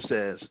what the scripture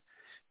says,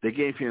 they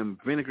gave him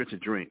vinegar to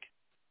drink.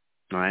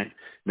 All right?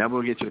 Now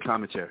we'll get to the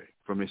commentary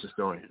from this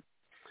historian.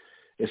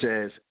 It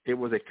says, it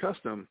was a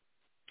custom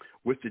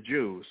with the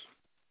Jews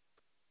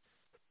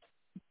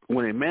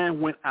when a man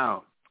went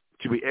out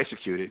to be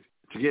executed,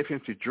 to give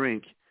him to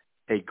drink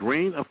a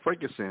grain of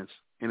frankincense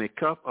in a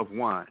cup of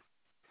wine,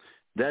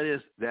 that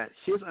is, that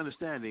his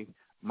understanding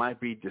might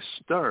be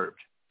disturbed,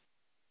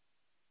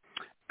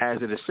 as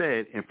it is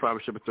said in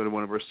Proverbs chapter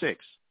 31 verse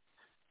 6,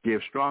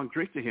 give strong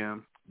drink to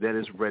him that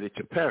is ready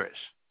to perish,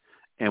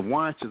 and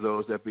wine to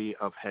those that be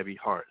of heavy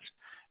hearts.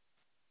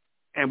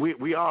 And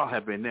we all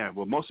have been there.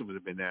 Well, most of us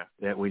have been there.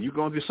 That when you're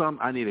going through something,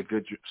 I need a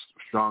good,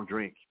 strong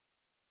drink.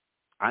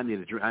 I need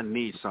a drink. I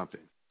need something.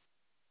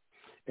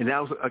 And that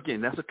was,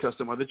 again, that's a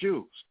custom of the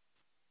Jews,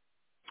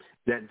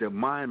 that the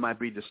mind might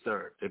be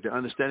disturbed, that the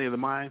understanding of the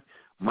mind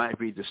might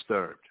be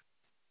disturbed.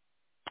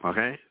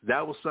 Okay?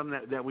 That was something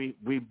that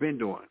we've been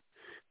doing.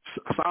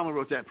 Solomon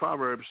wrote that in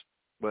Proverbs,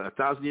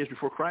 1,000 years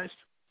before Christ.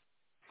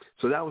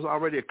 So that was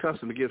already a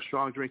custom to give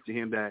strong drink to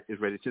him that is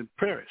ready to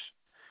perish,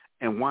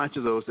 and wine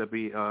to those that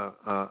be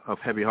of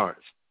heavy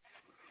hearts.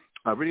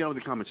 Reading on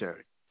the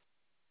commentary.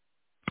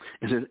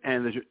 It says,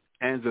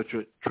 and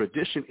the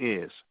tradition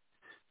is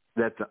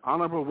that the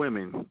honorable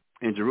women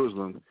in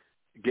Jerusalem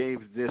gave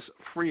this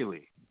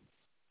freely,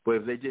 but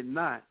if they did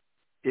not,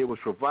 it was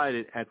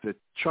provided at the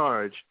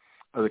charge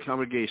of the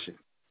congregation.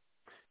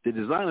 The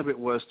design of it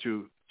was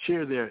to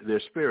cheer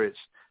their spirits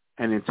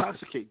and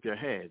intoxicate their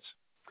heads,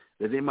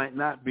 that they might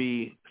not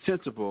be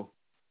sensible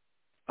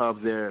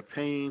of their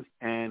pain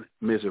and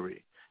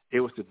misery.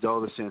 It was to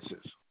dull the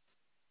senses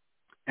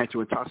and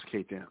to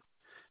intoxicate them.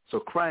 So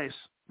Christ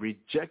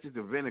rejected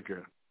the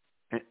vinegar.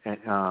 Let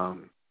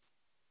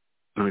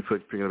me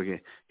pick it up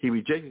again. He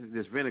rejected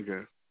this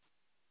vinegar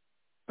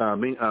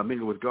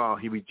mingled with gall.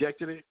 He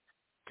rejected it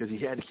because he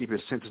had to keep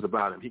his senses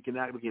about him. He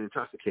cannot begin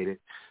intoxicated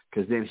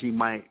because then he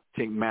might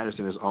take matters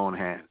in his own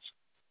hands.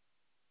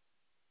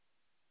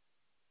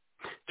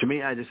 To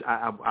me,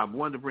 I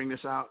wanted to bring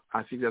this out.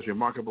 I think that's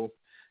remarkable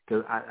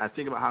because I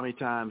think about how many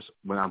times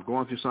when I'm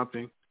going through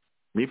something,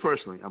 me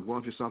personally, I'm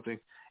going through something,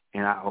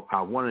 and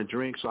I want to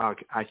drink so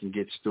I can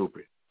get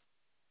stupid.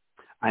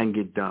 I can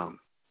get dumb.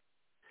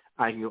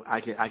 I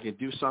can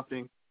do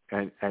something,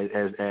 and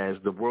as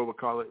the world would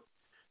call it,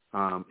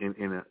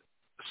 in a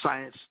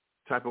science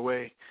type of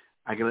way,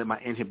 I can let my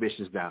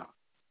inhibitions down.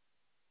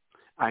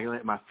 I can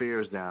let my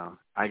fears down.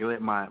 I can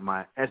let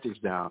my ethics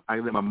down. I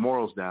can let my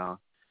morals down.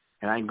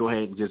 And I can go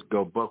ahead and just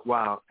go buck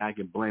wild. I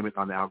can blame it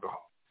on the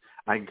alcohol.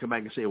 I can come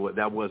back and say, well,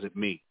 that wasn't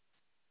me.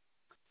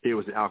 It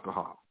was the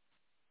alcohol.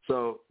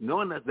 So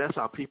knowing that that's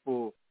how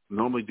people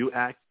normally do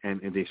act and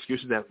the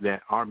excuses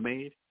that are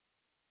made,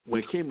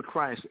 when it came to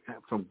Christ,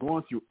 from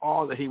going through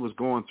all that he was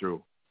going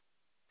through,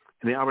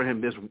 and they offered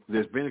him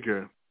this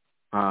vinegar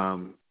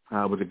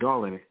with the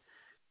gall in it,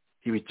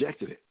 he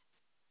rejected it.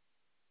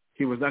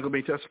 He was not going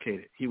to be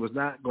intoxicated. He was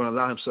not going to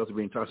allow himself to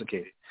be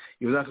intoxicated.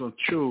 He was not going to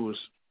choose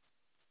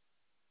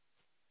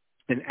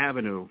an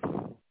avenue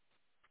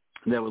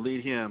that would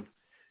lead him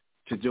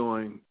to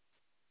doing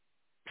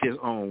his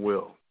own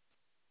will.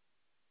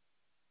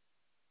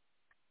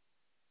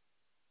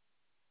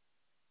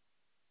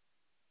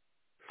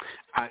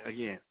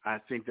 I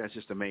think that's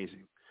just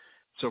amazing.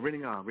 So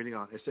reading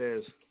on, it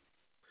says,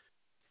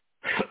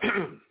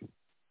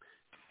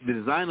 the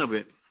design of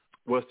it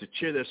was to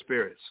cheer their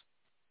spirits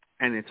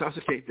and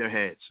intoxicate their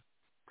heads,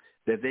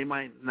 that they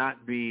might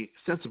not be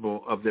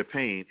sensible of their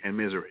pain and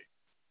misery.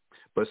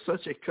 But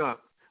such a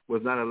cup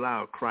was not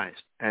allowed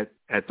Christ at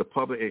the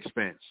public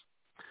expense.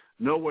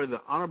 Nor were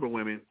the honorable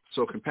women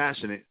so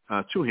compassionate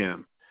to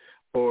him,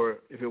 or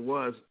if it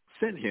was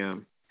sent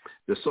him,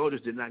 the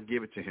soldiers did not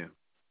give it to him.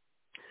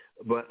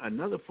 But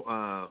another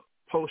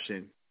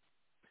potion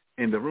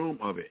in the room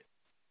of it.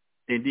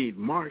 Indeed,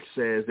 Mark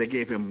says they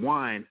gave him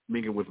wine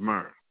mingled with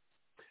myrrh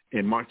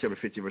in Mark chapter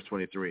 15, verse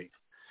 23,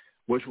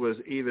 which was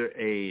either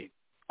a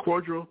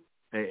cordial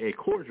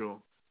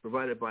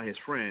provided by his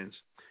friends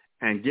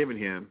and given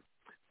him,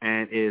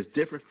 and is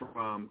different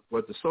from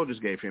what the soldiers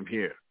gave him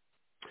here.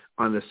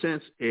 On the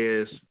sense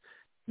is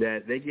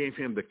that they gave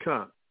him the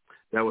cup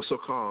that was so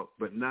called,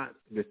 but not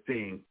the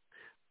thing,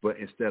 but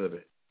instead of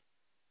it.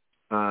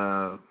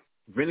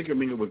 Vinegar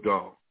mingled with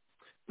gall.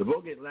 The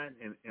Vulgate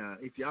Latin and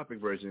Ethiopic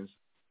versions,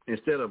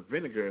 instead of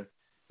vinegar,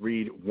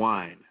 read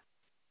wine.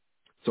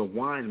 So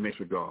wine mixed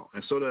with gall.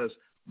 And so does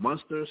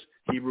Munster's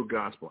Hebrew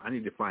Gospel. I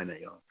need to find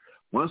that, y'all.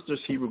 Munster's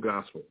Hebrew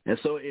Gospel. And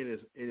so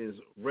it is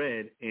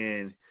read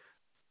in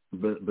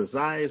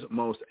Bazai's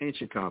most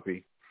ancient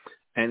copy,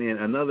 and in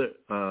another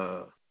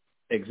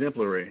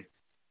exemplary,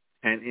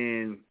 and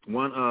in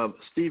one of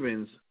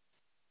Stephen's,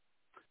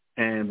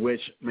 and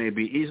which may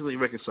be easily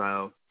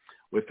reconciled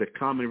with the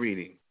common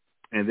reading,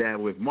 and that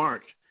with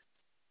Mark,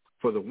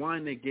 for the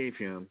wine they gave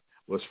him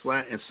was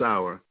flat and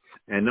sour,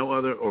 and no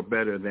other or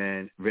better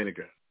than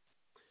vinegar.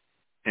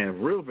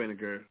 And real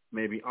vinegar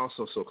may be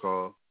also so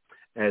called,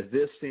 as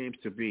this seems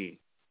to be,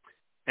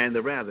 and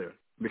the rather,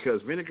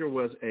 because vinegar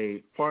was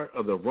a part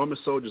of the Roman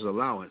soldiers'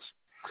 allowance,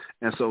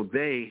 and so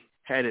they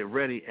had it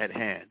ready at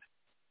hand.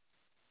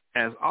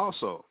 As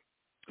also,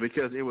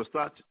 because it was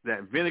thought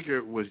that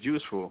vinegar was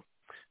useful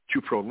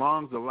to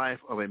prolong the life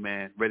of a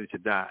man ready to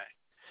die,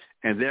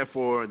 and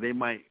therefore they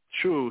might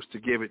choose to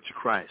give it to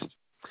Christ,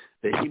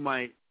 that he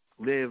might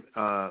live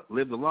the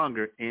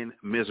longer in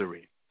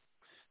misery.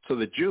 So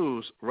the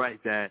Jews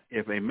write that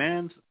if a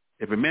man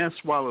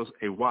swallows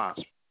a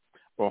wasp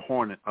or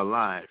hornet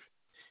alive,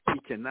 he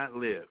cannot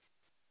live,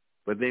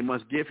 but they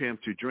must give him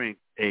to drink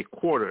a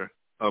quarter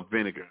of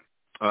vinegar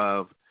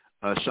of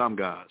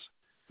shamgaz,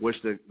 which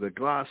the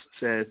gloss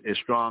says is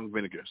strong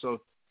vinegar.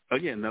 So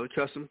again, another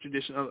custom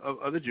tradition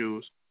of the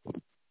Jews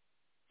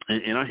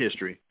in our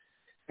history.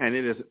 And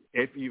it is,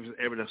 if you've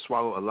ever to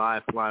swallow a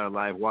live fly or a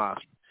live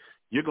wasp,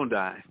 you're going to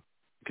die.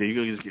 Okay, you're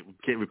going to just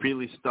get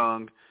repeatedly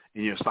stung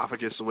in your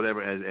esophagus or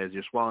whatever as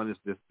you're swallowing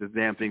this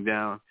damn thing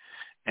down.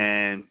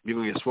 And you're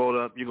going to get swelled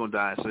up. You're going to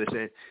die. So they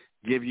say,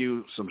 give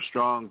you some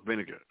strong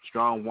vinegar,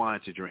 strong wine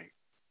to drink.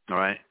 All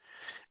right?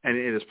 And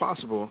it is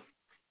possible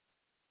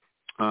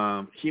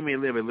he may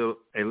live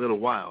a little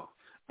while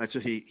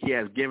until he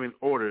has given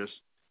orders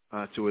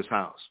to his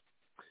house.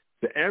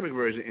 The Arabic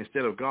version,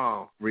 instead of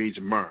gall, reads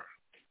myrrh.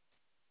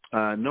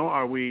 Nor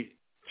are we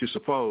to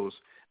suppose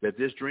that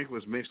this drink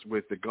was mixed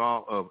with the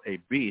gall of a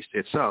beast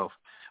itself,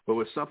 but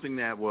with something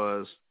that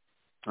was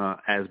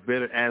as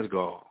bitter as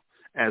gall,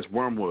 as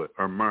wormwood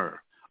or myrrh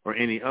or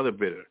any other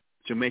bitter,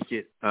 to make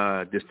it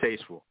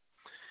distasteful.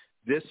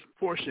 This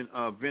portion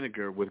of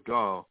vinegar with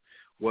gall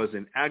was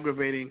an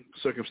aggravating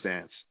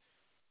circumstance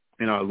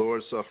in our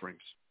Lord's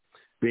sufferings,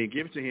 being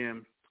given to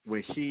him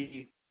when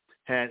he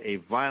had a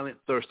violent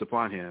thirst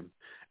upon him,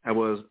 and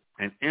was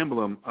an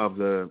emblem of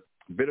the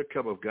bitter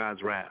cup of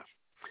God's wrath.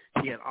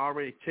 He had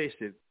already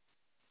tasted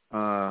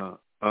in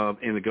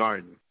the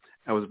garden,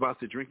 and was about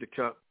to drink the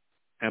cup,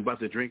 and about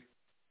to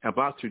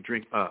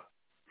drink up.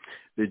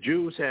 The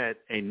Jews had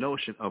a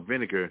notion of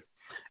vinegar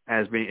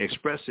as being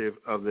expressive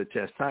of the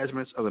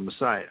chastisements of the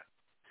Messiah.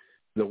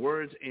 The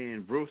words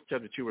in Ruth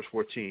chapter 2, verse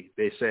 14,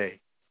 they say,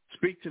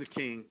 speak of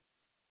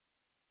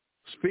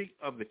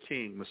the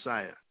king,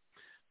 Messiah.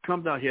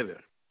 Come down hither,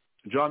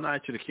 draw nigh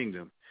to the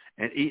kingdom,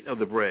 and eat of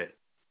the bread.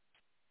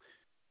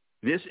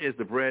 This is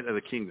the bread of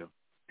the kingdom,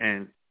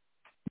 and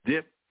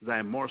dip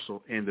thy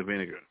morsel in the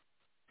vinegar.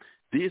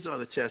 These are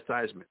the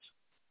chastisements,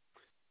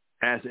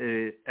 as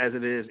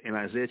it is in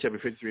Isaiah chapter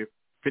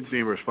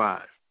 53 verse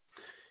 5.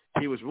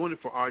 He was wounded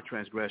for our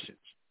transgressions.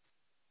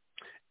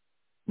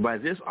 By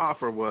this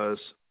offer was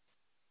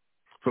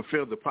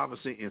fulfilled the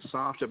prophecy in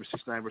Psalm chapter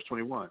 69 verse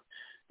 21.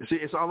 You see,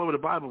 it's all over the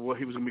Bible what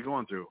he was going to be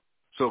going through.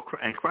 So,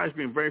 and Christ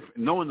being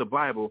knowing the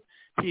Bible,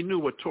 he knew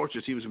what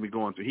tortures he was going to be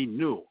going through. He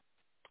knew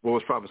what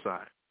was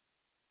prophesied.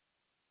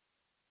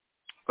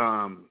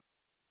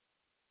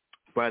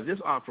 By this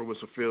offer was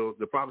fulfilled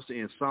the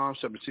prophecy in Psalm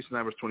chapter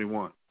 69 verse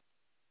 21,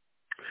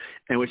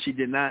 and which he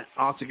did not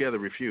altogether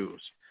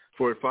refuse.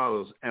 For it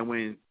follows, and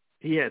when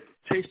he had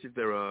tasted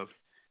thereof,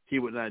 he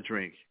would not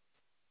drink.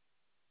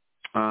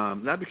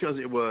 Not because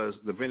it was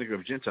the vinegar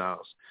of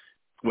Gentiles,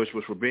 which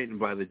was forbidden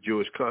by the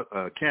Jewish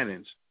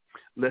canons,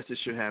 lest it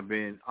should have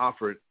been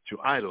offered to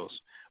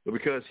idols, but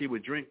because he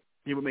would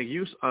make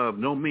use of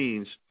no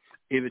means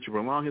either to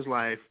prolong his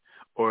life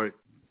or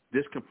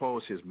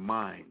discompose his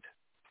mind,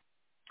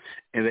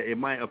 and that it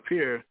might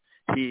appear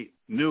he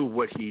knew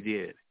what he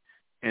did,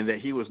 and that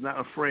he was not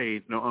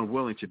afraid nor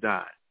unwilling to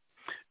die,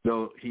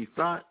 though he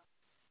thought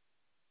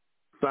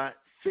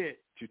fit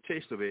to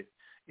taste of it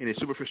in a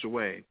superficial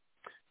way,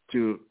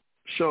 to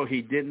show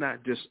he did not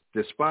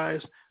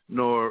despise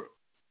nor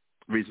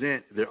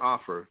resent their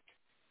offer,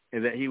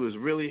 and that he was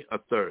really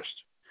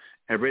athirst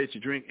and ready to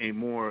drink a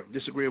more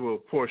disagreeable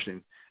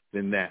portion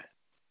than that.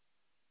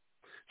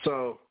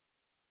 So,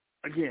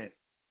 again,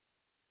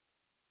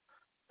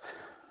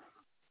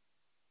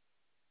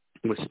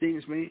 what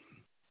stings me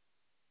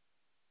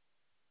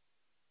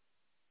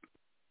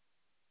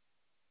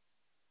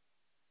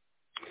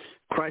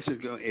Christ is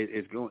going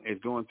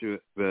through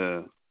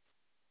the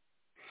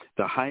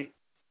height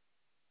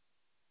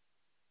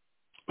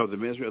of the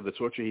misery of the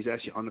torture. He's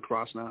actually on the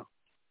cross now.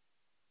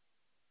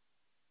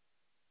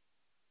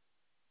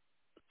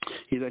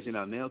 He's actually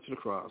now nailed to the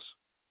cross.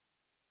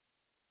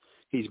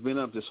 He's been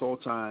up this whole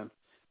time,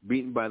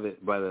 beaten by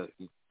the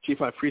chief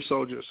high priest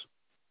soldiers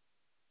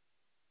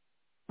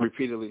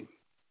repeatedly,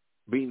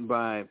 beaten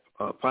by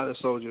Pilate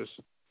soldiers,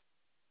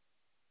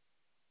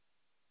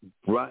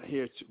 brought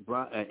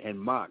and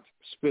mocked,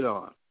 spit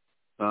on,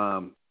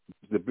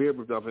 the beard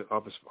ripped off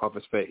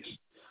his face,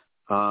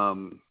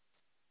 from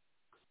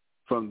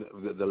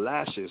the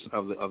lashes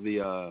of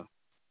the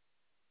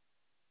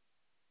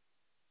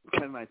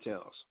Canaanite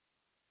tails.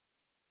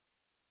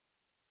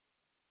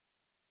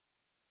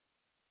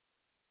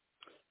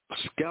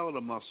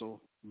 Skeletal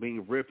muscle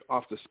being ripped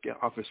off his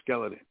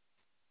skeleton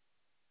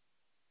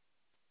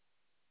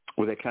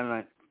with that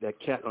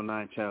cat o'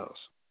 nine tails.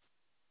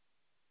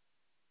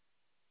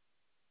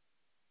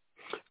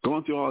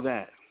 Going through all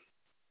that,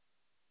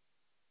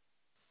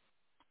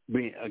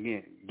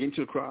 getting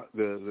to the cross,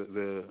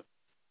 the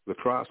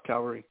cross,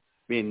 Calvary,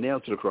 being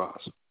nailed to the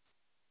cross,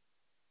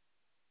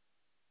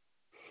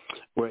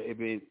 where it'd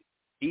been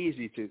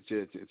easy to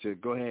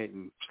go ahead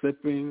and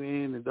slip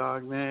in the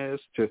darkness,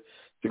 to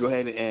go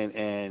ahead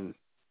and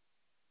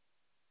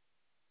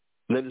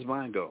let his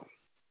mind go.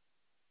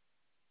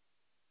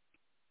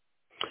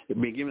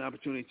 being given an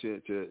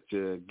opportunity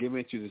to give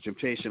into the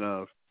temptation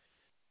of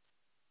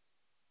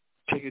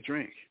take a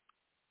drink,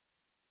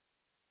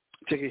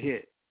 take a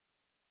hit.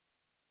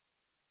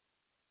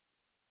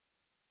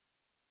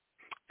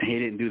 And he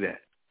didn't do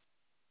that.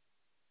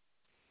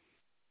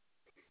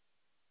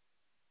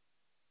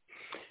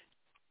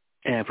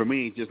 And for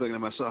me, just looking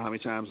at myself, how many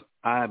times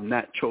I have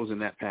not chosen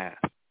that path.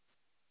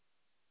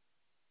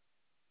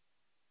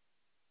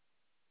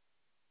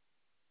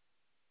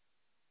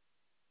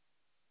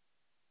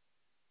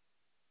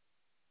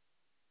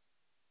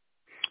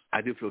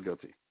 I do feel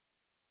guilty.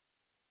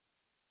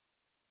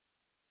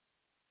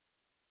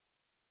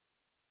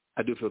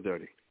 I do feel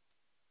dirty.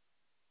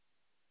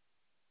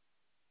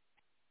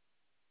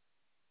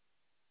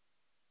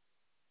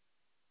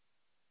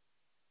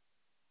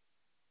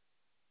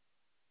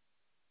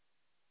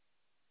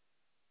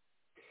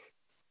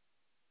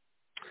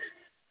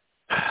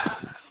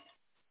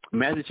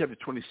 Matthew chapter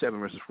 27,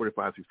 verses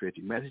 45 through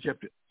 50. Matthew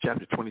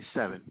chapter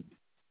 27,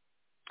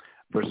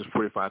 verses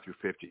 45 through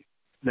 50.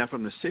 Now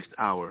from the 6th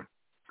hour,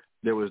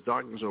 there was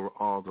darkness over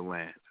all the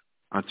land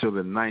until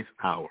the 9th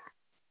hour.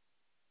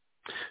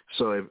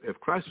 So if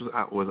Christ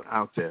was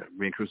out there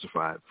being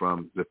crucified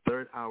from the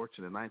 3rd hour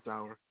to the 9th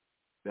hour,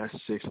 that's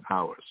 6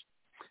 hours.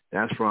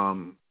 That's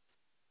from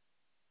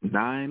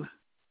 9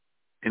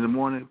 in the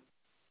morning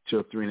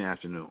till 3 in the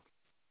afternoon.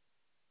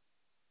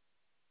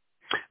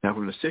 Now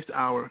from the 6th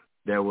hour,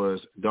 there was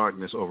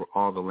darkness over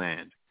all the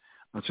land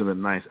until the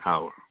 9th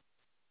hour.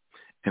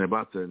 And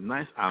about the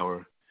 9th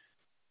hour,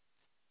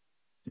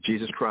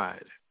 Jesus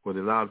cried with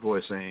a loud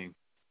voice saying,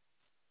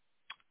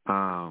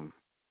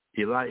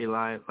 Eli,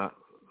 Eli,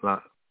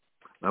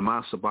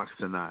 lama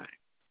sabachthani,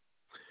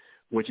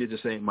 which is to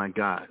say, my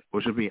God,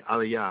 which would be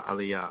Aliyah,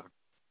 Aliyah.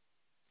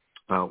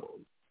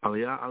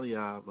 Aliyah,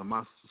 Aliyah,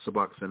 lama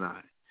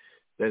sabachthani.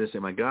 That is to say,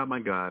 my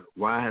God,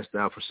 why hast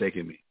thou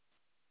forsaken me?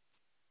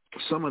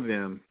 Some of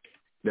them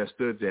that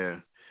stood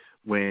there,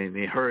 when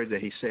they heard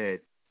that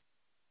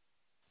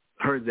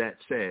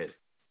said,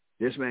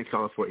 this man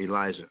called for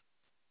Elijah.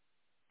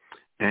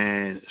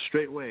 And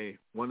straightway,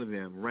 one of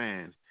them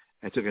ran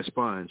and took a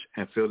sponge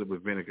and filled it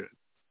with vinegar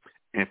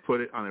and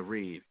put it on a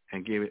reed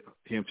and gave it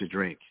him to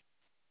drink.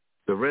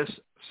 The rest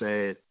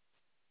said,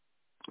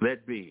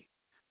 let be.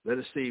 Let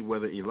us see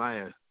whether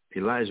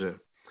Elijah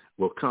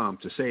will come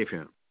to save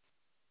him.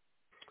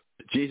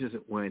 Jesus,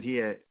 when he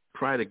had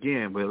cried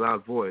again with a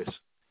loud voice,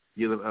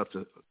 yielded up to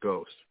the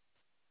ghost.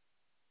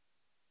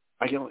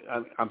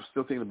 I'm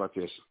still thinking about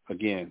this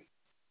again.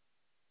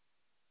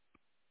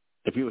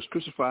 If he was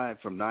crucified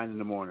from 9 in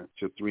the morning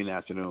to 3 in the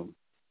afternoon,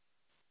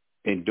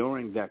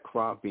 enduring that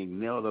cross, being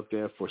nailed up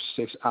there for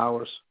 6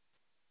 hours,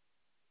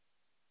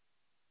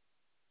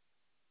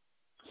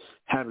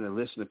 having to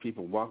listen to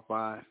people walk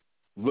by,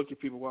 look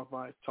at people walk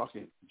by,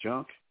 talking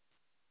junk,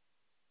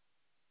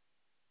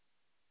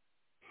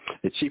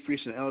 the chief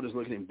priests and elders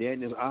looking him dead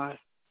in his eye,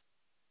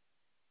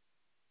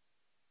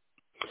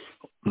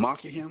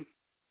 mocking him.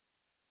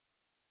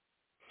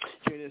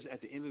 Here it is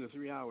at the end of the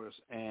 3 hours,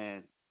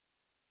 and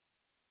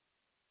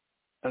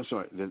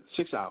the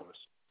 6 hours,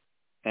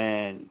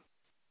 and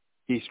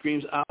he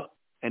screams out,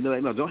 and they're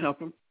like, no, don't help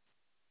him.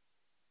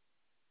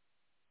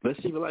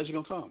 Let's see if Elijah's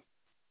going to come.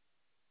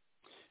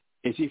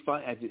 Is he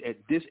at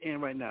this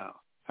end right now,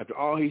 after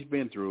all he's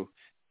been through,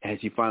 has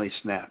he finally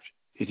snapped?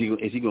 Is he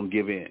going to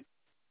give in?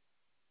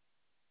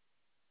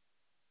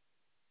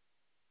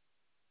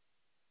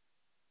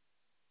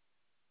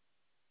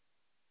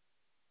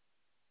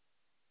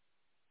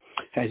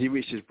 Has he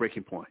reached his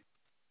breaking point?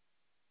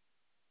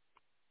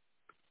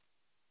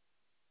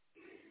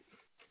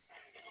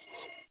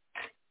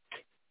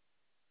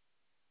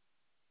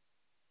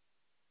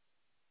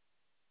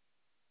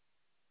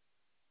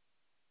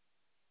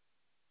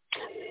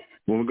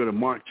 When we go to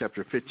Mark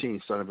chapter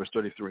 15, starting verse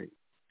 33,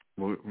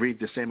 we'll read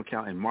the same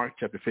account in Mark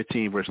chapter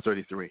 15, verse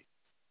 33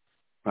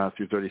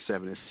 through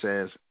 37. It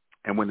says,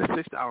 and when the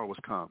 6th hour was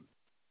come,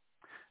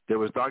 there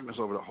was darkness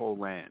over the whole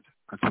land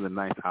until the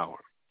 9th hour.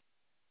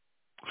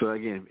 So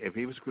again, if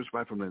he was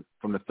crucified from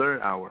the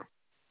 3rd hour,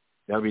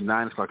 that would be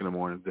 9 o'clock in the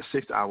morning. The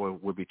 6th hour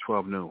would be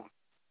 12 noon.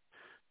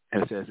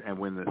 And it says, and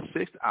when the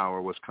 6th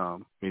hour was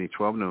come, meaning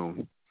 12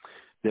 noon,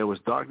 there was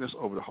darkness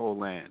over the whole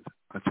land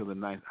until the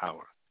 9th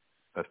hour,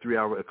 a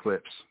 3-hour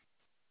eclipse.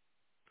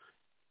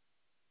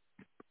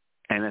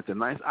 And at the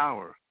 9th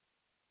hour,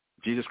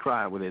 Jesus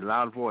cried with a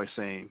loud voice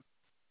saying,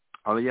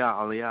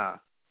 Aliyah,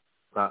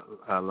 Aliyah,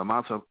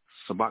 lama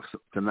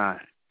sabachthani,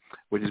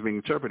 which is being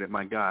interpreted,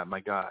 my God,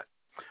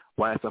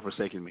 why hast thou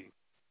forsaken me?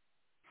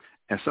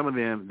 And some of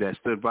them that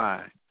stood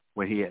by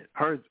when they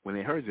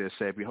heard this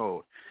said,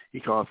 behold, he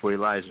called for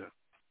Elijah.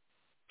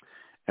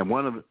 And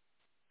one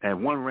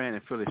ran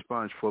and filled a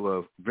sponge full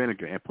of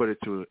vinegar and put it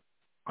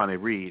on a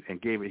reed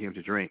and gave it him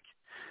to drink,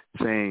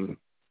 saying,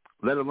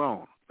 let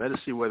alone, let us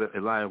see whether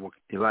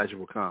Elijah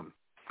will come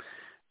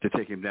to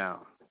take him down.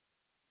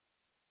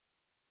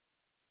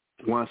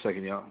 1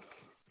 second, y'all.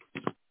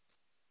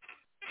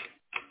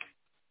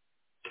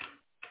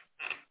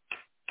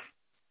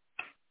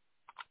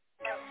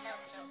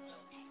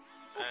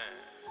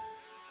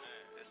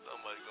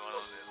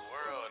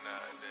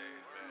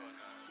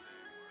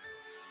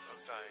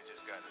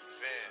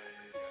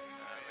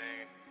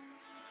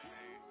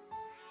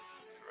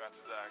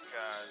 I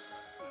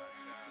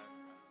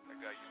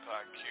got you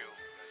part Q.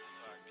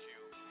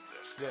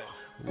 Let's go.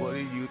 What do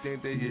you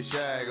think that your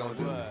shy gon'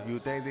 do?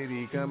 You think that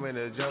he coming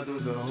to jump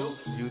through the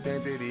hoops? You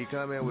think that he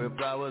coming with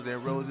flowers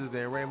and roses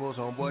and rainbows?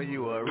 Homeboy,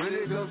 you are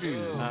really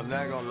confused. I'm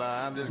not gonna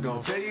lie, I'm just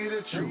gonna tell you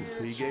the truth.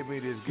 He gave me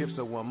this gift,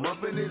 so I'm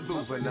up in his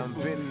booth. And I'm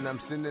venting,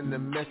 I'm sending the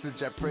message.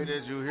 I pray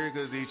that you hear,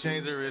 cause these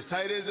chains are as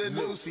tight as a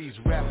noose. These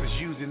rappers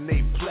using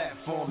their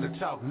platform to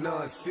talk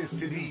nonsense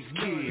to these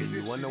kids.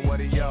 You wonder why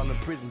they y'all in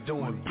prison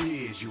doing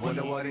biz. You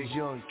wonder why these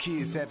young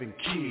kids having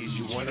kids.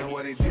 You wonder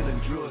why they dealing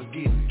drugs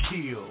getting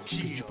killed.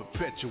 You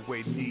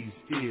perpetuating these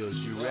ills.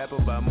 You rap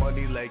about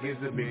money like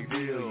it's a big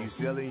deal. You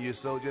selling your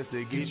soul just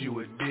to get you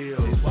a deal.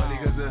 It's funny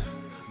cause the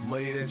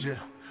money that you're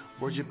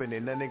worshiping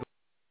and nothing.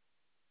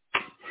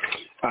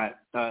 All right.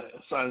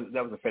 So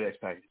that was a FedEx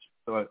package.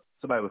 So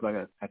somebody was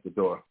knocking at the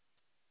door.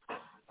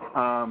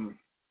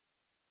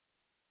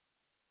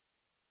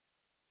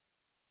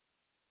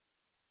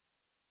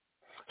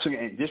 So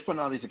again, just putting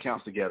all these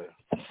accounts together.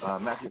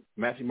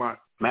 Matthew, Mark,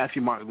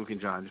 Luke, and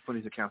John. Just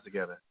putting these accounts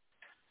together.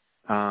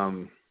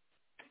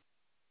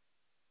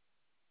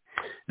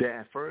 That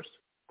at first,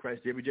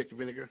 Christ did reject the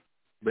vinegar,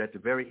 but at the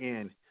very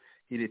end,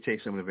 he did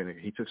take some of the vinegar.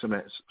 He took some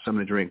of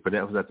the drink, but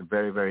that was at the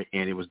very, very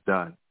end. It was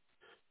done.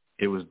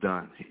 It was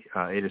done.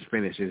 It is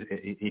finished.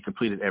 He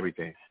completed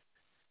everything.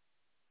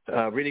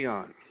 Reading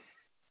on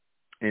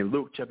in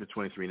Luke chapter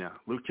 23 now.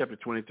 Luke chapter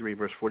 23,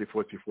 verse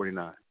 44 through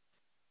 49.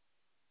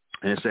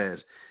 And it says,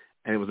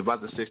 and it was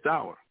about the 6th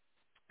hour,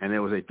 and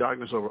there was a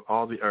darkness over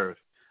all the earth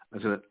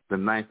until the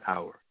 9th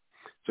hour.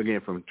 So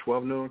again, from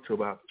 12 noon to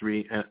about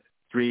 3 in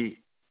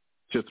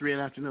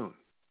the afternoon.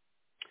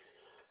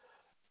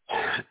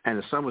 And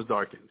the sun was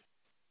darkened,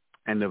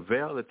 and the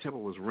veil of the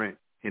temple was rent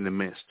in the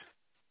midst.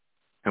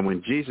 And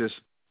when Jesus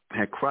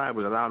had cried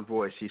with a loud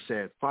voice, he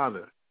said,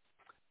 Father,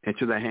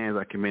 into thy hands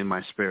I commend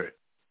my spirit.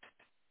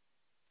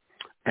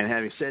 And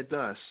having said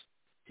thus,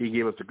 he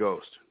gave up the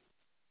ghost.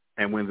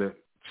 And when the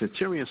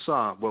centurion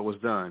saw what was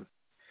done,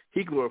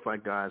 he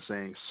glorified God,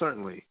 saying,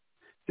 certainly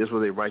this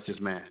was a righteous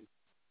man.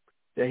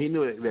 That he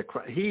knew that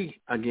he,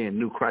 again,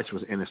 knew Christ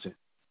was innocent.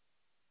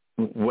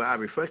 What I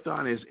reflect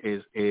on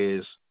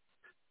is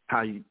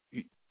how you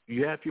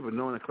have people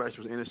knowing that Christ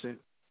was innocent,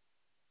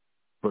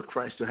 but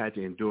Christ still had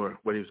to endure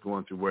what he was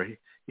going through, where he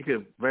could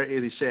have very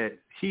easily said,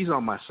 he's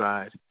on my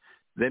side.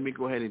 Let me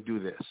go ahead and do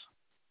this.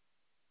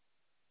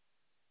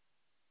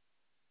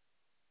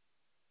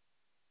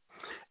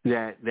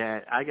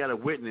 That I got a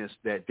witness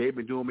that they've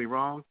been doing me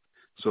wrong.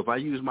 So if I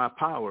use my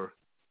power,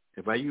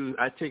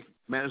 I take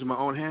matters in my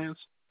own hands,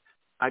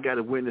 I got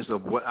a witness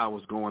of what I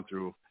was going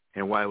through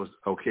and why it was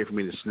okay for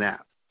me to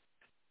snap.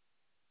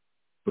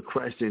 But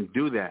Christ didn't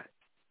do that.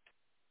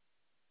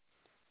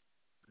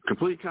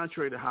 Completely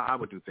contrary to how I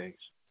would do things,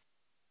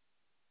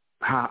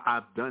 how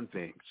I've done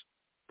things.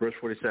 Verse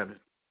 47.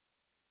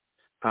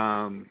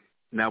 Luke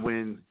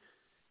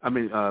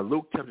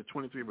chapter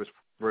 23,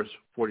 verse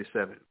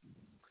 47.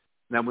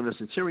 Now when the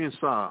centurion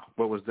saw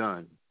what was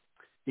done,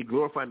 he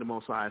glorified the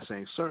Most High,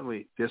 saying,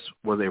 certainly this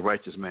was a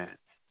righteous man.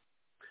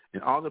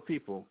 And all the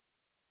people,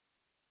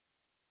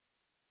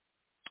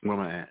 where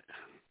am I at?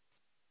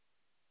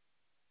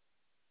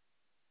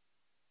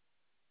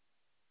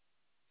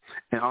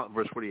 And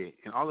verse 48,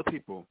 and all the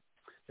people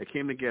that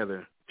came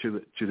together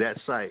to that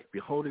sight,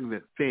 beholding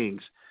the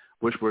things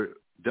which were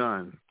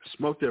done,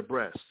 smote their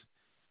breasts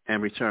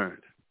and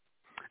returned.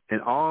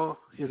 And all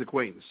his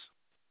acquaintance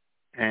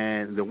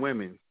and the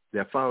women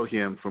that followed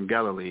him from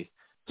Galilee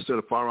stood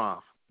afar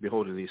off,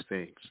 beholding these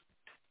things.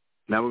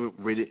 Now we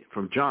read it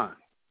from John.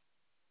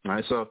 All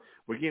right, so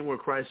again, where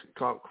Christ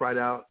cried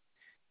out,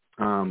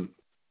 Aliyah,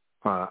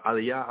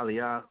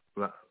 Aliyah,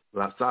 la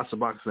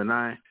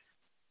sabachthani,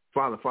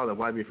 Father, Father,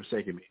 why have you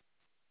forsaken me?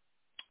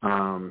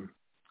 Then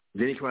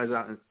he cried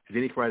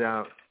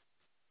out,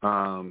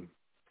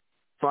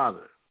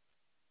 Father,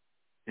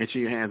 into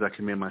your hands I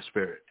commend my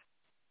spirit.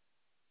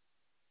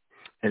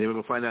 And then we're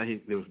going to find out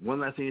there was one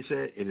last thing he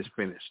said, it is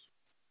finished.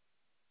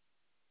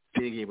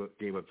 Then he gave up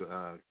the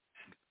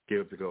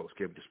ghost,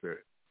 gave up the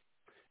spirit.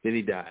 Then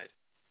he died.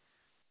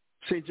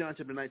 St. John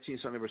chapter 19,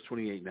 starting at verse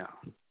 28 now.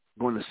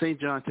 Going to St.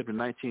 John chapter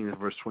 19 and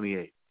verse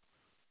 28.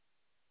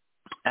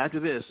 After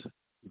this,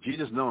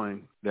 Jesus,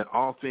 knowing that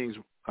all things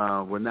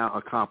were now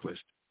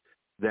accomplished,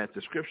 that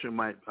the scripture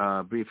might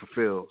be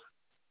fulfilled,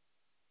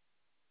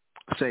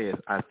 saith,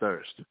 I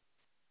thirst.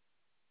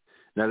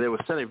 Now there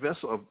was set a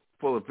vessel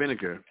full of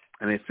vinegar,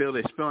 and they filled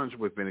a sponge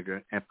with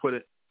vinegar and put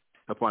it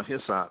upon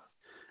hyssop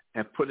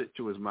and put it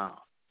to his mouth.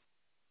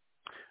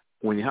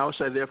 When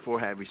Yahushua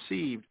therefore had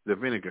received the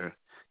vinegar,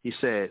 he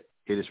said,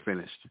 it is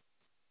finished.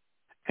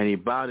 And he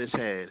bowed his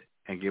head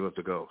and gave up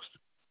the ghost.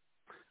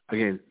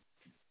 Again,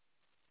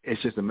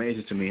 it's just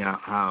amazing to me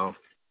how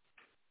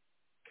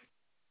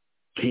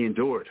he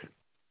endured.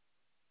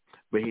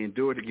 But he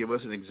endured to give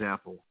us an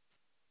example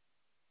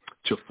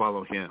to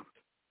follow him.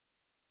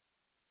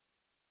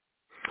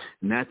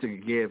 Not to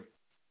give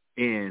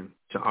in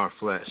to our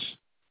flesh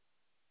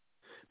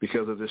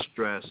because of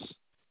distress,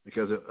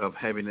 because of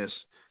heaviness,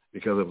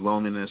 because of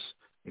loneliness,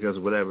 because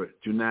of whatever.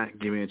 Do not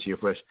give in to your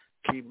flesh.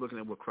 Keep looking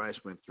at what Christ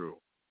went through.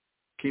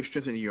 Keep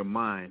strengthening your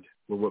mind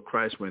with what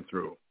Christ went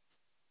through.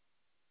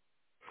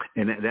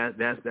 And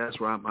that's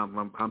where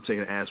I'm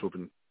taking an ass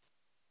whooping,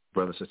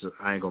 brothers and sisters.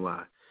 I ain't gonna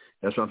lie.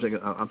 That's what I'm taking.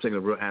 I'm taking a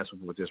real ass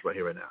whooping with this right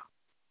here, right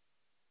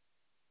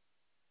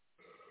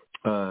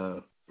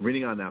now.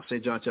 Reading on now,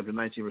 St. John chapter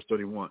 19, verse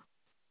 31.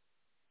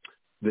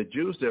 The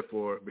Jews,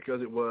 therefore,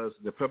 because it was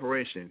the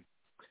preparation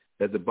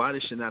that the body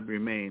should not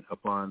remain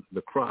upon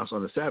the cross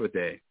on the Sabbath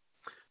day,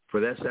 for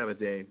that Sabbath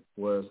day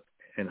was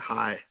a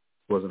high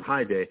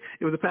day.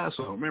 It was the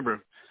Passover.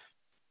 Remember,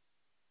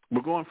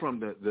 we're going from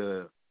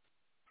the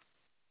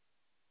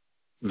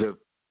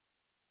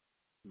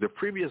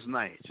previous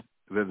night,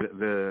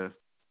 the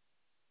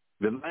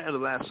night of the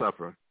Last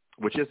Supper,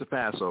 which is the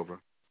Passover.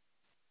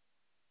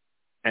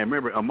 And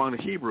remember, among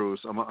the Hebrews,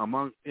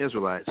 among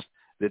Israelites,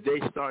 the day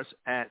starts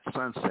at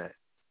sunset.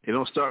 It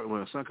don't start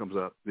when the sun comes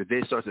up. The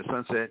day starts at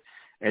sunset,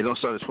 and it don't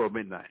start at 12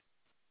 midnight.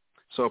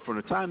 So from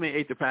the time they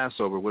ate the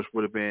Passover, which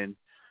would have been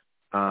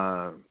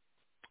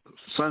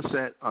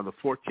sunset on the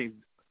 14th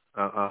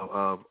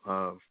of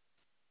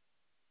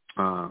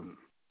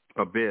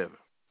Aviv,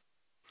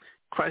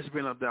 Christ has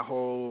been up that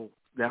whole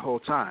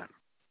time.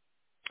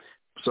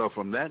 So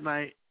from that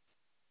night,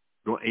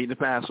 eating the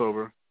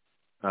Passover,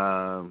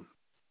 ascend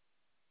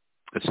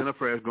of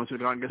prayers, going to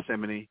the Garden of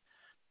Gethsemane.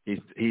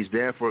 He's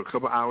there for a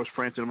couple of hours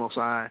praying to the Most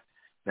High.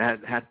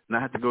 Not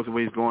have to go through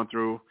what he's going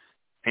through.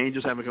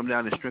 Angels haven't come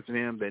down and strengthen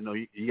him. They know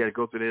you got to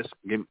go through this.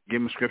 Give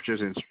him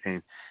scriptures and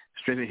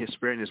strengthen his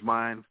spirit and his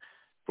mind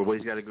for what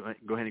he's got to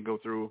go ahead and go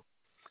through.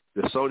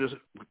 The soldiers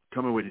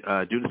coming with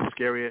Judas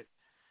Iscariot.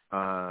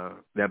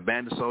 That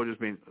band of soldiers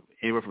being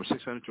anywhere from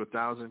 600 to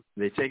 1,000.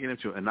 They're taking him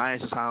to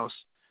Ananias' house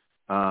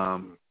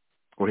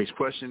where he's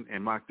questioned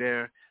and mocked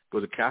there. Go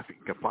to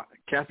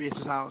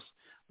Caiaphas' house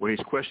where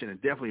he's questioned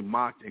and definitely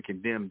mocked and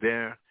condemned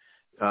there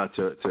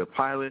to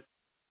Pilate,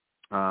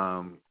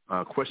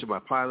 questioned by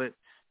Pilate,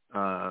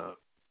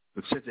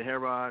 sent to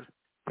Herod.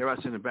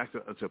 Herod sent him back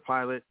to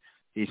Pilate.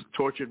 He's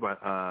tortured by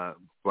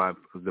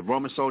the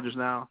Roman soldiers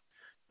now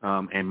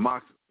and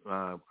mocked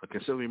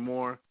considerably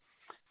more.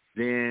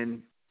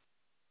 Then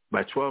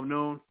by 12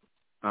 noon,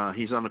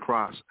 he's on the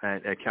cross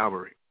at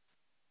Calvary.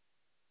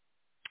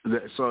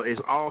 So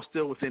it's all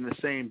still within the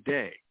same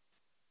day.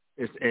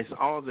 It's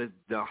all the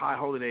high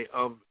holy day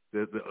of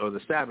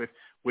the Sabbath,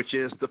 which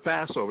is the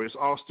Passover. It's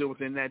all still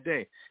within that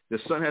day. The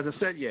sun hasn't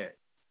set yet.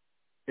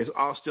 It's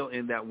all still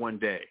in that one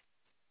day.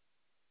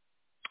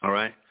 All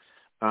right.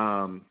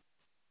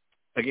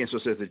 Again, so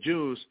it says the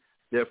Jews,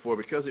 therefore,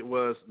 because it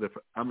was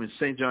I'm in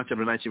St. John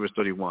chapter 19, verse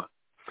 31.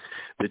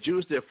 The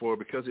Jews, therefore,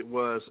 because it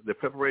was the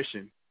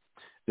preparation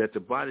that the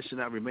body should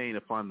not remain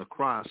upon the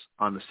cross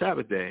on the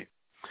Sabbath day,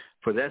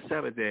 for that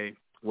Sabbath day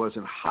was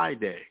a high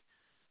day.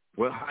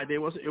 What high day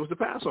was it? It was the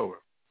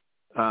Passover.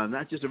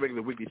 Not just a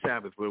regular weekly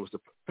Sabbath, but it was the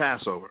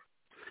Passover.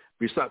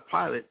 Besought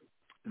Pilate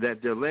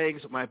that their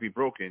legs might be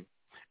broken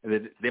and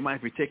that they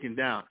might be taken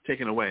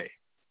away.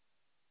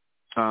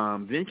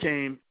 Then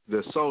came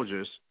the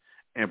soldiers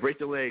and brake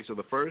the legs of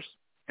the first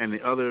and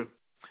the other,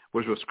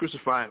 which was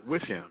crucified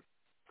with him.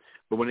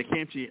 But when it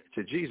came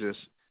to Jesus,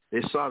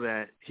 they saw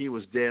that he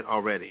was dead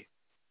already.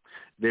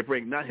 They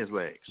brake not his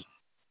legs.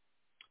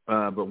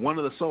 But one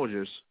of the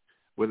soldiers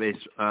with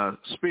a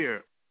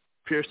spear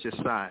pierced his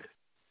side,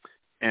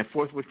 and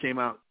forthwith came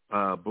out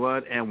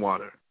blood and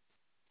water.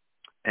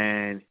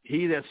 And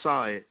he that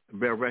saw it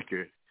bare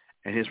record,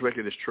 and his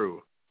record is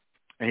true.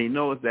 And he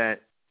knoweth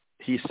that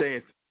he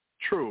saith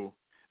true,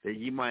 that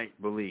ye might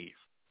believe.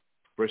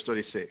 Verse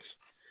 36.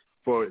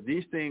 For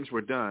these things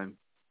were done,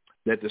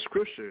 that the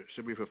scripture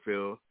should be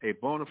fulfilled, a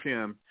bone of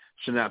him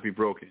should not be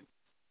broken.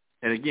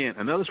 And again,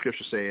 another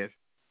scripture saith,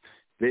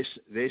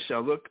 they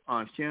shall look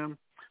on him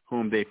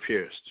whom they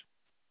pierced.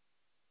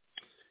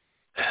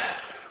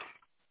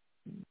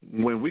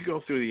 When we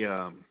go through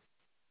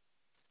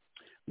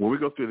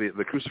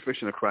the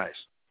crucifixion of Christ,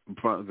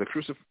 the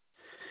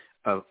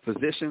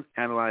physician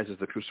analyzes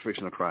the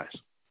crucifixion of Christ.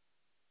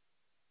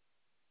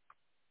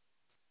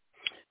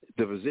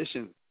 The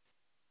physician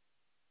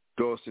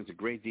goes into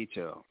great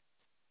detail.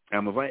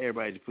 I'm going to invite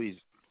everybody to please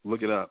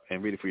look it up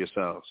and read it for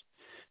yourselves.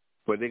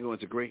 But he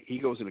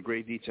goes into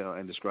great detail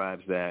and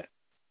describes that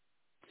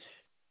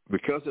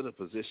because of the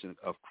position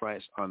of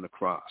Christ on the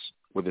cross,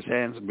 with his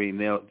hands being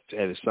nailed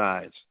at his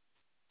sides,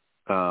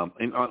 on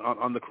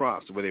the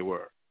cross where they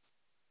were,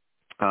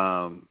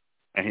 and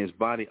his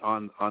body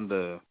on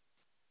the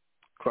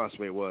cross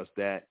where it was,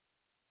 that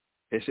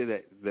they say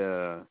that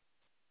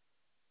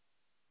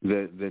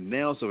the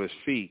nails of his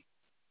feet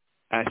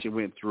actually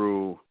went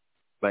through,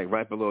 like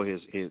right below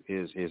his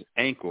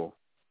ankle,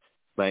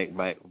 like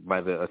by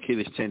the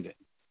Achilles tendon.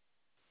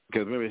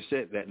 Because remember, it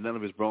said that none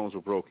of his bones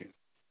were broken.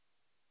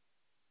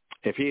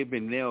 If he had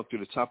been nailed through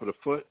the top of the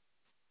foot,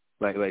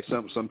 like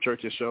some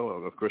churches show,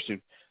 or a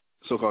Christian,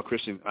 so-called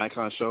Christian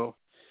icon show,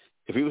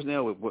 if he was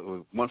nailed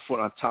with one foot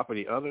on top of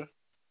the other,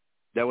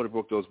 that would have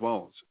broke those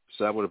bones.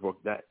 So that would have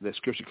broke that. The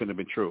scripture couldn't have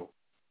been true.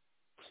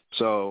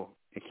 So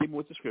in keeping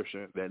with the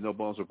scripture that no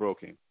bones were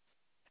broken,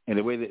 And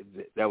the way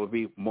that would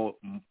be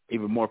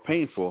even more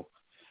painful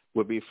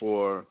would be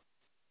for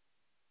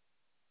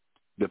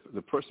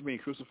the person being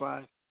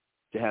crucified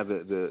to have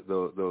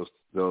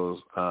those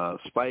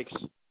spikes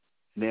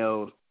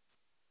nailed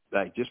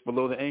like just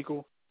below the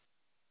ankle,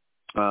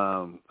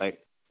 like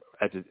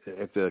at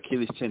the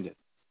Achilles tendon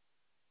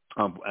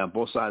on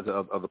both sides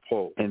of the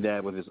pole, and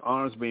that with his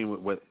arms being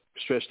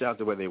stretched out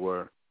the way they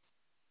were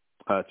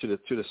to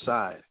the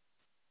side,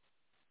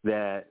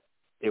 that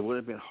it would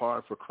have been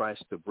hard for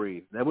Christ to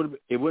breathe. It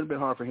would have been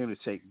hard for him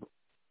to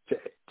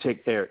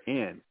take air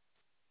in.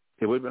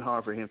 It would have been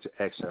hard for him to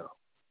exhale.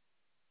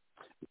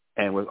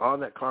 And with all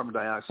that carbon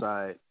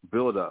dioxide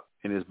buildup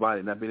in his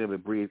body, not being able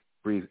to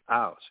breathe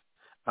out,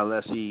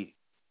 unless he,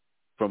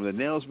 from the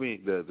nails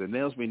being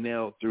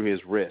nailed through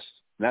his wrist,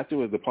 not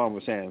through the palm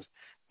of his hands,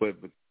 but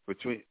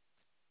through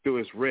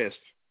his wrist,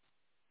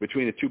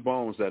 between the two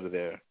bones that are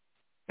there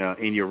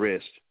in your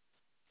wrist,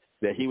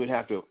 that he would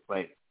have to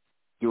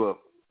do a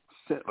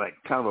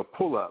kind of a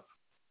pull up,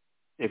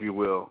 if you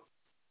will,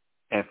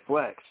 and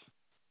flex,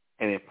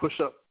 and then push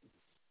up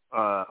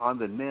on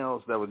the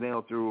nails that were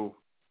nailed through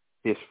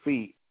his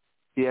feet.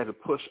 He had to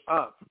push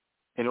up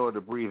in order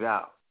to breathe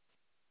out,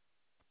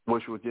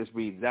 which would just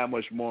be that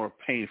much more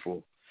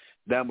painful,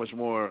 that much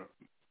more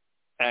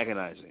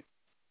agonizing.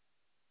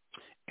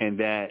 And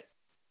that's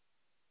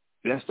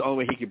the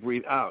only way he could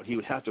breathe out. He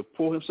would have to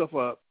pull himself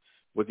up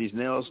with these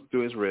nails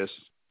through his wrists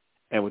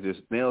and with his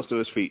nails through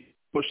his feet,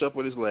 push up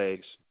with his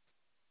legs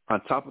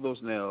on top of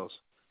those nails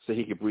so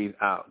he could breathe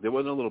out. There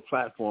wasn't a little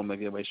platform like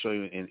they might show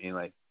you in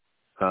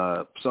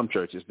some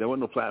churches. There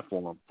wasn't no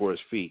platform for his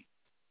feet.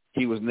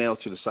 He was nailed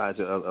to the sides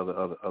of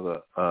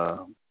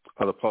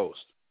the post.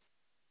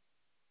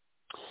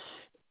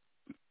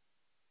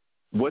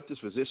 What this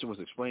physician was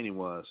explaining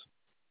was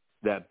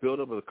that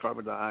buildup of the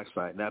carbon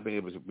dioxide not being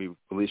able to be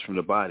released from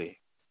the body,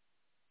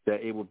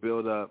 that it will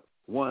build up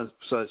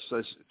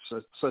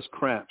such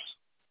cramps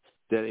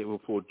that it will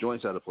pull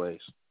joints out of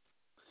place.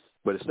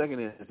 But the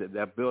second is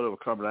that buildup of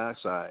carbon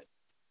dioxide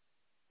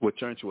would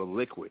turn to a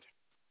liquid.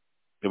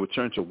 It would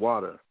turn to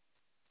water.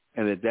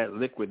 And that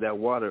liquid, that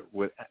water,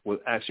 was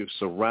actually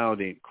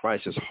surrounding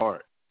Christ's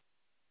heart.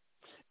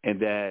 And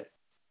that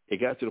it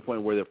got to the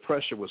point where the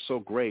pressure was so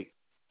great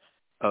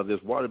of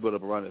this water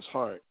buildup around his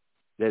heart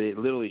that it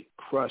literally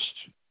crushed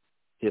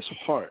his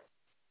heart,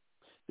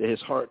 that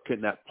his heart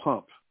could not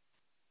pump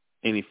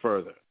any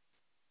further.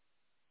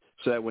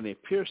 So that when they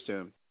pierced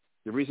him,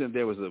 the reason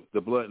there was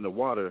the blood in the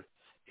water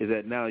is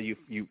that now you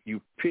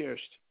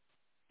pierced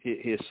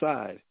his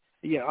side.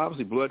 Yeah,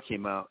 obviously blood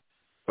came out,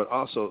 but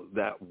also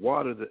that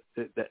water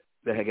that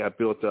had got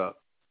built up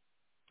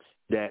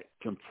that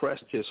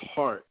compressed his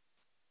heart,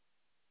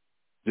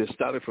 that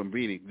started from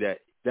beating.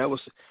 That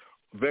was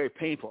very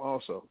painful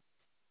also.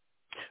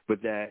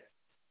 But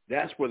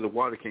that's where the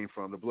water came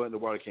from, the blood in the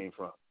water came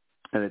from.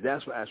 And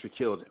that's what actually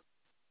killed him.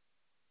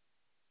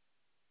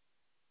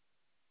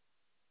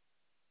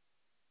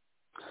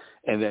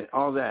 And then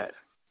all that,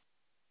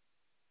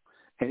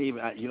 and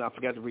even I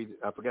forgot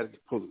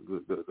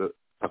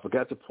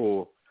to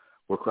pull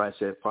where Christ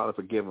said, "Father,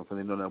 forgive them, for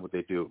they know not what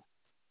they do."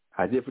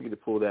 I did forget to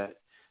pull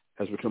that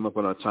as we come up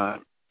on our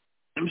time.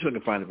 Let me see if I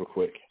can find it real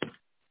quick.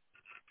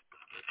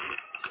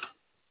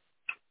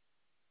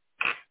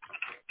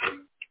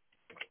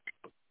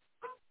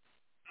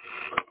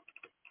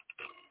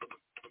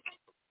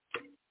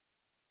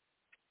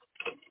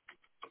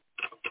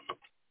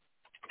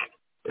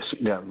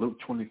 Yeah, Luke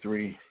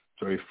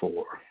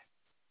 23:34.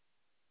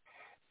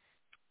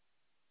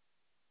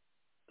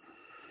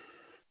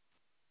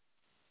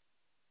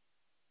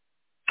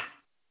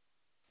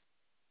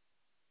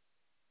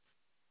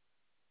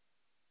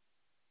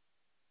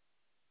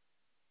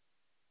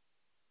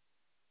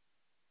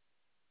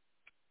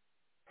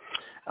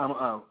 I'm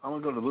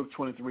going to go to Luke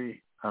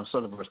 23,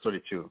 starting verse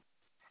 32.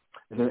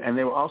 And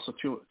there were also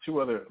two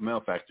other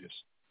malefactors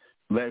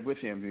led with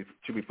him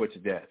to be put to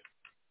death.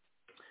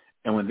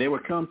 And when they were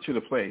come to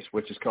the place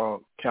which is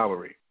called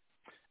Calvary,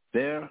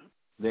 there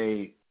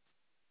they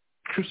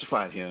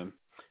crucified him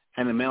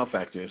and the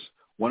malefactors,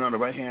 one on the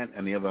right hand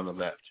and the other on the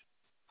left.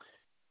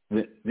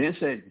 Then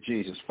said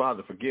Jesus,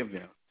 "Father, forgive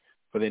them,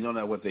 for they know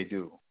not what they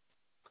do."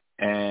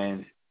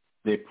 And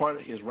they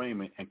parted his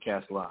raiment and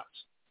cast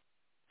lots.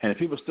 And the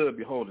people stood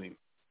beholding,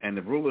 and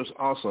the rulers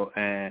also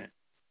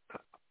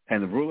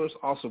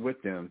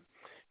with them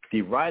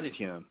derided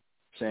him,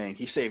 saying,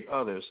 "He saved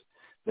others,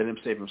 let him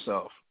save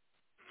himself,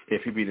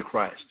 if he be the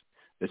Christ,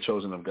 the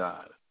chosen of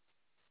God."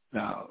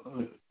 Now,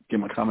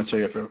 get my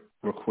commentary up here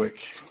real quick.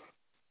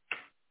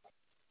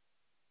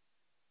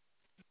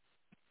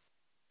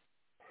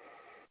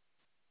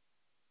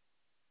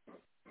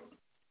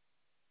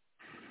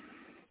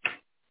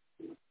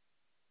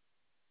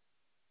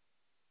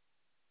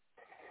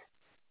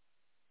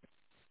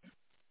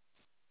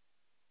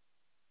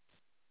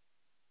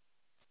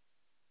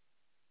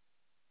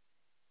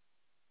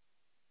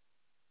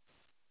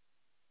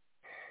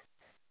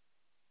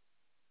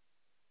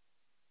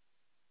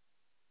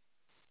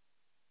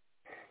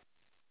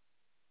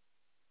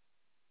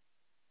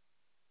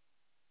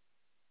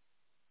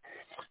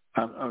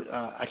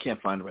 I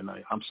can't find it right now.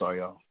 I'm sorry,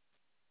 y'all.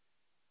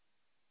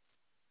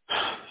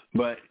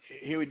 But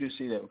here we do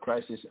see that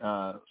Christ is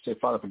said,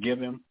 Father, forgive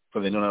them,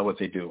 for they don't know what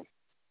they do.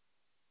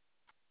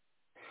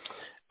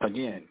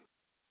 Again,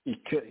 he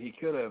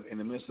could have, in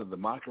the midst of the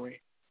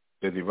mockery,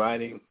 the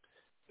deriding,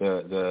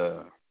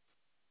 the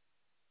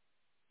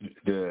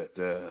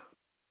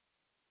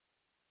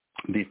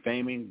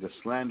defaming, the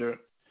slander,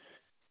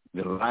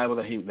 the libel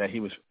that he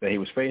was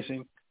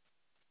facing,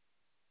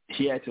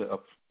 he had to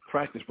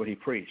practice what he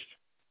preached.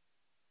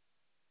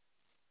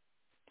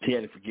 He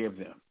had to forgive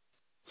them,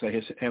 so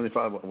his Heavenly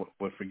Father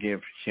would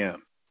forgive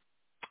him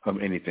of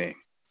anything.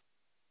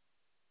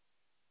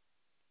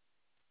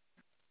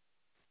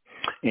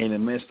 In the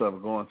midst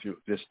of going through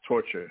this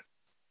torture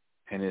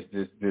and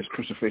this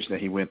crucifixion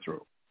that he went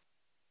through.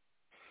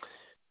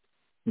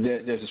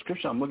 There's a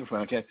scripture I'm looking for,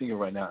 and I can't think of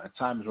it right now, and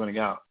time is running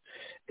out.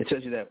 It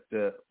tells you that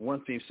the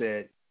one thief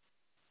said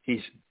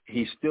he's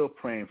still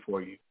praying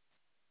for you.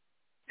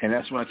 And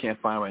that's what I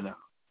can't find right now.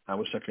 I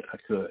wish I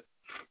could.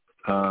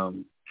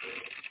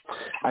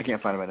 I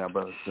can't find it right now,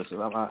 brothers and sisters.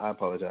 I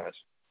apologize.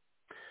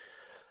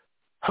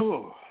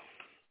 Whew.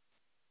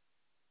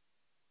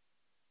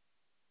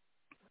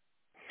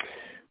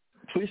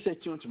 Please stay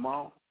tuned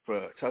tomorrow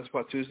for Talk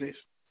About Tuesdays.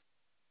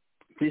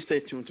 Please stay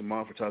tuned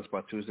tomorrow for Talk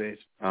About Tuesdays.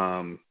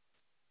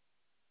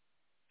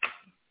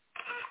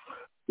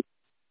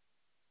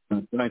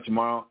 Tonight,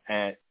 tomorrow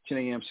at 10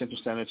 a.m. Central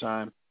Standard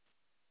Time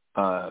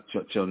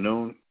till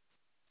noon.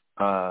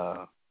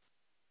 I'm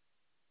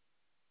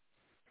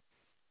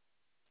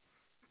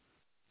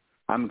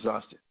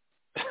exhausted.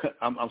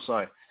 I'm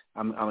sorry.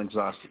 I'm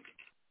exhausted.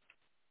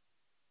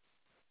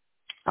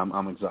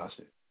 I'm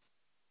exhausted.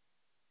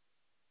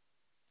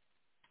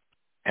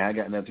 And I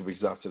got nothing to be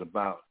exhausted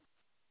about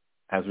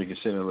as we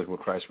consider and look what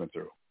Christ went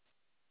through.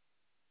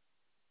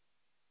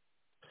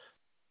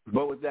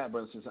 But with that,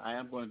 brothers and sisters, I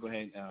am going to go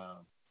ahead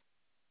and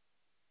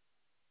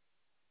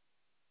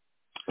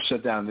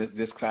shut down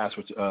this class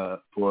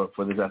for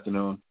this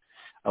afternoon.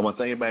 I want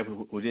to thank everybody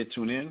who did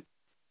tune in.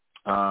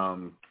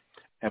 And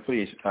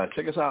please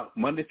check us out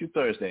Monday through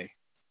Thursday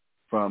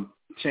from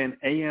 10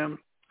 a.m.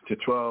 to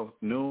 12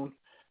 noon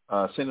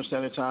Central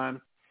Standard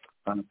Time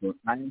for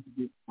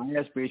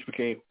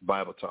ISBHPK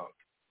Bible Talk.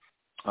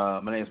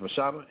 My name is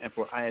Mashaba, and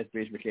for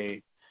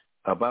ISBHPK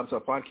Bible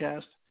Talk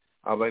Podcast,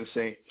 I would like to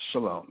say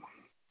shalom.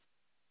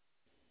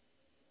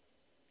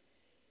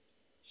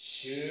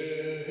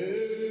 Hear,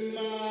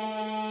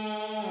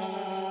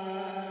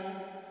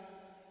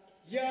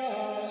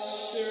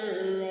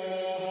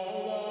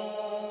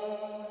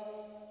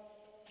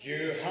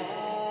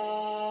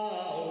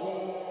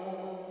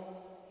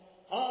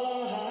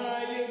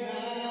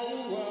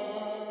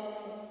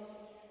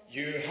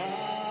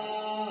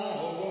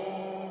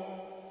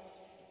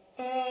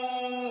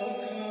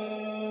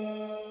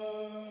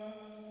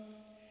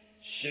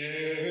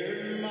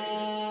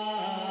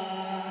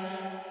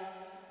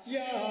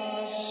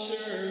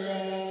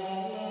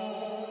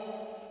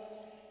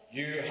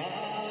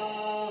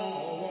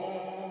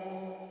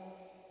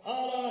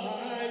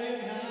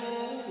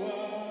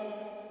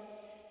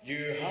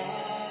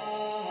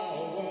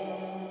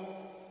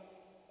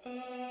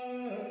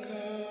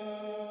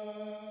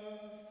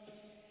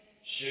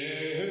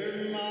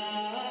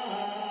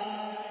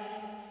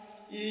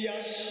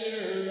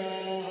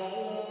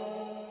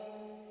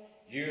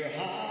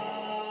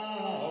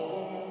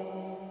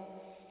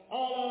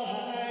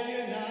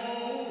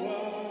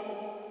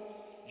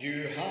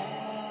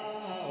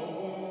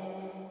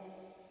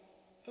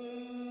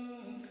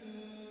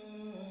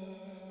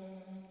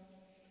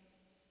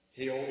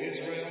 O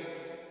Israel,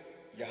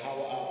 Yahweh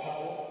our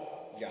power,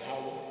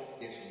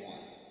 Yahweh is one.